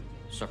bleeding,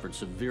 suffered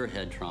severe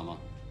head trauma.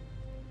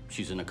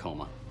 She's in a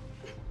coma.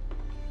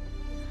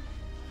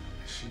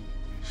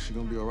 She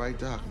gonna be all right,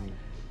 Doc? I mean,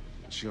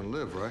 she gonna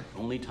live, right?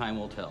 Only time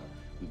will tell.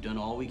 We've done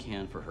all we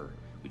can for her.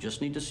 We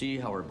just need to see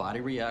how her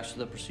body reacts to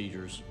the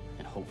procedures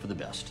and hope for the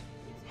best.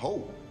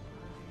 Hope?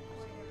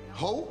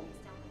 Hope?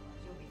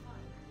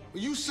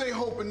 You say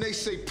hope and they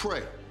say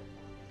pray.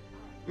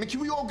 I mean, can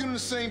we all get on the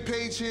same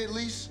page here at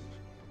least?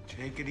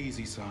 Take it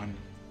easy, son.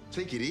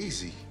 Take it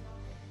easy?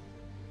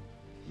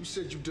 You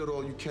said you did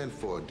all you can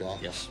for her, Doc.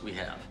 Yes, we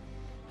have.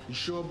 You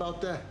sure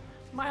about that?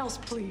 Miles,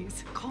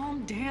 please,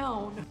 calm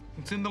down.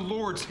 It's in the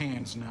Lord's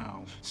hands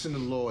now. It's in the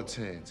Lord's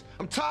hands.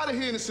 I'm tired of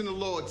hearing it's in the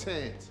Lord's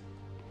hands.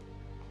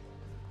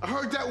 I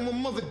heard that when my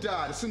mother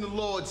died. It's in the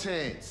Lord's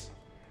hands.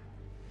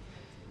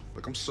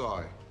 Look, I'm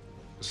sorry,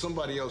 but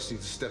somebody else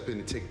needs to step in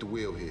and take the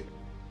wheel here.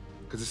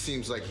 Because it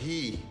seems like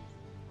he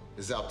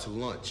is out to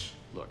lunch.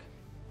 Look,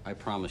 I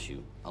promise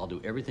you, I'll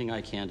do everything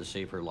I can to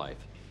save her life.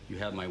 You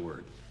have my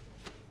word.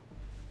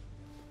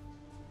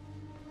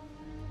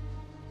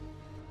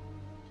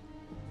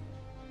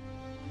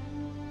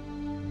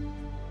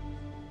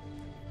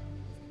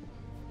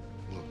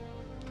 Look,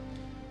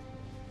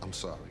 I'm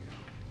sorry.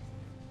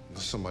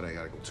 There's somebody I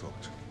gotta go talk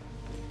to.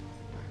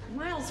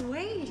 Miles,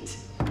 wait.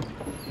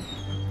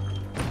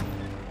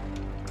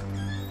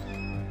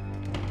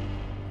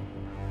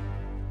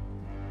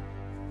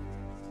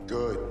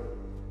 Good.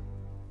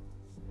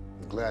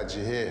 I'm glad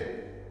you're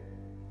here.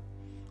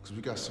 Because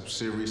we got some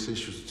serious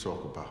issues to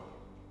talk about.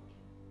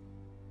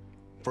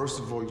 First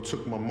of all, you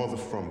took my mother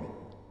from me.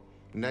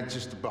 And that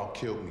just about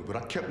killed me. But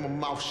I kept my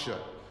mouth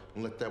shut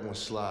and let that one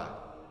slide.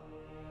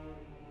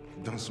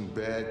 I've done some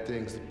bad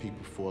things to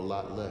people for a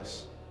lot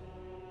less.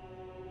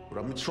 But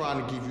I've been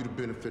trying to give you the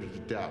benefit of the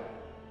doubt.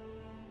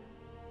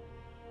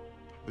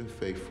 I've been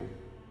faithful.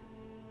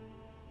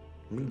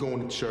 I've been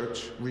going to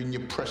church, reading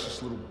your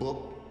precious little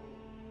book.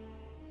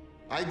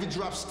 I even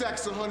drop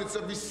stacks of hundreds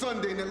every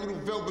Sunday in that little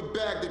velvet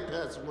bag they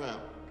pass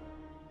around.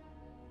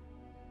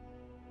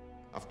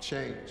 I've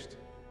changed.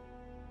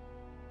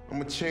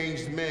 I'm a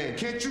changed man.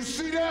 Can't you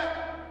see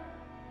that?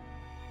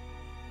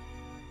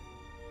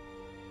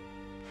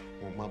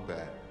 Well, my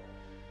bad.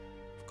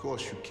 Of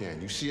course you can.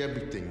 You see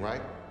everything,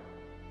 right?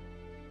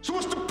 So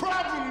what's the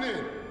problem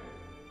then?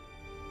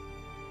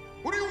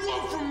 What do you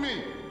want from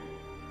me?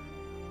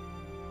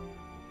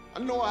 I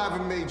know I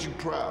haven't made you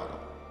proud.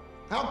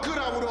 How could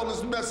I with all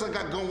this mess I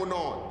got going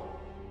on?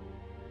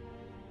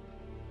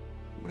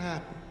 What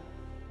happened?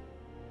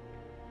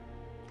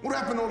 What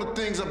happened to all the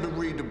things I've been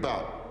reading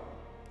about?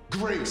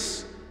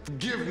 Grace,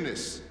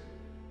 forgiveness,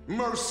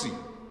 mercy.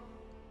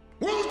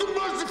 Where was the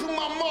mercy from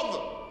my mother?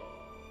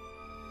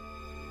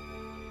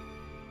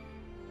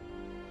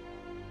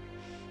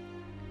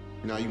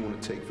 Now you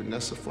want to take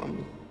Vanessa from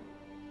me?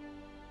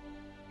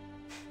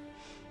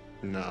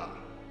 Nah,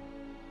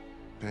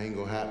 that ain't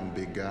gonna happen,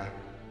 big guy.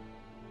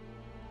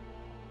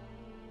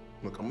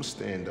 Look, I'm a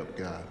stand-up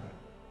guy.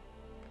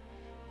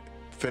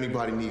 If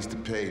anybody needs to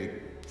pay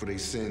for their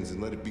sins,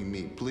 and let it be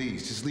me.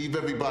 Please, just leave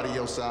everybody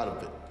else out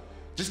of it.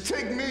 Just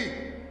take me.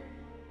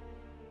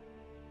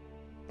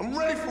 I'm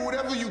ready for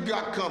whatever you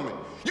got coming.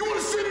 You want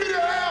to send me to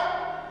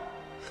hell?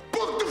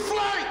 Book the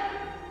flight!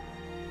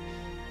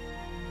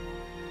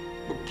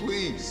 But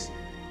please,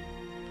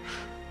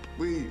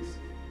 please,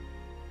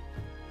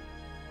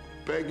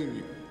 I'm begging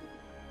you.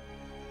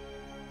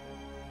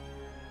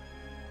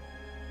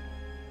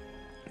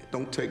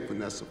 Don't take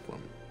Vanessa from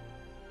me.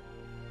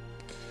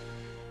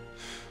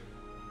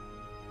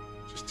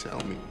 Just tell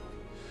me.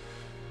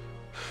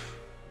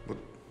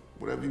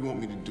 Whatever you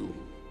want me to do,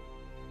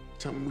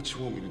 tell me what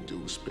you want me to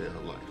do to spare her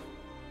life.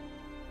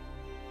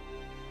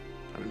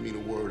 I didn't mean a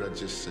word I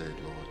just said,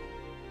 Lord.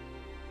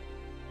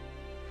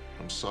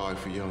 I'm sorry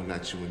for yelling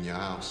at you in your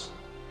house.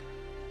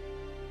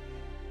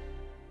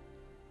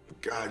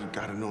 But God, you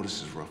gotta know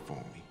this is rough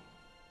on me.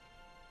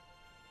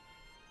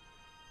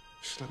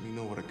 Just let me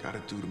know what I gotta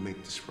do to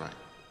make this right.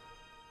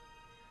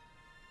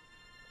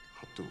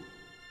 I'll do it.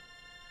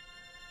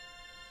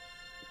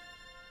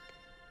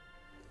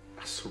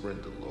 I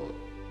surrender, Lord.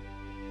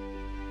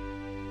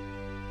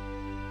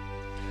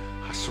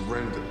 I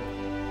surrender.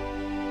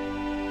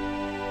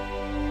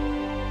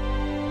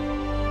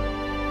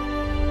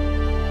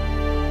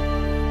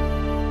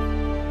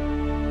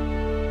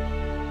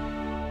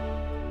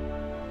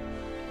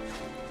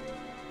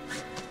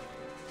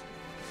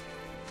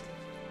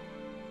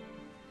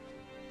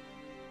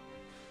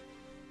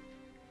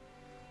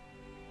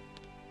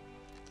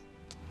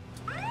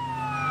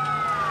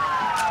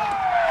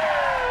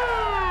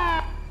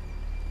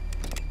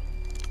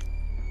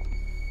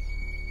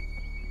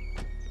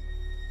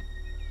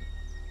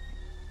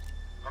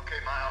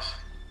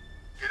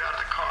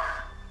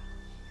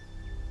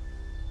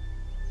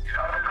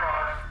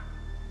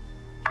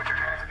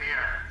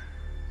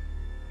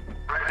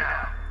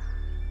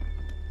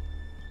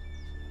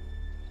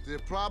 Is there a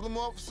problem,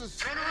 officers?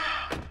 Turn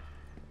around!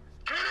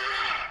 Turn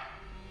around!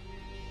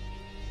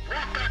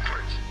 Walk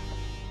backwards!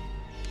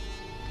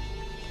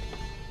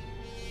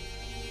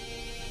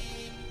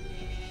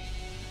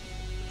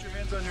 Put your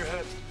hands on your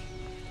head.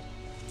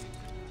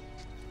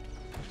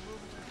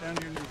 Down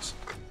to your knees.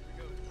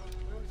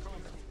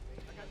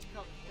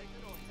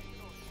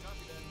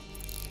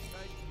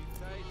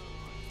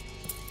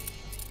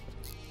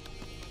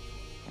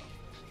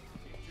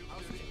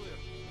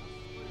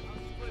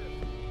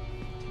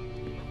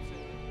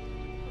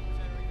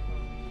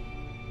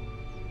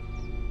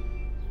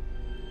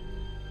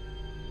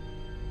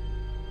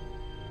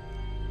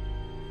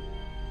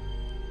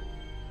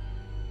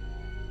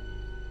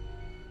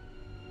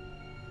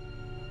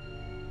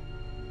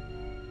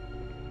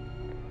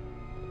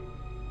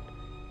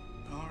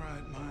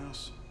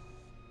 Miles.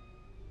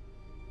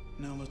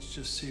 Now let's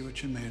just see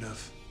what you're made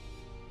of.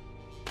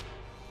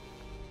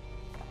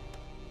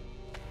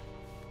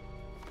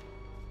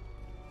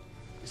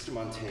 Mr.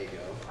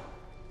 Montego,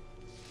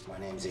 my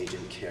name's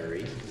Agent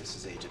Carey. This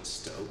is Agent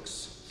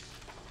Stokes.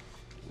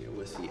 We're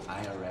with the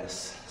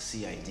IRS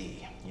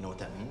CID. You know what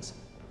that means?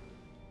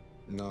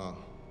 Nah,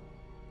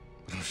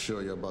 but I'm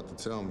sure you're about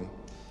to tell me.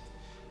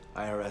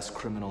 IRS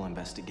Criminal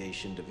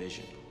Investigation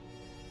Division.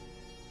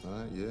 All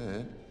right,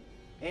 yeah.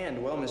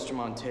 And, well, Mr.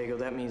 Montego,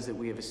 that means that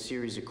we have a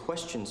series of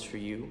questions for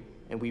you,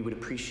 and we would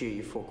appreciate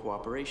your full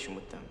cooperation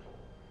with them.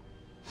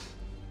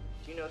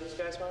 Do you know these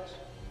guys, Miles?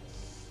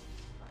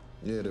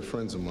 Yeah, they're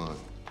friends of mine.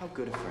 How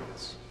good of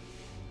friends?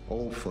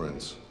 Old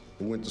friends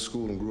who went to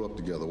school and grew up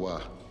together.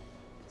 Why?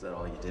 Is that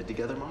all you did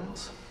together,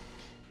 Miles?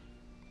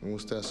 And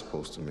what's that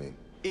supposed to mean?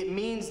 It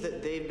means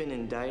that they've been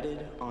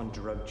indicted on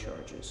drug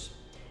charges.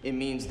 It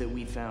means that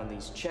we found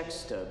these check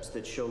stubs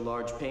that show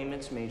large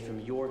payments made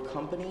from your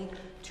company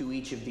to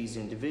each of these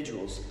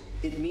individuals.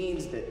 It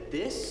means that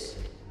this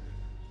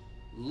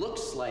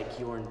looks like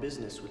you're in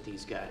business with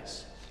these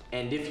guys.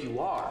 And if you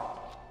are,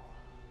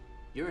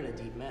 you're in a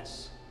deep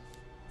mess.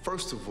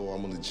 First of all,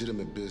 I'm a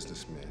legitimate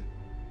businessman.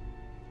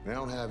 And I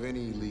don't have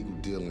any illegal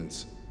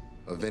dealings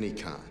of any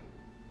kind.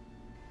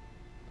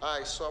 All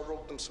right, so I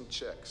wrote them some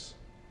checks.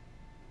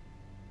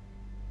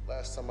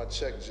 Last time I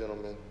checked,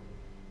 gentlemen,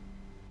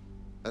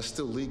 that's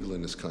still legal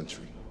in this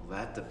country. Well,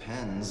 that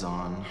depends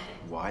on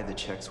why the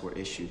checks were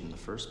issued in the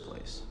first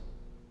place.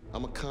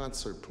 I'm a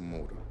concert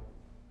promoter.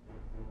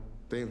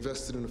 They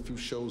invested in a few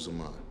shows of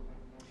mine.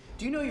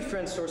 Do you know your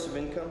friend's source of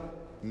income?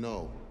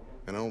 No,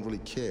 and I don't really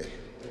care.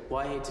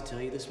 Well, I hate to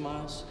tell you this,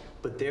 Miles,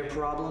 but their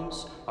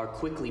problems are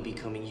quickly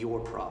becoming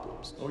your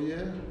problems. Oh,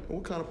 yeah?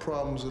 What kind of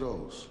problems are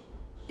those?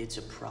 It's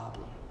a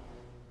problem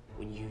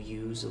when you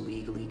use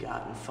illegally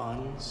gotten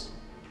funds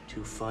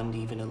to fund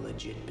even a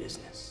legit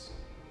business.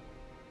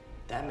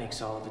 That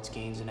makes all of its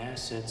gains and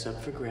assets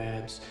up for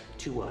grabs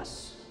to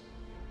us.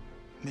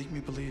 Make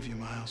me believe you,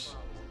 Miles.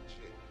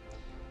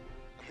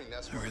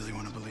 I really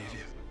want to believe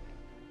you.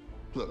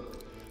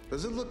 Look,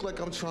 does it look like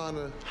I'm trying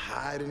to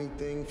hide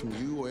anything from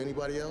you or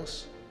anybody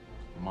else?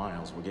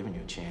 Miles, we're giving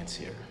you a chance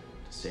here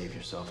to save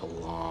yourself a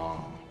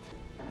long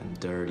and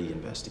dirty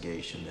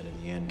investigation that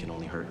in the end can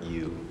only hurt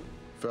you.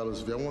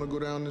 Fellas, if y'all want to go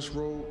down this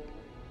road,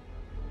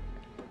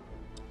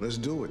 let's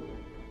do it.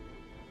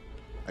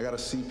 I got a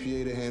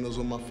CPA that handles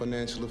all my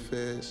financial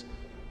affairs.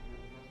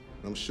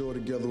 And I'm sure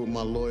together with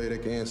my lawyer they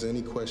can answer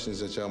any questions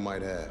that y'all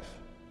might have.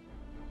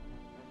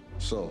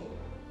 So,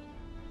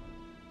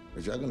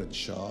 if y'all gonna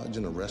charge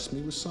and arrest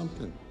me with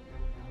something,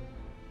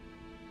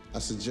 I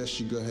suggest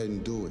you go ahead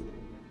and do it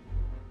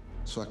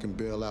so I can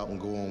bail out and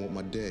go on with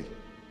my day.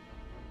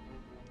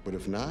 But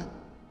if not,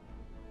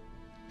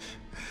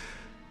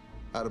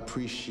 I'd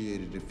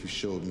appreciate it if you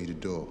showed me the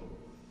door.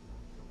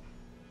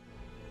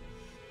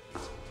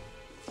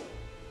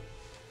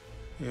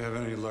 You have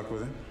any luck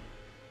with him?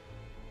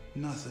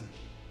 Nothing.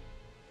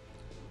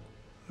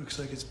 Looks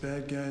like it's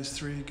bad guys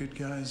 3, good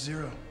guys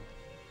 0.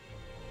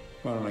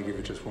 Why don't I give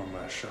it just one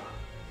last shot?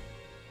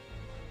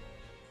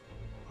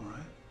 All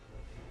right.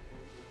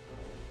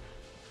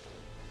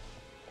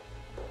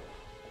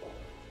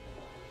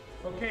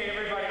 Okay,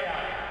 everybody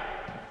out.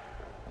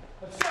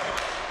 Let's go.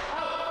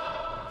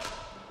 Out.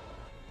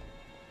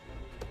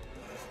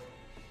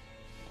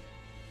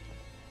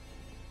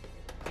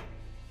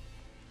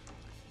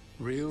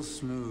 Real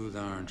smooth,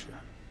 aren't you?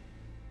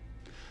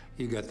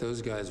 You got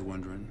those guys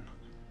wondering,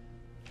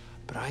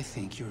 but I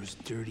think you're as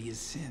dirty as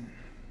sin.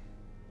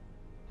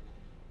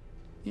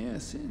 Yeah,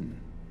 sin.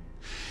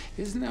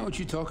 Isn't that what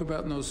you talk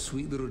about in those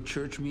sweet little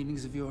church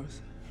meetings of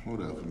yours?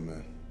 Whatever,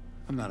 man.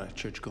 I'm not a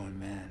church-going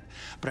man,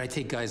 but I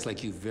take guys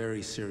like you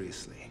very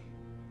seriously.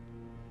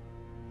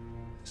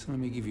 So let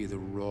me give you the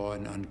raw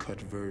and uncut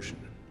version.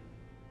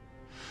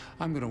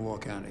 I'm gonna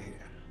walk out of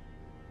here.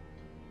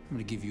 I'm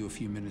gonna give you a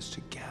few minutes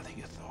to gather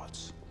your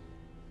thoughts.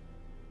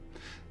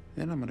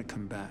 Then I'm gonna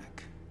come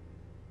back.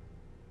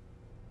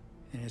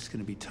 And it's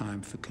gonna be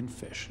time for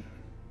confession.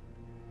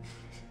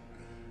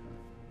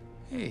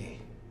 Hey,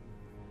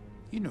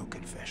 you know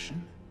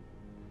confession.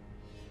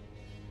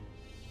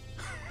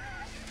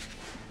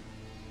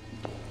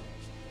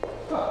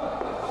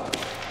 I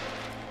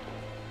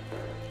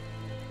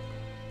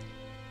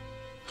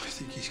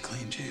think he's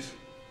clean, Chief.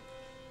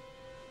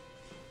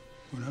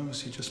 Who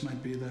knows? He just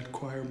might be that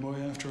choir boy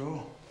after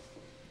all.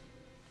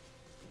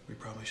 We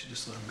probably should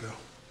just let him go.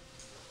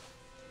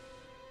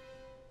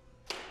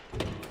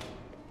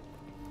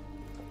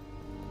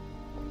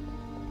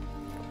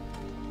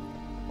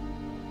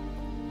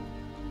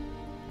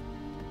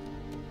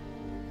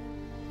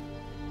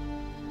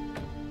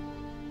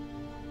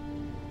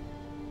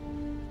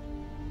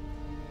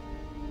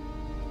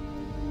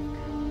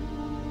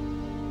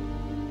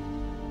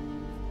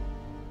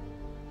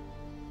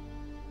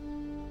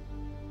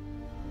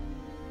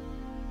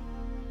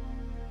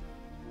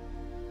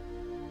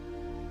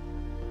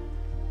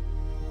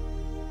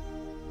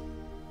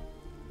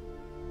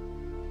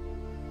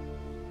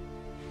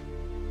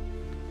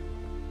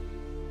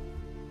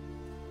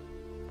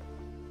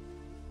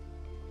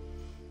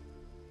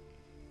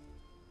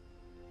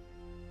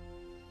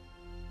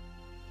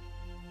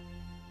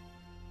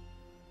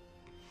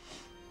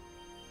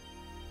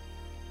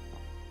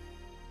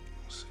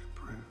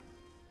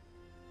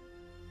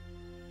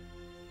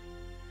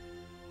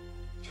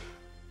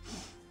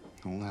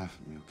 Don't laugh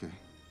at me, okay?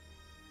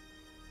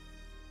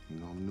 You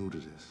know I'm new to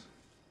this.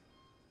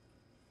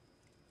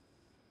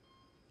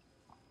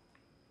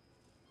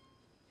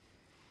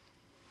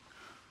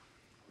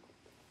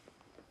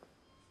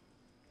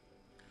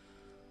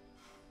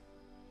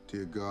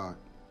 Dear God,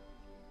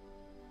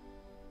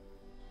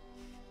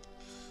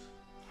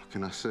 what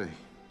can I say?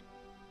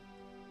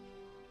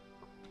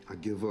 I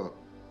give up.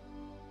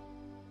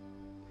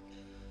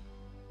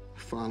 I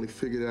finally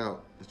figured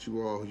out that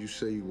you are who you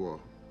say you are.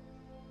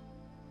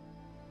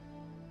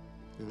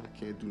 And I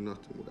can't do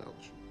nothing without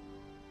you.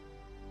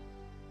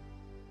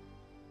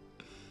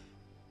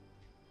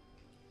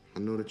 I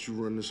know that you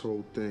run this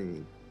whole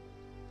thing,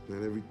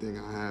 and that everything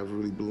I have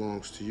really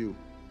belongs to you.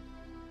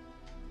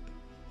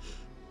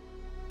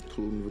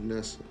 Including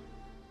Vanessa,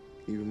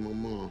 even my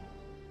mom.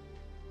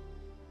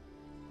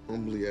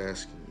 Humbly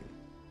asking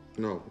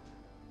you. No,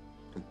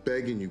 I'm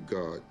begging you,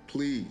 God,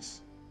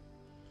 please.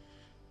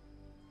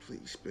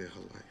 Please spare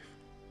her life.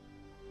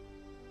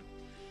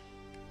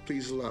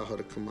 Please allow her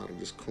to come out of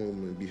this coma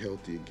and be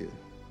healthy again.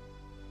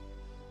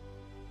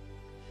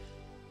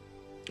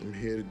 I'm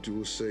here to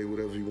do or say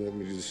whatever you want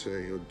me to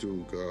say or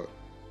do, God.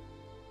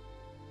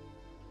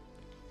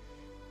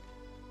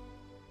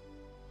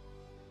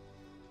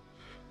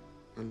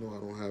 I know I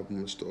don't have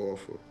much to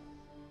offer,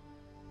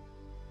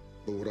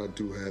 but what I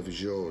do have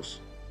is yours,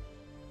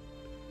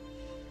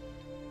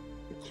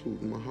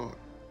 including my heart.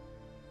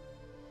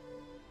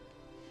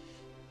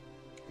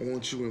 I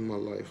want you in my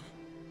life.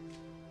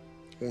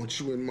 I want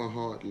you in my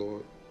heart,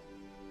 Lord.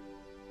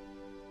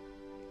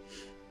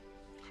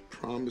 I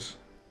promise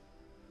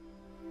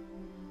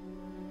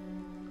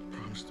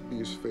to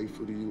be as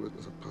faithful to you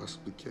as I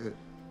possibly can.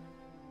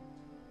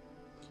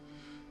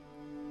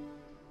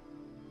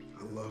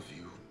 I love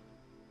you.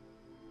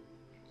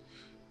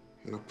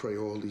 And I pray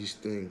all these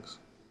things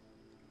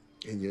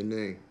in your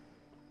name,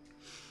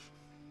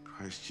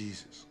 Christ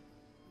Jesus.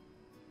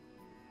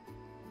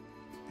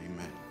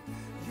 Amen.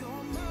 You're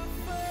my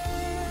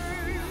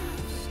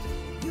first,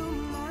 you're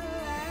my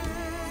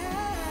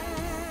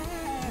last,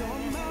 you're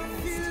my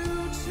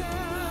future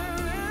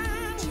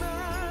and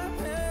my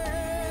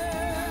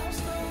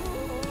past.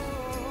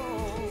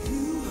 Oh,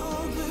 you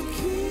hold the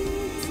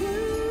key to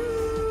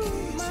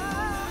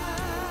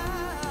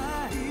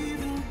my life.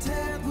 Even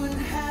death would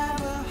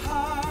have a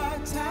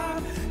hard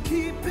time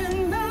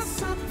keeping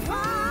us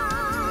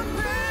apart,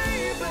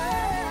 baby.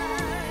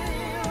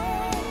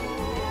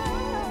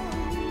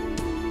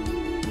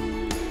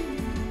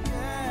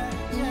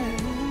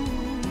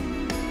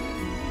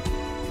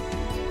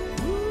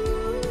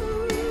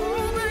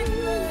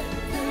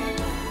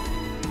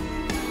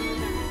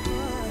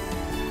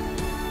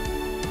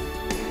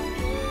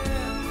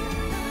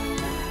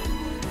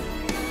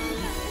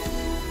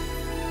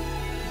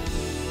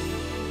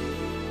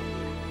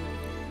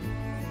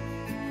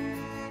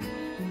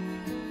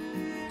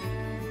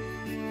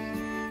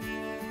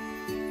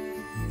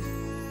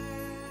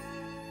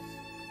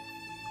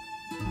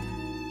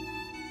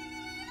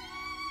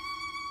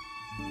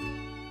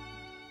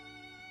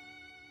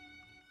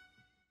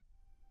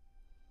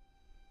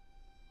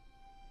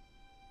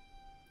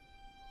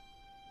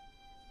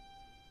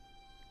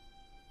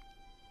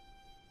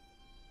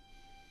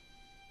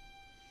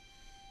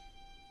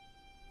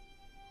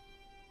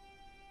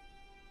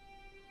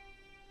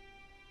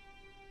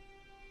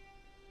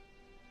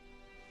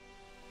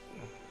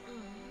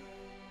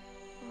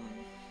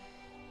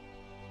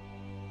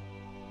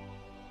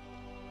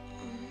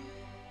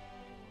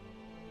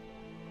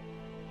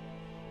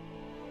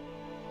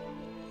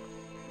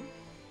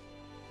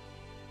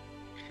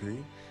 Hey?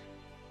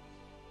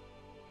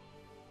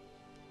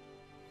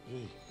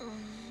 Hey.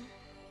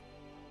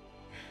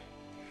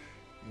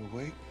 You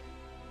awake?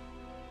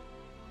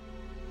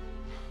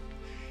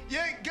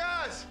 Yeah,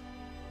 guys!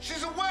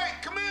 She's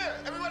awake! Come here!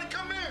 Everybody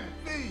come in!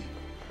 Me!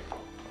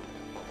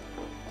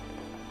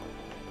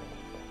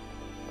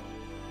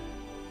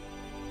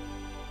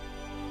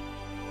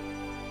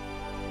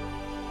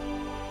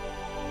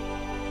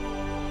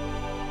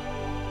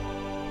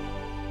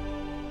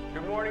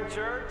 Good morning,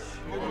 church.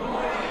 Good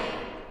morning.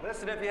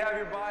 Listen, if you have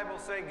your Bible,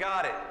 say,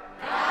 got it.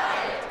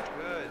 Got it.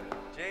 Good.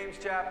 James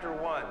chapter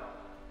 1.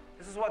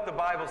 This is what the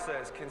Bible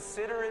says.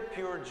 Consider it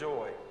pure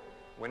joy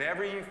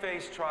whenever you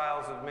face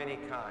trials of many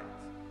kinds,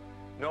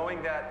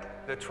 knowing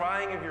that the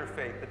trying of your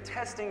faith, the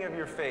testing of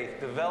your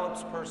faith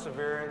develops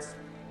perseverance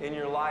in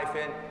your life.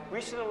 And we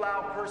should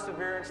allow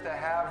perseverance to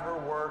have her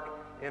work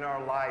in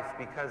our life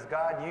because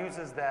God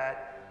uses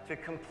that to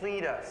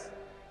complete us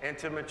and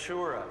to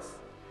mature us.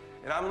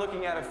 And I'm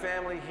looking at a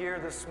family here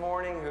this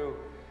morning who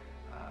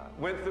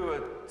went through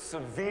a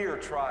severe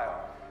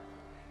trial,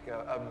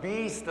 a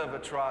beast of a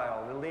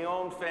trial, the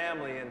Leon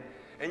family.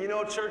 And you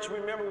know, church,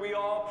 remember, we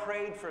all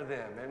prayed for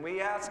them, and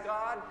we asked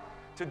God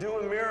to do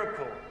a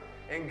miracle.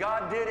 And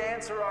God did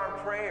answer our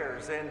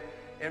prayers. And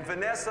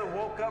Vanessa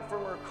woke up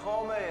from her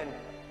coma, and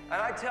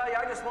I tell you,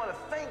 I just want to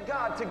thank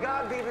God. To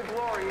God be the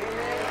glory.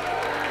 Amen.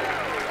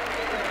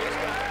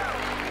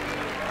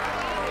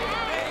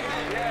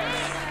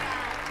 Yes.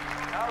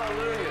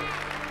 Hallelujah.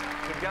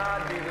 To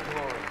God be the glory.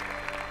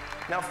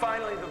 Now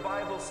finally, the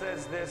Bible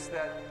says this,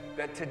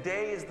 that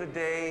today is the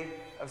day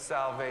of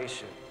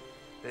salvation.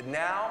 That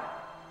now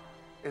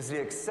is the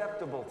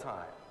acceptable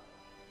time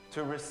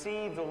to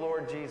receive the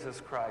Lord Jesus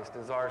Christ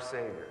as our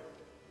Savior.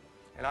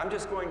 And I'm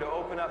just going to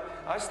open up.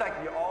 I'd just like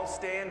you all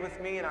stand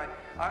with me, and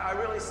I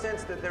really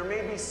sense that there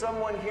may be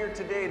someone here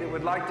today that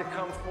would like to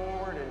come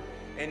forward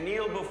and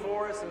kneel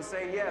before us and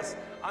say, yes,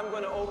 I'm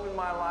going to open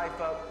my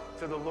life up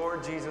to the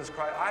Lord Jesus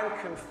Christ. I'm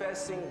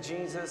confessing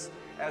Jesus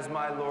as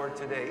my Lord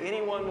today.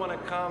 Anyone want to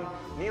come,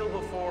 kneel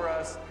before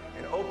us,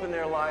 and open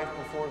their life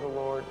before the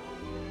Lord?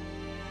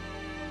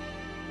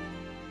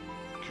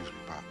 Excuse me,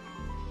 Pop.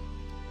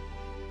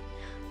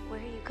 Where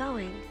are you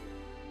going?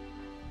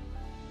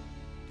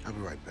 I'll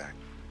be right back.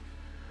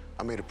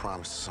 I made a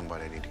promise to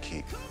somebody I need to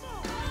keep.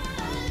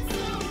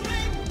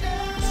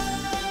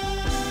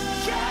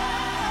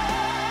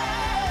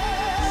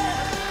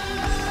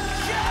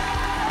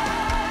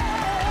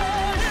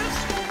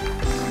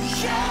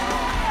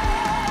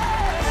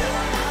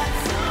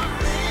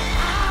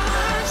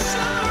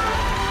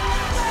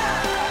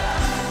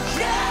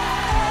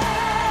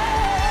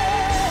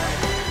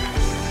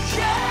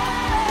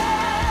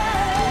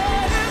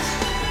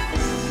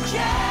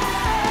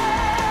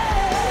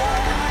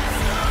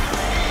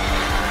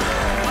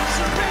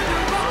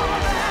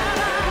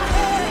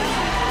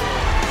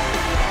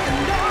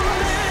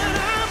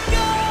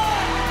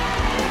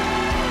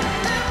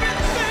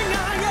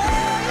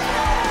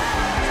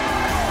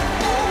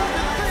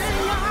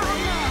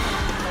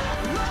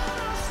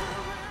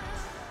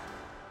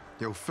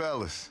 Yo,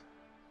 fellas,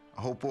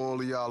 I hope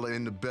all of y'all are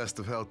in the best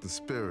of health and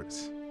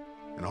spirits.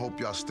 And I hope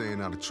y'all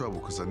staying out of trouble,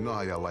 because I know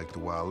how y'all like to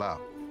wild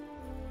out.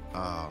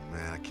 Ah,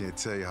 man, I can't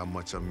tell you how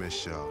much I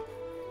miss y'all.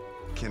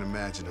 I can't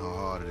imagine how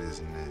hard it is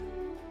in there.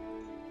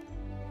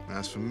 And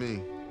as for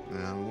me,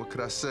 man, what could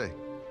I say?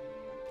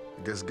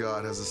 I guess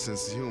God has a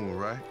sense of humor,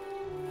 right?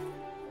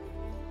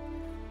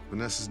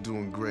 Vanessa's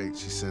doing great.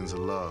 She sends her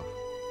love.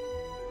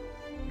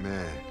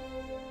 Man,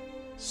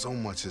 so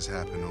much has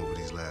happened over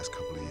these last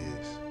couple of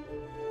years.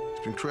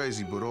 It's been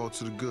crazy, but all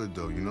to the good,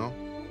 though, you know?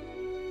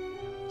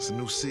 It's a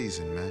new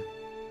season, man.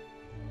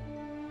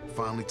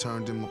 Finally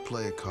turned in my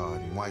player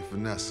card and wife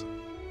Vanessa.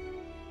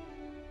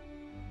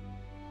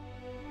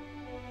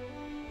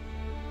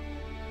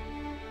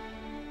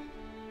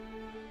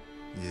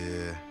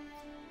 Yeah,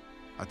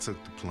 I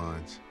took the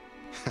plunge.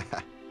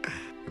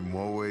 In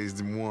more ways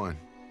than one.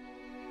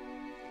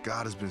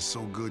 God has been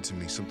so good to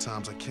me,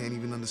 sometimes I can't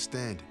even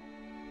understand it.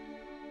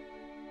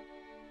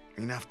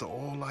 I mean, after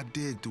all I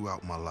did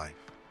throughout my life,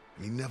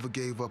 and he never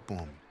gave up on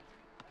me.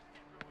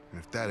 And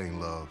if that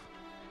ain't love,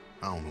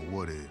 I don't know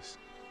what is.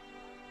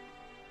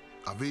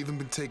 I've even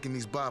been taking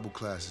these Bible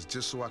classes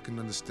just so I can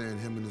understand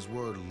him and his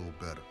word a little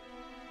better.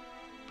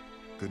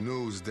 Good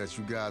news is that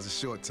you guys are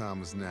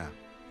short-timers now.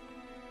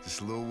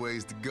 Just a little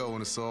ways to go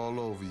and it's all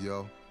over,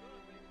 yo.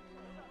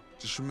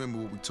 Just remember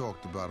what we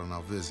talked about on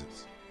our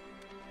visits.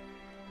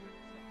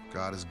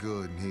 God is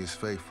good and he is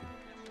faithful.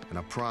 And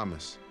I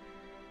promise,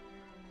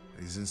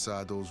 he's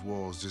inside those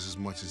walls just as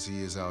much as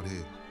he is out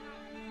here.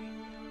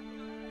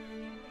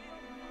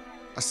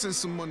 I sent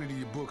some money to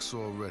your books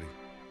already,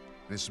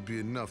 and it should be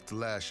enough to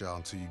last y'all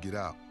until you get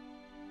out.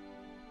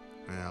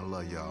 Man, I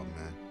love y'all,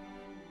 man.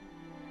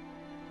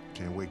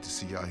 Can't wait to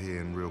see y'all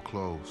here in real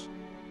clothes.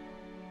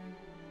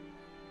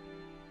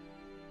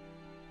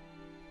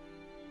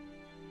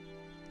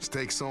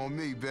 Stakes on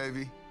me,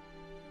 baby.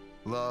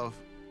 Love,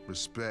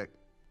 respect,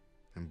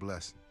 and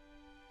blessing.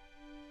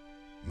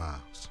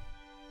 Miles.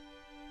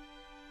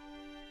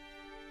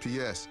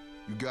 P.S.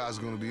 You guys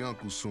are gonna be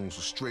uncles soon,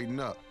 so straighten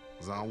up,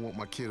 because I don't want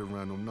my kid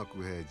around no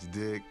knuckleheads, you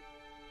dig?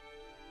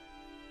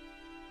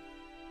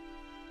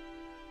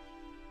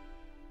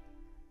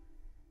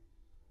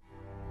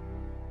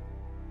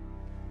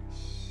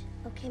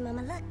 Okay,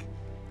 Mama, look.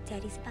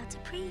 Daddy's about to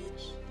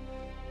preach.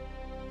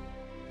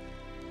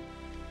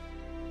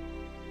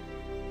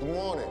 Good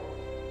morning.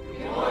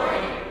 Good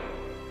morning.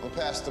 I'm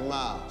Pastor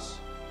Miles.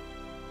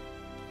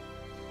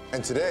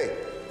 And today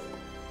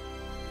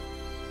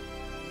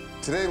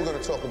we're going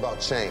to talk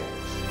about change.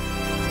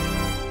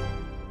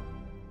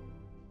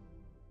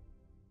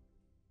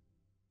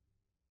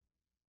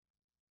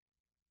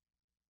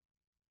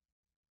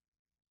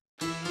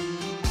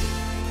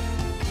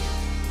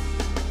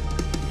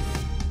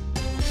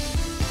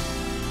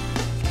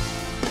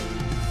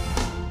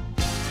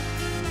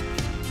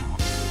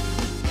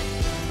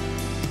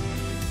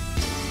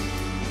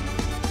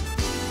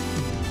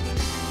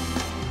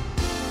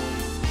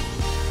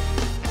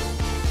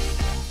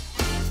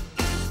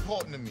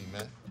 To me,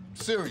 man. I'm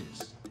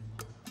serious.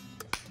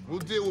 We'll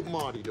deal with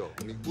Marty, though.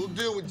 I mean, we'll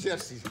deal with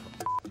Jesse.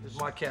 There's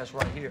my cash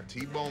right here.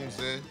 T-Bone's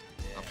in.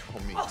 I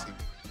mean,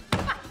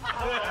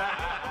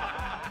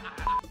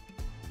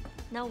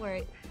 No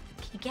worry.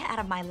 Can you get out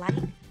of my life?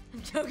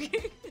 I'm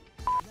joking.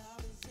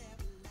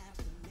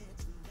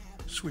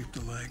 Sweep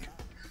the leg.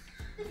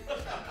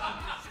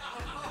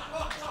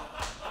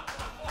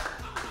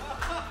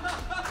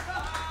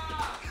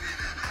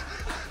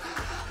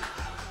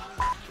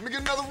 Let me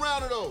get another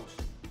round of those.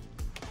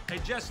 Hey,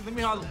 Jesse, let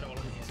me holler.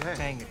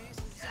 Dang it.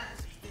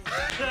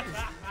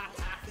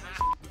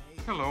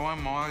 Hello,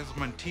 I'm Oz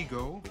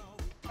Montego.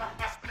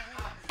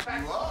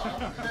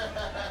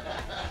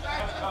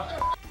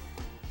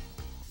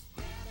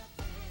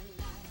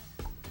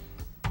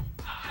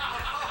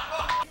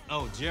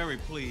 Oh, Jerry,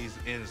 please,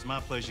 and it's my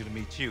pleasure to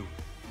meet you.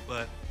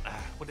 But,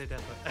 what did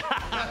that...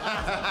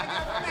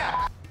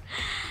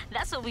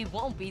 That's what we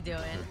won't be doing.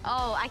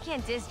 Oh, I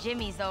can't diss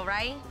Jimmy's though,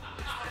 right?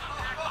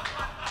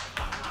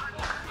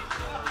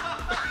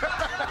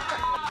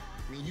 I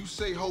mean, you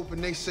say hope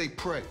and they say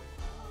pray.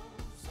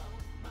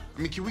 I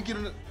mean, can we get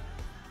in a...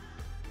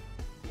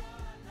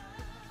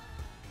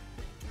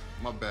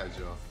 My bad,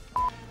 y'all.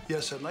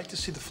 Yes, I'd like to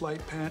see the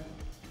flight, Pat.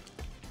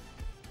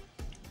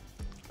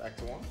 Back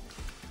to one.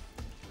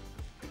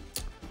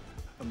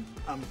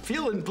 I'm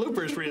feeling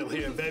bloopers reel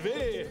here,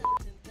 baby.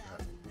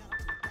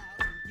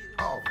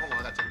 Oh, hold on,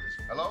 I gotta take this.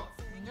 Hello?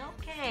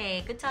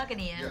 Okay, good talking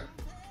to you.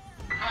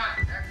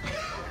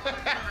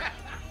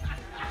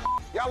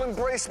 Y'all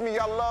embraced me,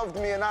 y'all loved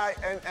me, and I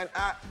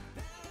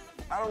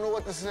don't know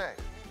what to say.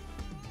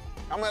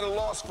 I'm at a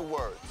loss for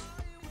words.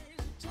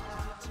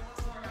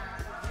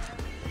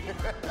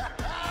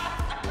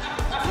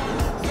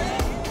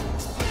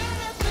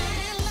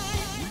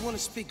 We want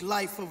to speak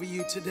life over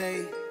you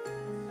today.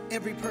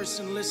 Every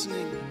person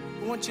listening,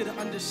 we want you to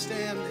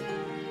understand that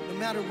no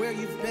matter where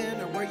you've been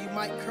or where you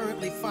might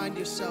currently find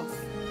yourself,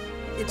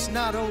 it's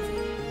not over.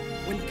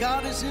 When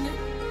God is in it,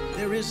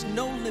 there is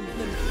no limit.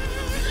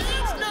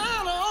 It's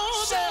not over.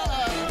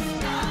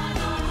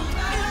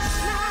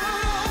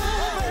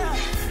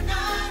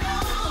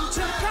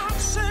 Until God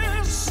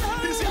says so.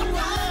 He's got the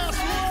last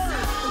word.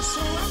 And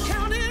so I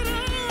count it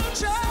all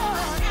joy.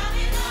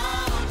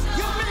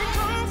 You make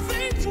all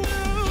things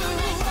new.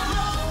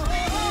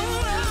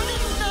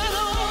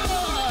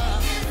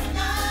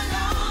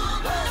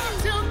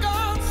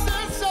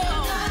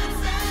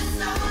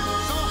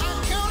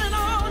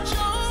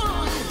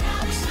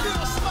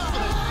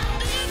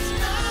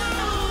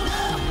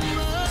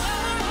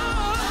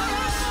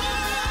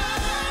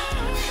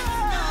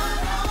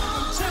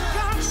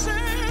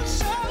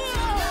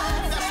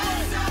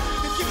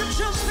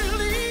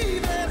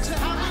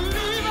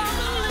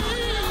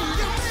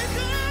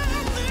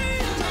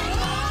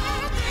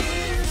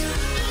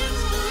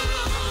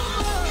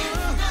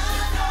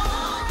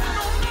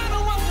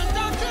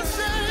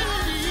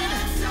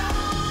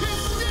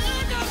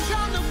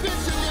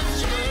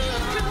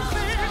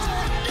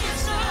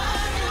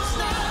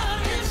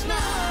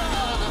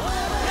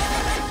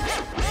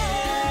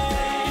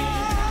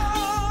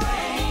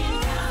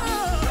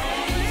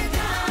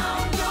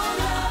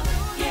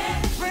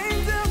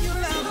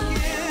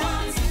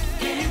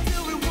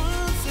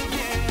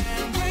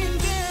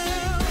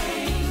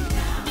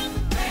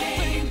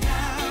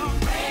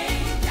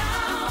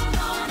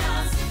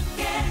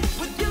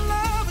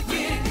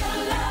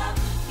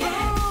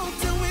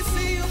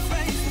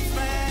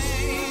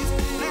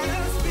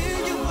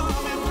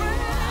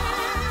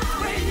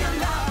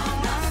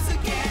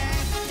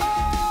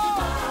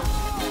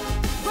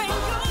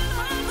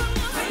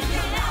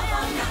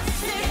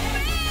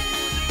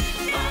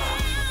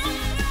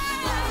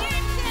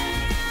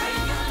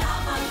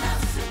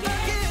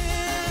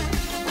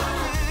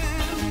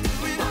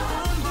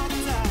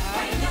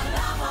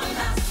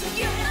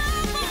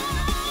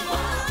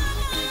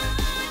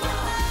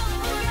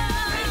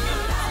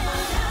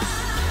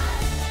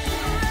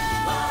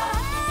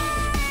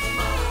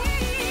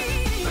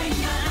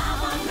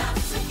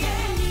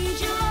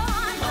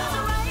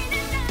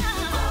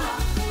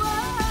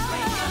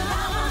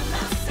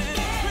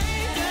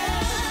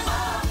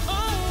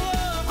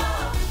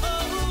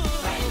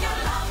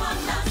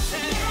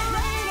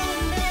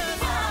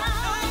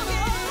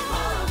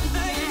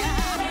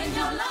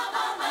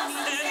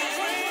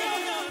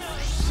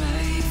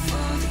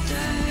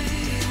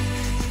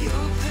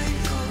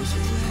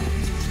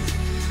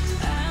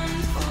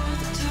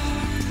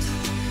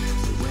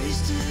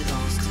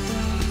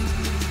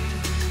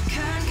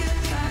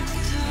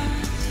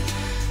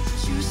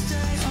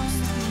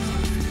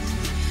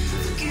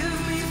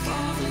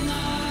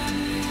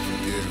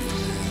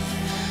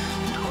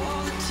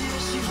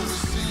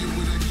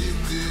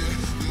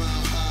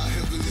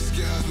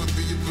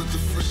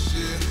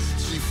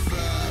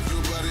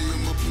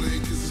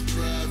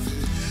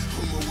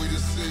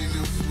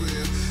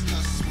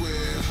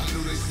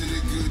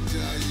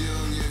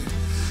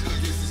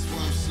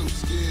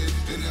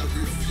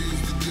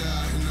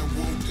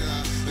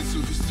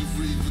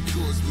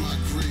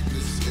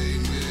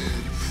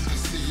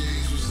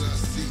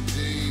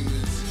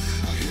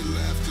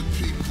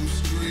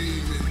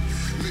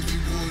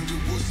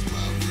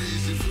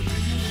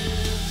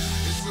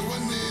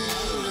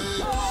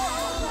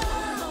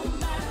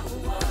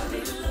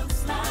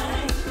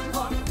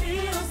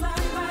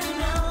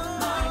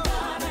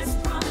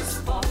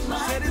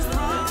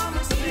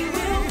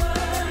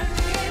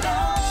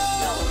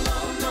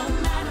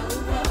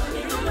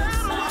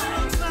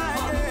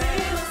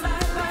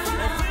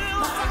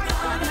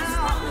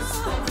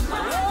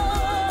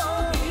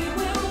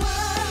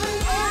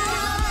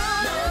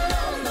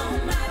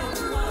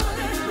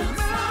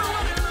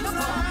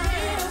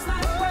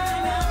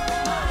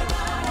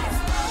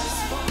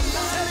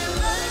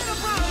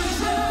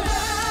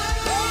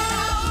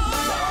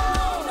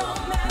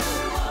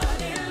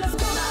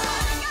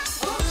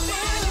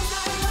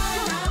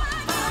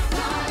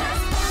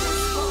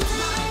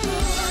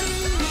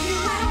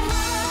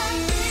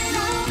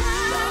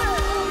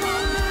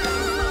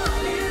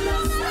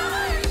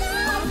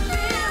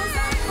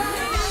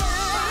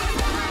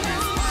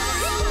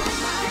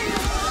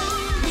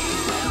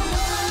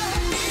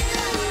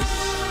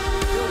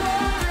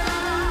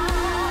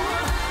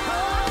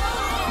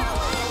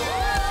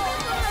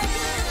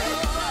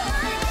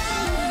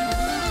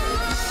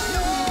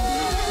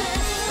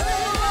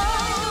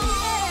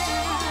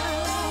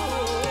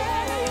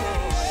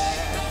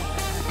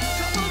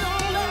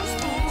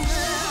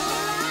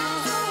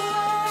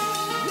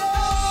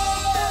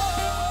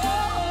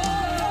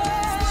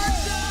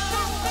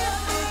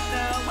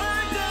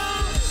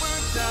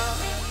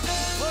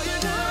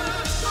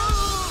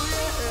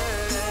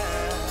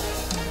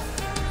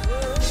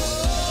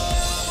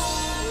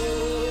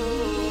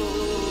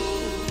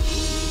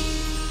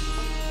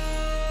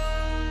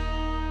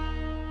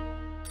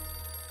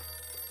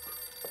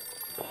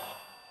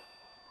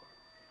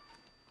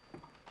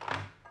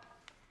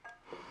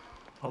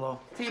 Hello?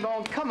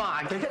 T-Bone, come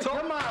on. They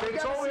told me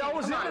I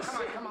was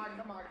innocent. Come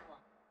on.